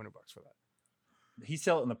pay $200 for that. He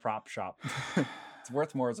sell it in the prop shop. It's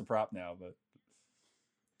worth more as a prop now, but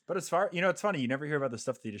as far it's funny. You never hear about the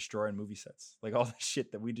stuff they destroy in movie sets, like all the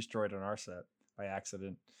shit that we destroyed on our set by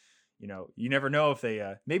accident. You never know if they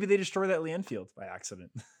maybe they destroy that Lee Enfield by accident.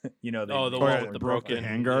 The they one destroy with the it. broken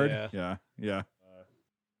handguard. Yeah. Yeah.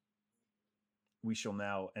 We shall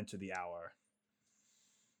now enter the hour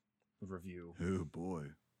of review. Oh boy,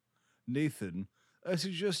 Nathan, I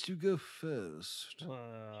suggest you go first.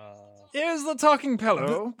 Here's the talking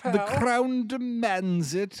pillow. The crown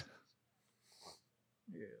demands it.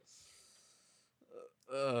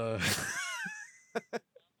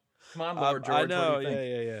 Come on, Lord George. I know. What do you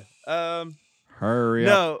think? Yeah. Hurry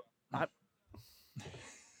up. No.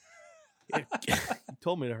 You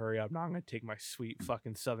told me to hurry up. Now I'm gonna take my sweet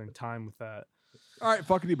fucking southern time with that. All right,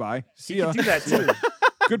 fuckity bye. See You ya. can do that too.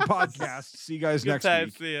 Good podcast. See you guys Good next time,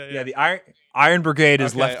 week. see ya, Yeah, the Iron Brigade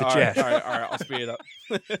has Okay, left the all chat. right, all right. I'll speed it up.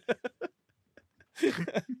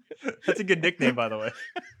 That's a good nickname, by the way.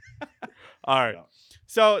 All right. Yeah.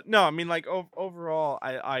 So no, I mean, like overall,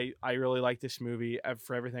 I really like this movie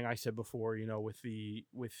for everything I said before. With the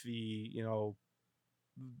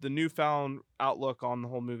the newfound outlook on the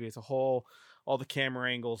whole movie as a whole, all the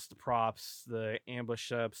camera angles, the props, the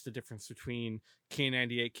ambush ups, the difference between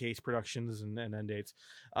K98 case productions and end dates.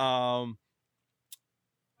 I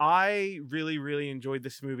really, really enjoyed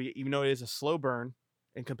this movie, even though it is a slow burn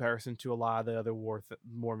in comparison to a lot of the other war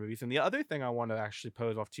movies. And the other thing I want to actually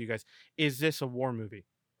pose off to you guys, is this a war movie?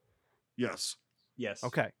 Yes. Yes.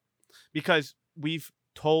 Okay. Because we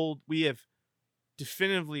have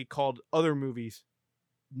definitively called other movies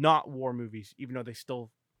not war movies, even though they still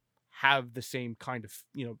have the same kind of,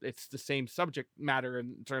 it's the same subject matter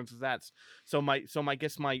in terms of that. So my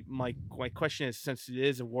question is, since it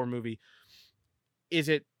is a war movie, is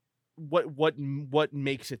it what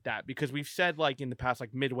makes it that? Because we've said, like, in the past,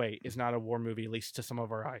 like, Midway is not a war movie, at least to some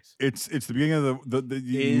of our eyes. It's the beginning of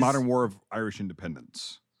the modern war of Irish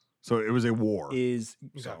independence. So it was a war. Is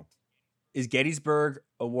Gettysburg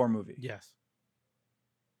a war movie? Yes.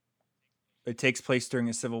 It takes place during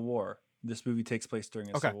a civil war. This movie takes place during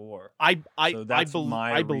a Okay. civil war. I my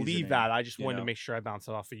believe reasoning, that. I just wanted you to know. make sure I bounce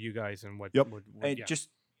it off of you guys and what. Yep. And yeah. just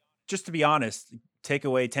to be honest, take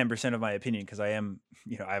away 10% of my opinion because I am,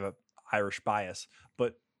 I have a Irish bias,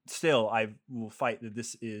 but still, I will fight that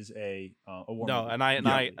this is a war No, movie. and I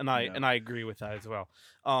Yeah, and I agree with that as well.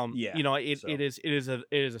 Yeah, so. It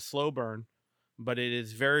is a slow burn, but it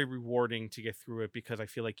is very rewarding to get through it, because I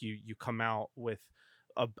feel like you come out with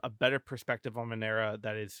a better perspective on an era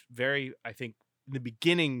that is very, I think the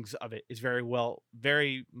beginnings of it is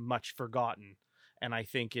very much forgotten, and I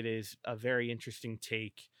think it is a very interesting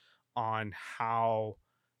take on how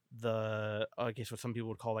I guess what some people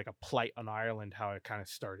would call like a plight on Ireland, how it kind of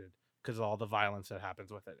started, because of all the violence that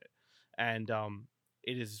happens within it. And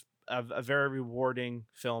it is a very rewarding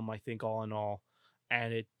film, I think, all in all,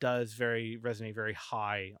 and it does resonate very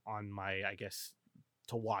high on my, I guess,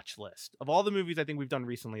 to watch list. Of all the movies I think we've done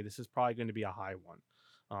recently, this is probably going to be a high one,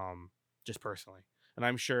 just personally. And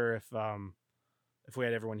I'm sure if we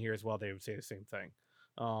had everyone here as well, they would say the same thing.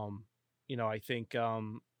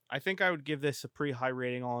 I think I would give this a pretty high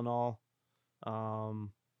rating all in all.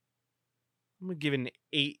 I'm gonna give it an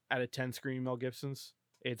 8 out of 10 Screaming Mel Gibsons.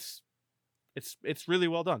 It's really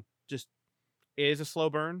well done. Just, it is a slow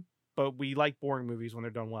burn, but we like boring movies when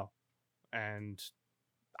they're done well. And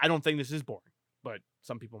I don't think this is boring, but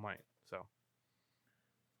some people might. So,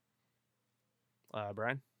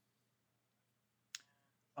 Brian?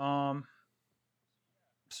 So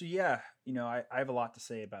yeah, I have a lot to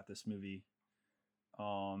say about this movie.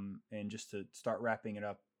 And just to start wrapping it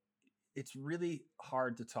up, it's really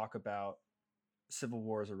hard to talk about civil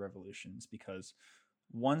wars or revolutions, because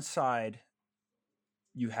one side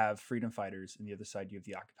you have freedom fighters and the other side you have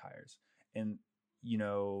the occupiers, and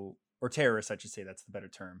or terrorists, I should say, that's the better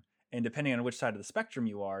term. And depending on which side of the spectrum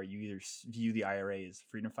you are, you either view the IRA as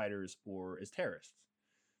freedom fighters or as terrorists.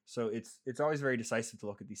 So it's always very decisive to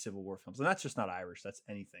look at these Civil War films, and that's just not Irish. That's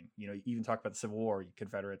anything. You even talk about the Civil War,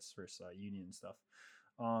 Confederates versus Union and stuff.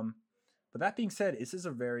 But that being said, this is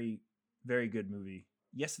a very, very good movie.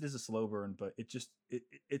 Yes, it is a slow burn, but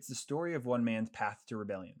it's the story of one man's path to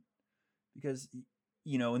rebellion. Because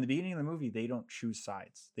in the beginning of the movie, they don't choose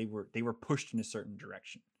sides. They were pushed in a certain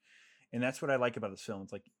direction, and that's what I like about this film.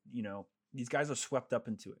 It's like these guys are swept up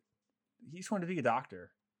into it. He just wanted to be a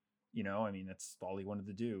doctor. You know, I mean, that's all he wanted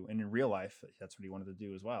to do. And in real life, that's what he wanted to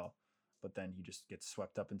do as well. But then he just gets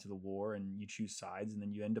swept up into the war and you choose sides and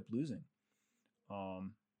then you end up losing.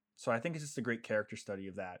 Um, so I think it's just a great character study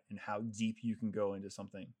of that and how deep you can go into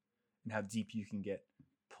something and how deep you can get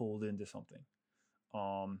pulled into something.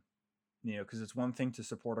 You know, because it's one thing to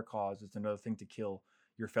support a cause, it's another thing to kill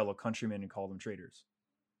your fellow countrymen and call them traitors.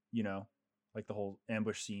 You know, like the whole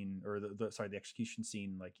ambush scene or the execution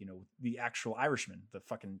scene, like, you know, the actual Irishman, the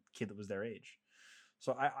fucking kid that was their age.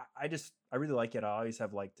 So I really like it. I always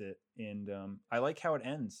have liked it, and I like how it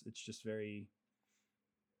ends. It's just very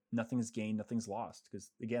nothing is gained, nothing's lost.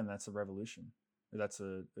 Because again, that's a revolution. That's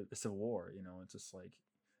a civil war. You know, it's just like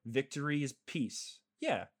victory is peace.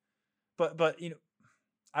 Yeah, but you know,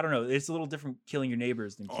 I don't know. It's a little different killing your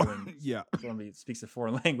neighbors than killing somebody that speaks a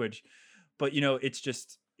foreign language. But you know, it's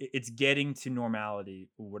just it's getting to normality,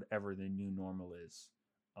 whatever the new normal is.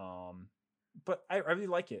 But I really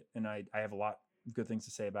like it, and I have a lot of good things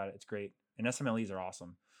to say about it. It's great, and SMLEs are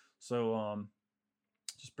awesome. So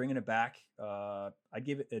just bringing it back, I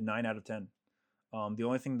give it a 9 out of 10. The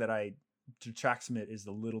only thing that I detracts from it is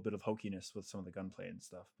the little bit of hokiness with some of the gunplay and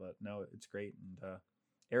stuff. But no, it's great. And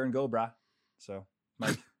Aaron, go, brah. So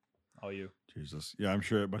Mike, all you. Jesus, yeah, I'm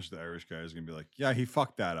sure a bunch of the Irish guys are gonna be like, yeah, he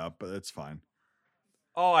fucked that up, but it's fine.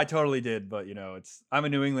 Oh, I totally did, but you know, I'm a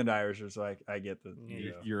New England Irisher, so I get the.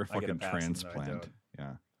 You're a fucking transplant.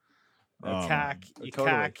 Yeah.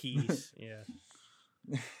 Khakis. Yeah.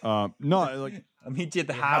 No, like I mean, did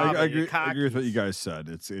the I agree with what you guys said.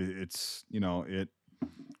 It's you know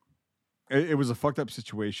it was a fucked up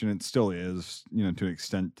situation. It still is, you know, to an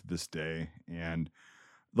extent to this day, and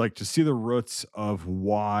like to see the roots of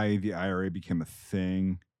why the IRA became a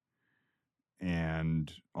thing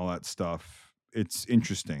and all that stuff. It's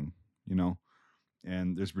interesting, you know,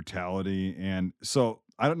 and there's brutality. And so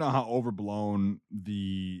I don't know how overblown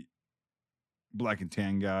the black and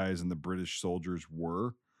tan guys and the British soldiers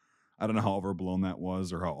were. I don't know how overblown that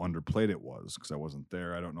was or how underplayed it was because I wasn't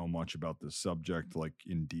there. I don't know much about this subject like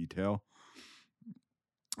in detail.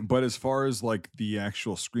 But as far as like the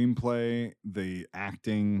actual screenplay, the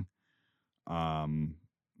acting, the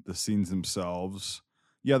scenes themselves,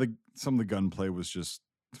 yeah, some of the gunplay was just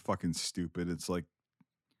fucking stupid. It's like,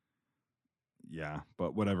 yeah,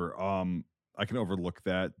 but whatever. I can overlook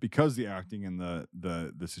that because the acting and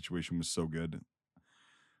the situation was so good.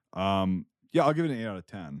 Yeah, I'll give it an 8 out of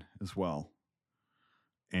 10 as well.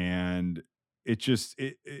 And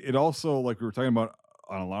it also, like we were talking about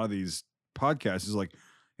on a lot of these podcasts, is like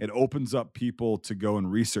it opens up people to go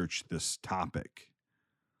and research this topic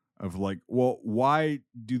of like, well, why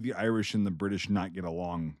do the Irish and the British not get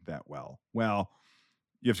along that well? Well,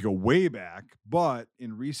 you have to go way back, but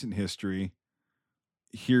in recent history,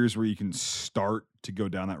 here's where you can start to go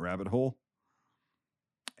down that rabbit hole.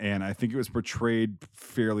 And I think it was portrayed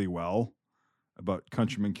fairly well about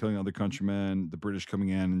countrymen killing other countrymen, the British coming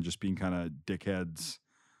in and just being kind of dickheads,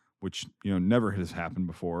 which, you know, never has happened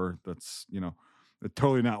before. That's, you know,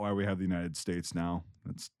 totally not why we have the United States now.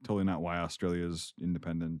 That's totally not why Australia is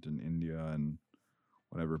independent and India and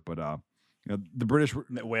whatever. But, you know, the British were,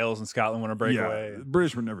 Wales and Scotland want to break away. The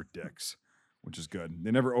British were never dicks, which is good.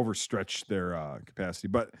 They never overstretched their capacity.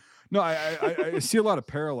 But no, I see a lot of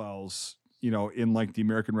parallels, you know, in like the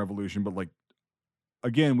American Revolution. But like,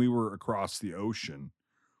 again, we were across the ocean.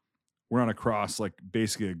 We're not across like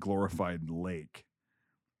basically a glorified lake.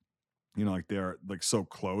 You know, like they're like so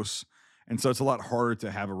close. And so it's a lot harder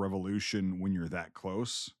to have a revolution when you're that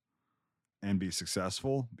close and be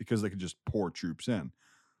successful because they can just pour troops in.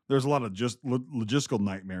 There's a lot of just logistical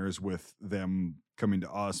nightmares with them coming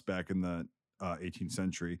to us back in the 18th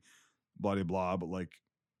century, blah, blah, blah. But like,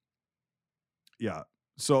 yeah.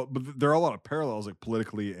 So, but there are a lot of parallels like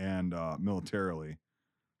politically and militarily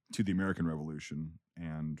to the American Revolution.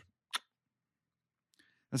 And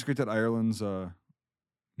that's great that Ireland's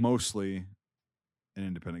mostly an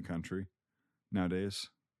independent country nowadays.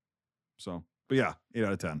 So, but yeah, 8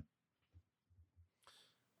 out of 10.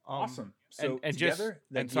 Awesome. So and together,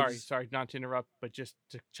 sorry not to interrupt, but just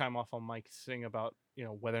to chime off on Mike's thing about, you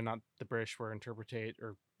know, whether or not the British were interpreted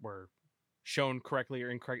or were shown correctly or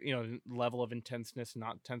incorrect, you know, level of intenseness,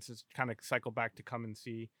 not intenseness, kind of cycle back to Come and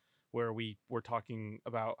See, where we were talking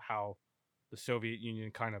about how the Soviet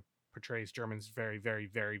Union kind of portrays Germans very, very,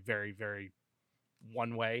 very, very, very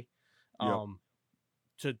one way. Yep.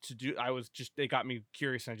 To do, it got me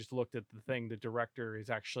curious, and I just looked at the thing. The director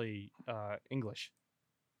is actually English,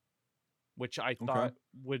 which I thought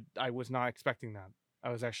I was not expecting that.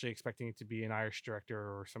 I was actually expecting it to be an Irish director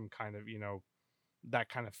or some kind of, you know, that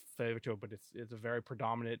kind of flavor to it, but it's a very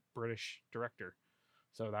predominant British director.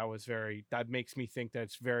 So that makes me think that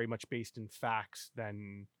it's very much based in facts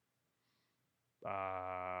than kind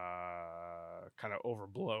of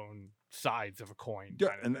overblown sides of a coin. Yeah,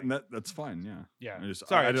 and that's fine. Yeah. Yeah.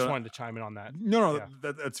 I just wanted to chime in on that. No,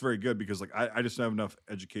 yeah. that's very good because like I just don't have enough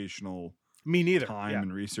educational me neither time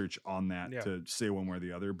and research on that to say one way or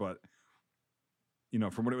the other. But you know,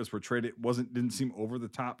 from what it was portrayed, it didn't seem over the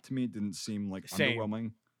top to me. It didn't seem like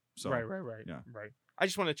underwhelming. So right. Yeah. Right. I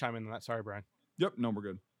just wanted to chime in on that. Sorry, Brian. Yep. No, we're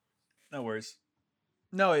good. No worries.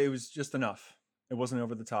 No, it was just enough. It wasn't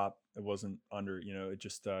over the top. It wasn't under, you know, it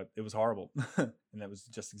just, it was horrible. And that was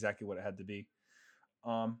just exactly what it had to be.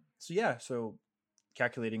 So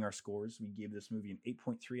calculating our scores, we gave this movie an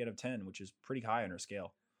 8.3 out of 10, which is pretty high on our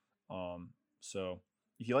scale. So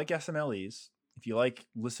if you like SMLEs, if you like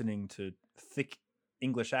listening to thick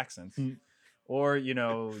English accents, or, you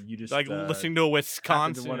know, you just like listening to a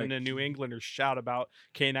Wisconsin and a New Englander shout about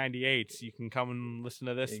K98s, you can come and listen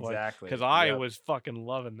to this one. Exactly. Because I was fucking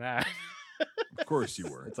loving that. Of course you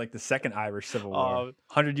were. It's like the second Irish Civil War.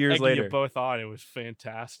 100 years later. You both on. It was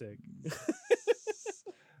fantastic.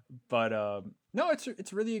 But no,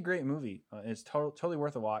 it's really a great movie. It's totally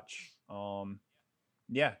worth a watch.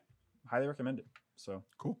 Yeah, highly recommend it. So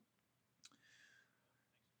cool.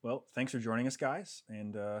 Well, thanks for joining us, guys,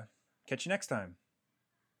 and catch you next time.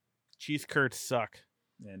 Cheese curds suck.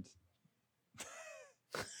 And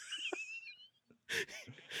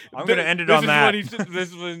I'm going to end it on that.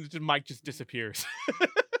 This one, Mike just disappears.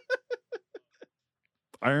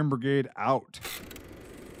 Iron Brigade out.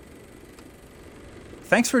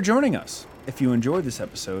 Thanks for joining us. If you enjoyed this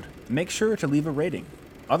episode, make sure to leave a rating.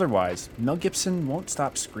 Otherwise, Mel Gibson won't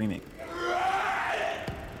stop screaming.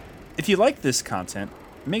 If you like this content,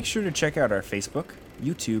 make sure to check out our Facebook,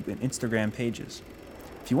 YouTube, and Instagram pages.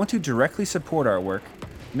 If you want to directly support our work,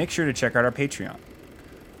 make sure to check out our Patreon.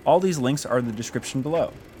 All these links are in the description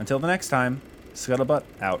below. Until the next time, Scuttlebutt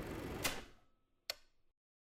out.